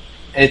out?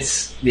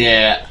 It's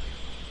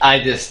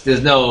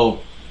there's no.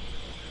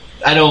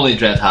 I'd only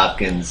draft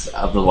Hopkins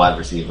of the wide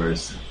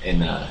receivers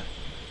in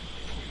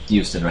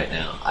Houston right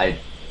now.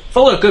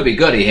 Fuller could be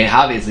good. He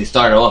obviously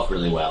started off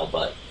really well,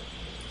 but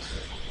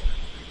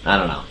I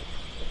don't know.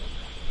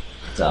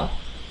 So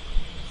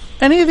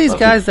Any of these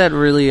guys that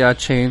really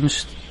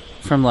changed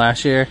from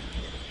last year?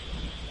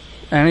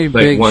 Any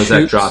Like big ones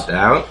that shoots? dropped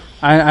out?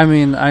 I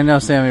mean, I know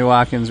Sammy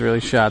Watkins really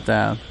shot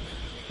down.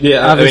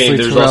 Yeah, Obviously,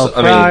 there's Terrell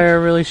also, Pryor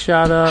really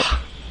shot up.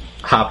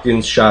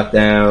 Hopkins shot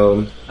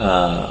down.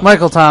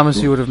 Michael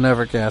Thomas, you would have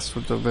never guessed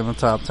would have been a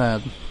top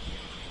 10.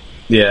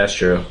 Yeah, that's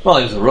true. well,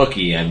 he was a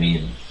rookie. I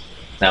mean,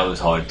 that was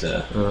hard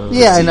to.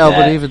 Yeah, I see know, that.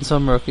 but even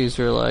some rookies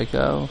are like,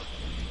 oh,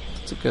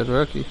 it's a good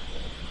rookie.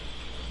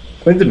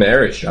 Quinn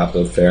Demarius dropped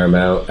a fair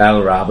amount.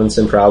 Allen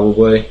Robinson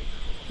probably.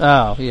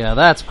 Oh, yeah,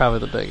 that's probably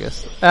the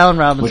biggest. Allen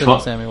Which Robinson one?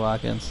 and Sammy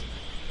Watkins.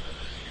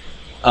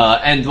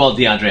 And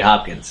DeAndre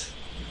Hopkins.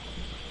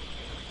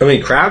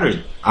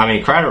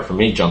 Crowder for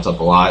me jumped up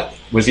a lot.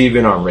 Was he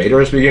even on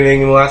Raiders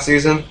beginning of last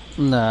season?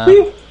 Nah,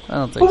 We- I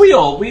don't think But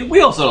so.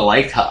 we all sort of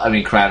liked.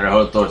 Crowder.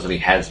 I thought that he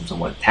had some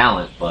somewhat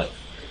talent, but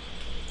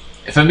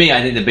for me,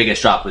 I think the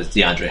biggest drop was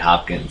DeAndre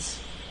Hopkins,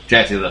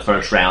 drafted in the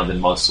first round in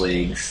most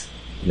leagues.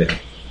 Yeah.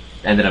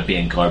 Ended up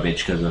being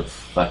garbage because of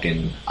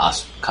fucking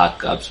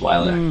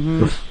Osweiler.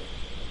 Mhm.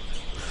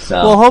 So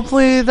Well,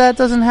 hopefully that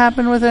doesn't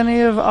happen with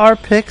any of our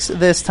picks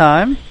this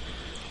time.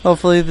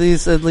 Hopefully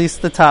these, at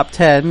least the top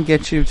 10,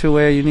 get you to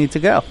where you need to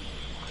go.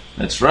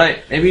 that's right.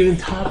 Maybe even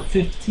top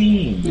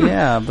 15.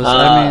 Yeah, but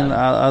I mean,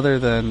 other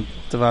than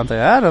Devontae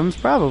Adams,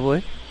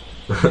 probably.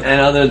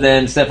 And other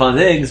than Stephon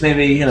Diggs,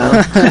 maybe,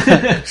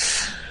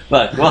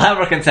 Look, we'll have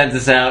our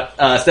consensus out.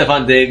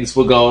 Stephon Diggs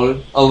will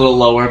go a little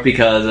lower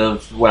because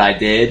of what I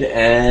did,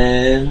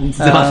 and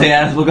Devontae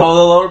Adams will go a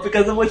little lower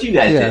because of what you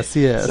guys Yes,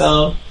 did. yes.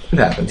 So It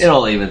happens. it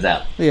all evens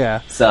out. Yeah.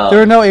 So There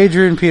were no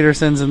Adrian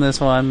Petersons in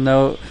this one.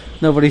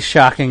 Nobody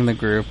shocking the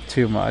group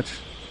too much.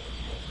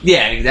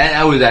 yeah,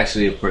 that was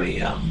actually a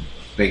pretty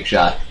big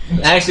shock.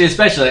 And actually,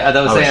 especially I was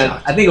I was saying,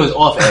 shocked. I think it was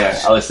off air.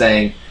 I was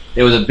saying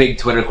there was a big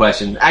Twitter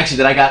question, actually,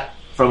 that I got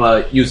from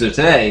a user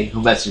today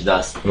who messaged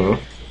us. Mhm.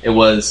 It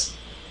was,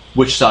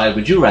 which side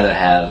would you rather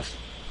have,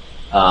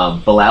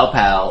 Bilal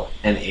Powell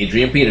and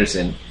Adrian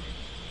Peterson,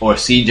 or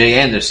C.J.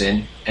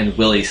 Anderson and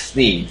Willie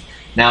Snead?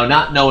 Now,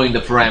 not knowing the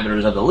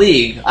parameters of the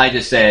league, I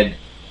just said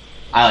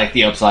I like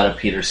the upside of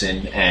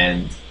Peterson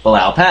and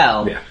Bilal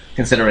Powell, Yeah.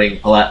 considering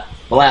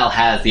Bilal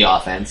has the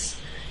offense,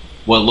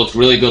 what looked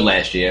really good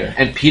last year,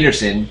 and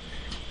Peterson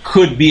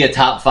could be a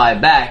top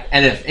 5 back,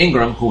 and if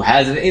Ingram, who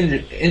has an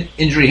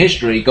injury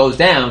history, goes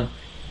down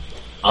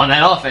on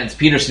that offense,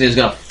 Peterson is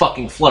going to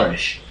fucking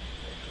flourish.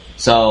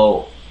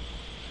 So,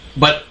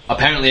 but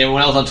apparently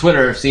everyone else on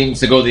Twitter seems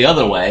to go the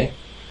other way,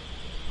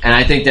 and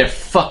I think they're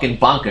fucking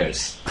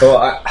bonkers.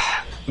 Well,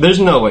 there's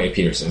no way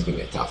Peterson's going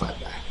to be a top 5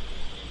 back.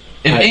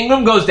 If Right.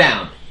 Ingram goes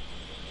down,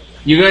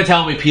 you're going to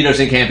tell me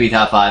Peterson can't be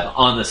top 5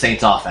 on the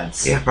Saints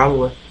offense. Yeah,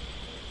 probably.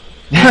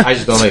 I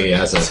just don't think he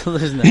has it. So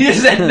there's no. He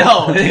just said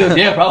no. And he goes,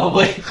 yeah,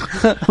 probably.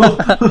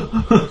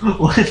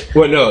 What?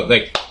 Well, no,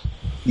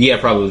 yeah,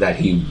 probably that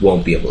he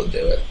won't be able to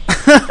do it.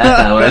 That's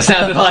not what it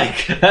sounded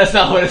like. That's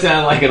not what it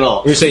sounded like at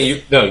all. You're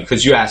saying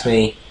because you asked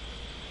me,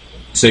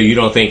 so you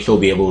don't think he'll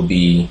be able to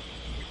be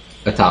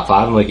a top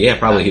 5? I'm like, yeah,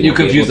 probably. He You won't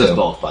be confused able us to.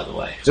 both, by the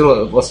way.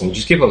 So listen,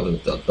 just keep up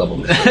with the double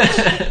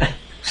mistakes.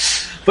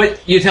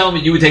 But you telling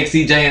me you would take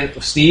CJ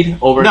and Snead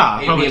over No,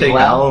 I'll probably AB take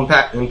Bilal?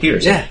 Allen and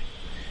Peterson. Yeah.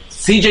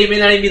 CJ may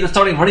not even be the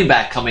starting running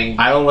back coming.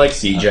 I don't like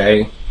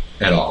CJ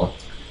at all.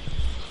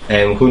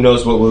 And who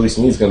knows what Willie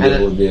Snead's going to be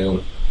And able to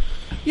do.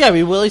 Yeah, I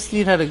mean, Willie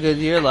Snead had a good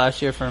year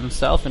last year for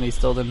himself, and he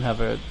still didn't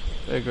have a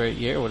great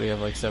year. What do you have,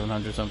 like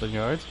 700-something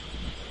yards?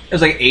 It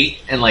was like 8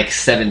 and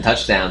 7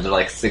 touchdowns,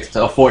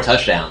 or 4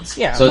 touchdowns.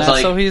 Yeah, so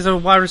it's so he's a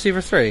wide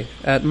receiver 3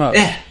 at most.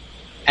 yeah.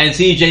 And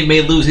CJ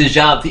may lose his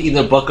job to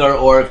either Booker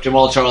or if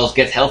Jamal Charles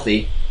gets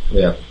healthy,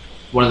 Yeah.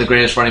 one of the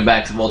greatest running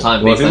backs of all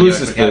time. Well, if based he on loses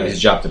yards per carry. his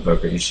job to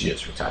Booker, he should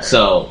just retire.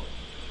 So,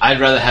 I'd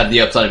rather have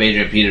the upside of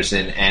Adrian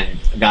Peterson and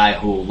a guy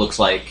who looks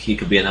like he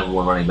could be a number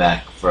 1 running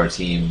back for a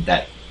team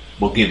that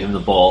will give him the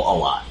ball a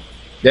lot.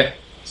 yeah.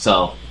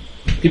 So,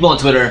 people on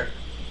Twitter,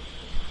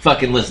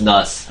 fucking listen to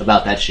us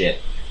about that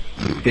shit.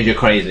 Because you're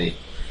crazy.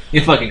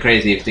 You're fucking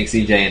crazy if you think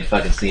CJ and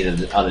fucking Snead are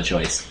the other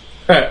choice.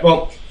 All right.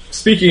 Well,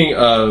 speaking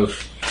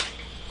of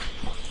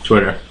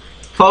Twitter,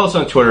 follow us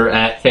on Twitter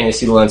at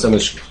fantasy_lens.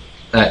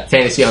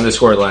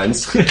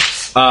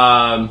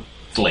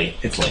 It's late.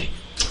 It's late.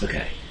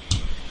 Okay.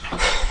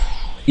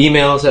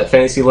 Emails at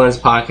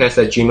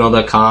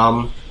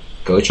fantasylenspodcast@gmail.com.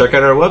 Go check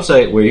out our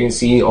website where you can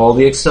see all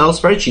the Excel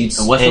spreadsheets.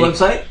 And what's the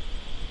website?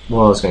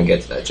 Well, I was going to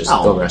get to that. Just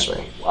don't rush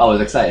me. I was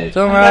excited.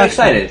 Don't I got rush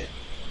excited.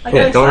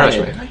 Yeah, don't rush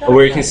me.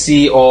 Where you can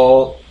see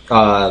all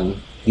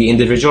the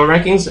individual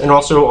rankings and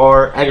also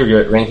our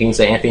aggregate rankings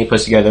that Anthony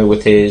puts together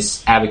with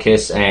his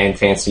Abacus and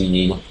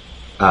Fancy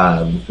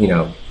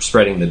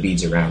spreading the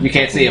beads around. You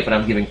can't see it, but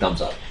I'm giving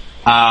thumbs up.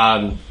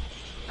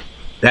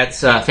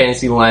 That's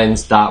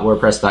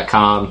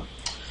fantasylens.wordpress.com.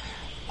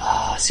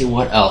 See,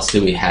 what else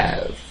do we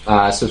have?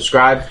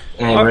 Subscribe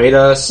and rate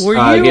us. Were you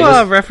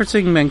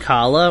referencing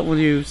Mancala when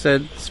you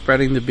said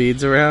spreading the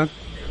beads around?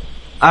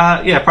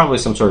 Yeah, probably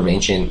some sort of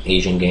ancient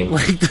Asian game.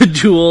 Like the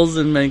jewels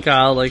in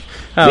Mancala. Like,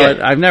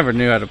 I never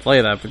knew how to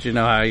play that, but you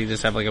know how you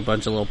just have like a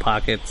bunch of little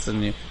pockets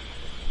and you...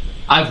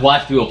 I've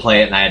watched people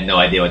play it and I had no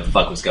idea what the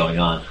fuck was going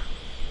on.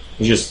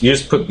 You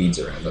just put beads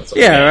around. That's all.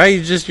 Yeah, right.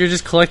 You're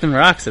just collecting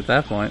rocks at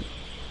that point.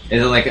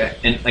 Is it like a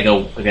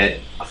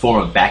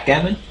form of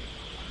backgammon?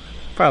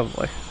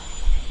 Probably.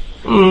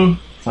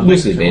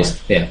 Loosely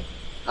based. Yeah.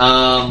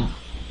 What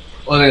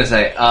was I gonna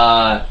say?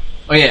 Oh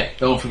yeah!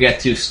 Don't forget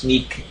to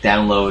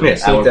download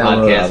our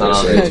podcast on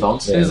all these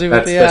phones. Yeah,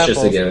 that's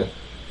just a given.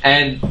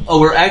 And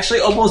we're actually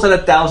almost at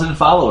 1,000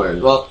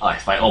 followers. Well,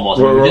 almost.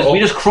 We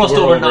just crossed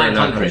over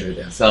 900.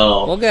 Yeah.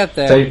 So we'll get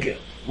there. So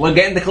we're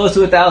getting close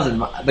to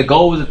 1,000. The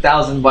goal was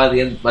 1,000 by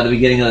the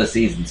beginning of the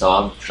season.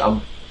 So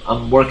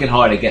I'm working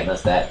hard at getting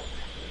us that.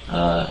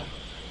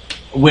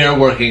 We're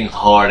working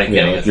hard at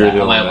getting us that.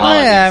 My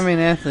apologies. Yeah, I mean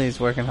Anthony's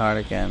working hard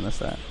at getting us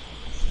that.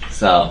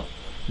 So,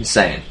 just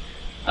saying.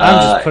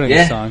 I'm just putting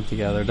a song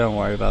together. Don't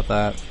worry about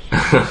that.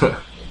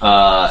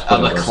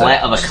 Of a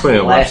classic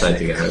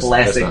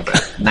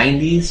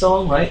 90s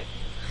song, right?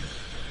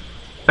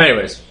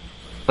 Anyways,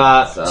 so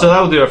that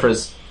will do it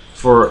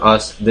for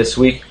us this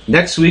week.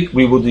 Next week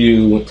we will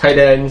do tight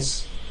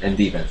ends and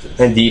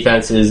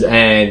defenses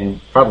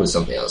and probably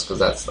something else because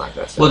that's not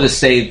going to. We'll just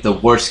say the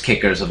worst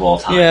kickers of all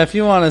time. Yeah, if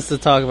you want us to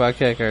talk about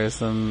kickers,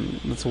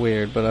 then it's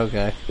weird, but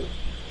okay.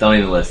 Don't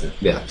even listen.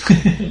 Yeah.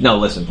 No,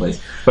 listen,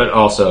 please. But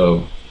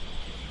also,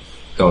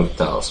 don't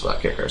tell us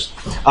about kickers.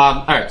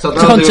 All right, so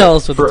don't tell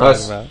us what to talk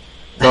about.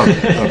 Don't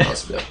tell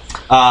us about.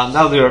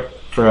 That'll do it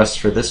for us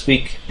for this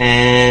week,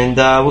 and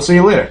we'll see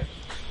you later.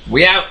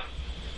 We out.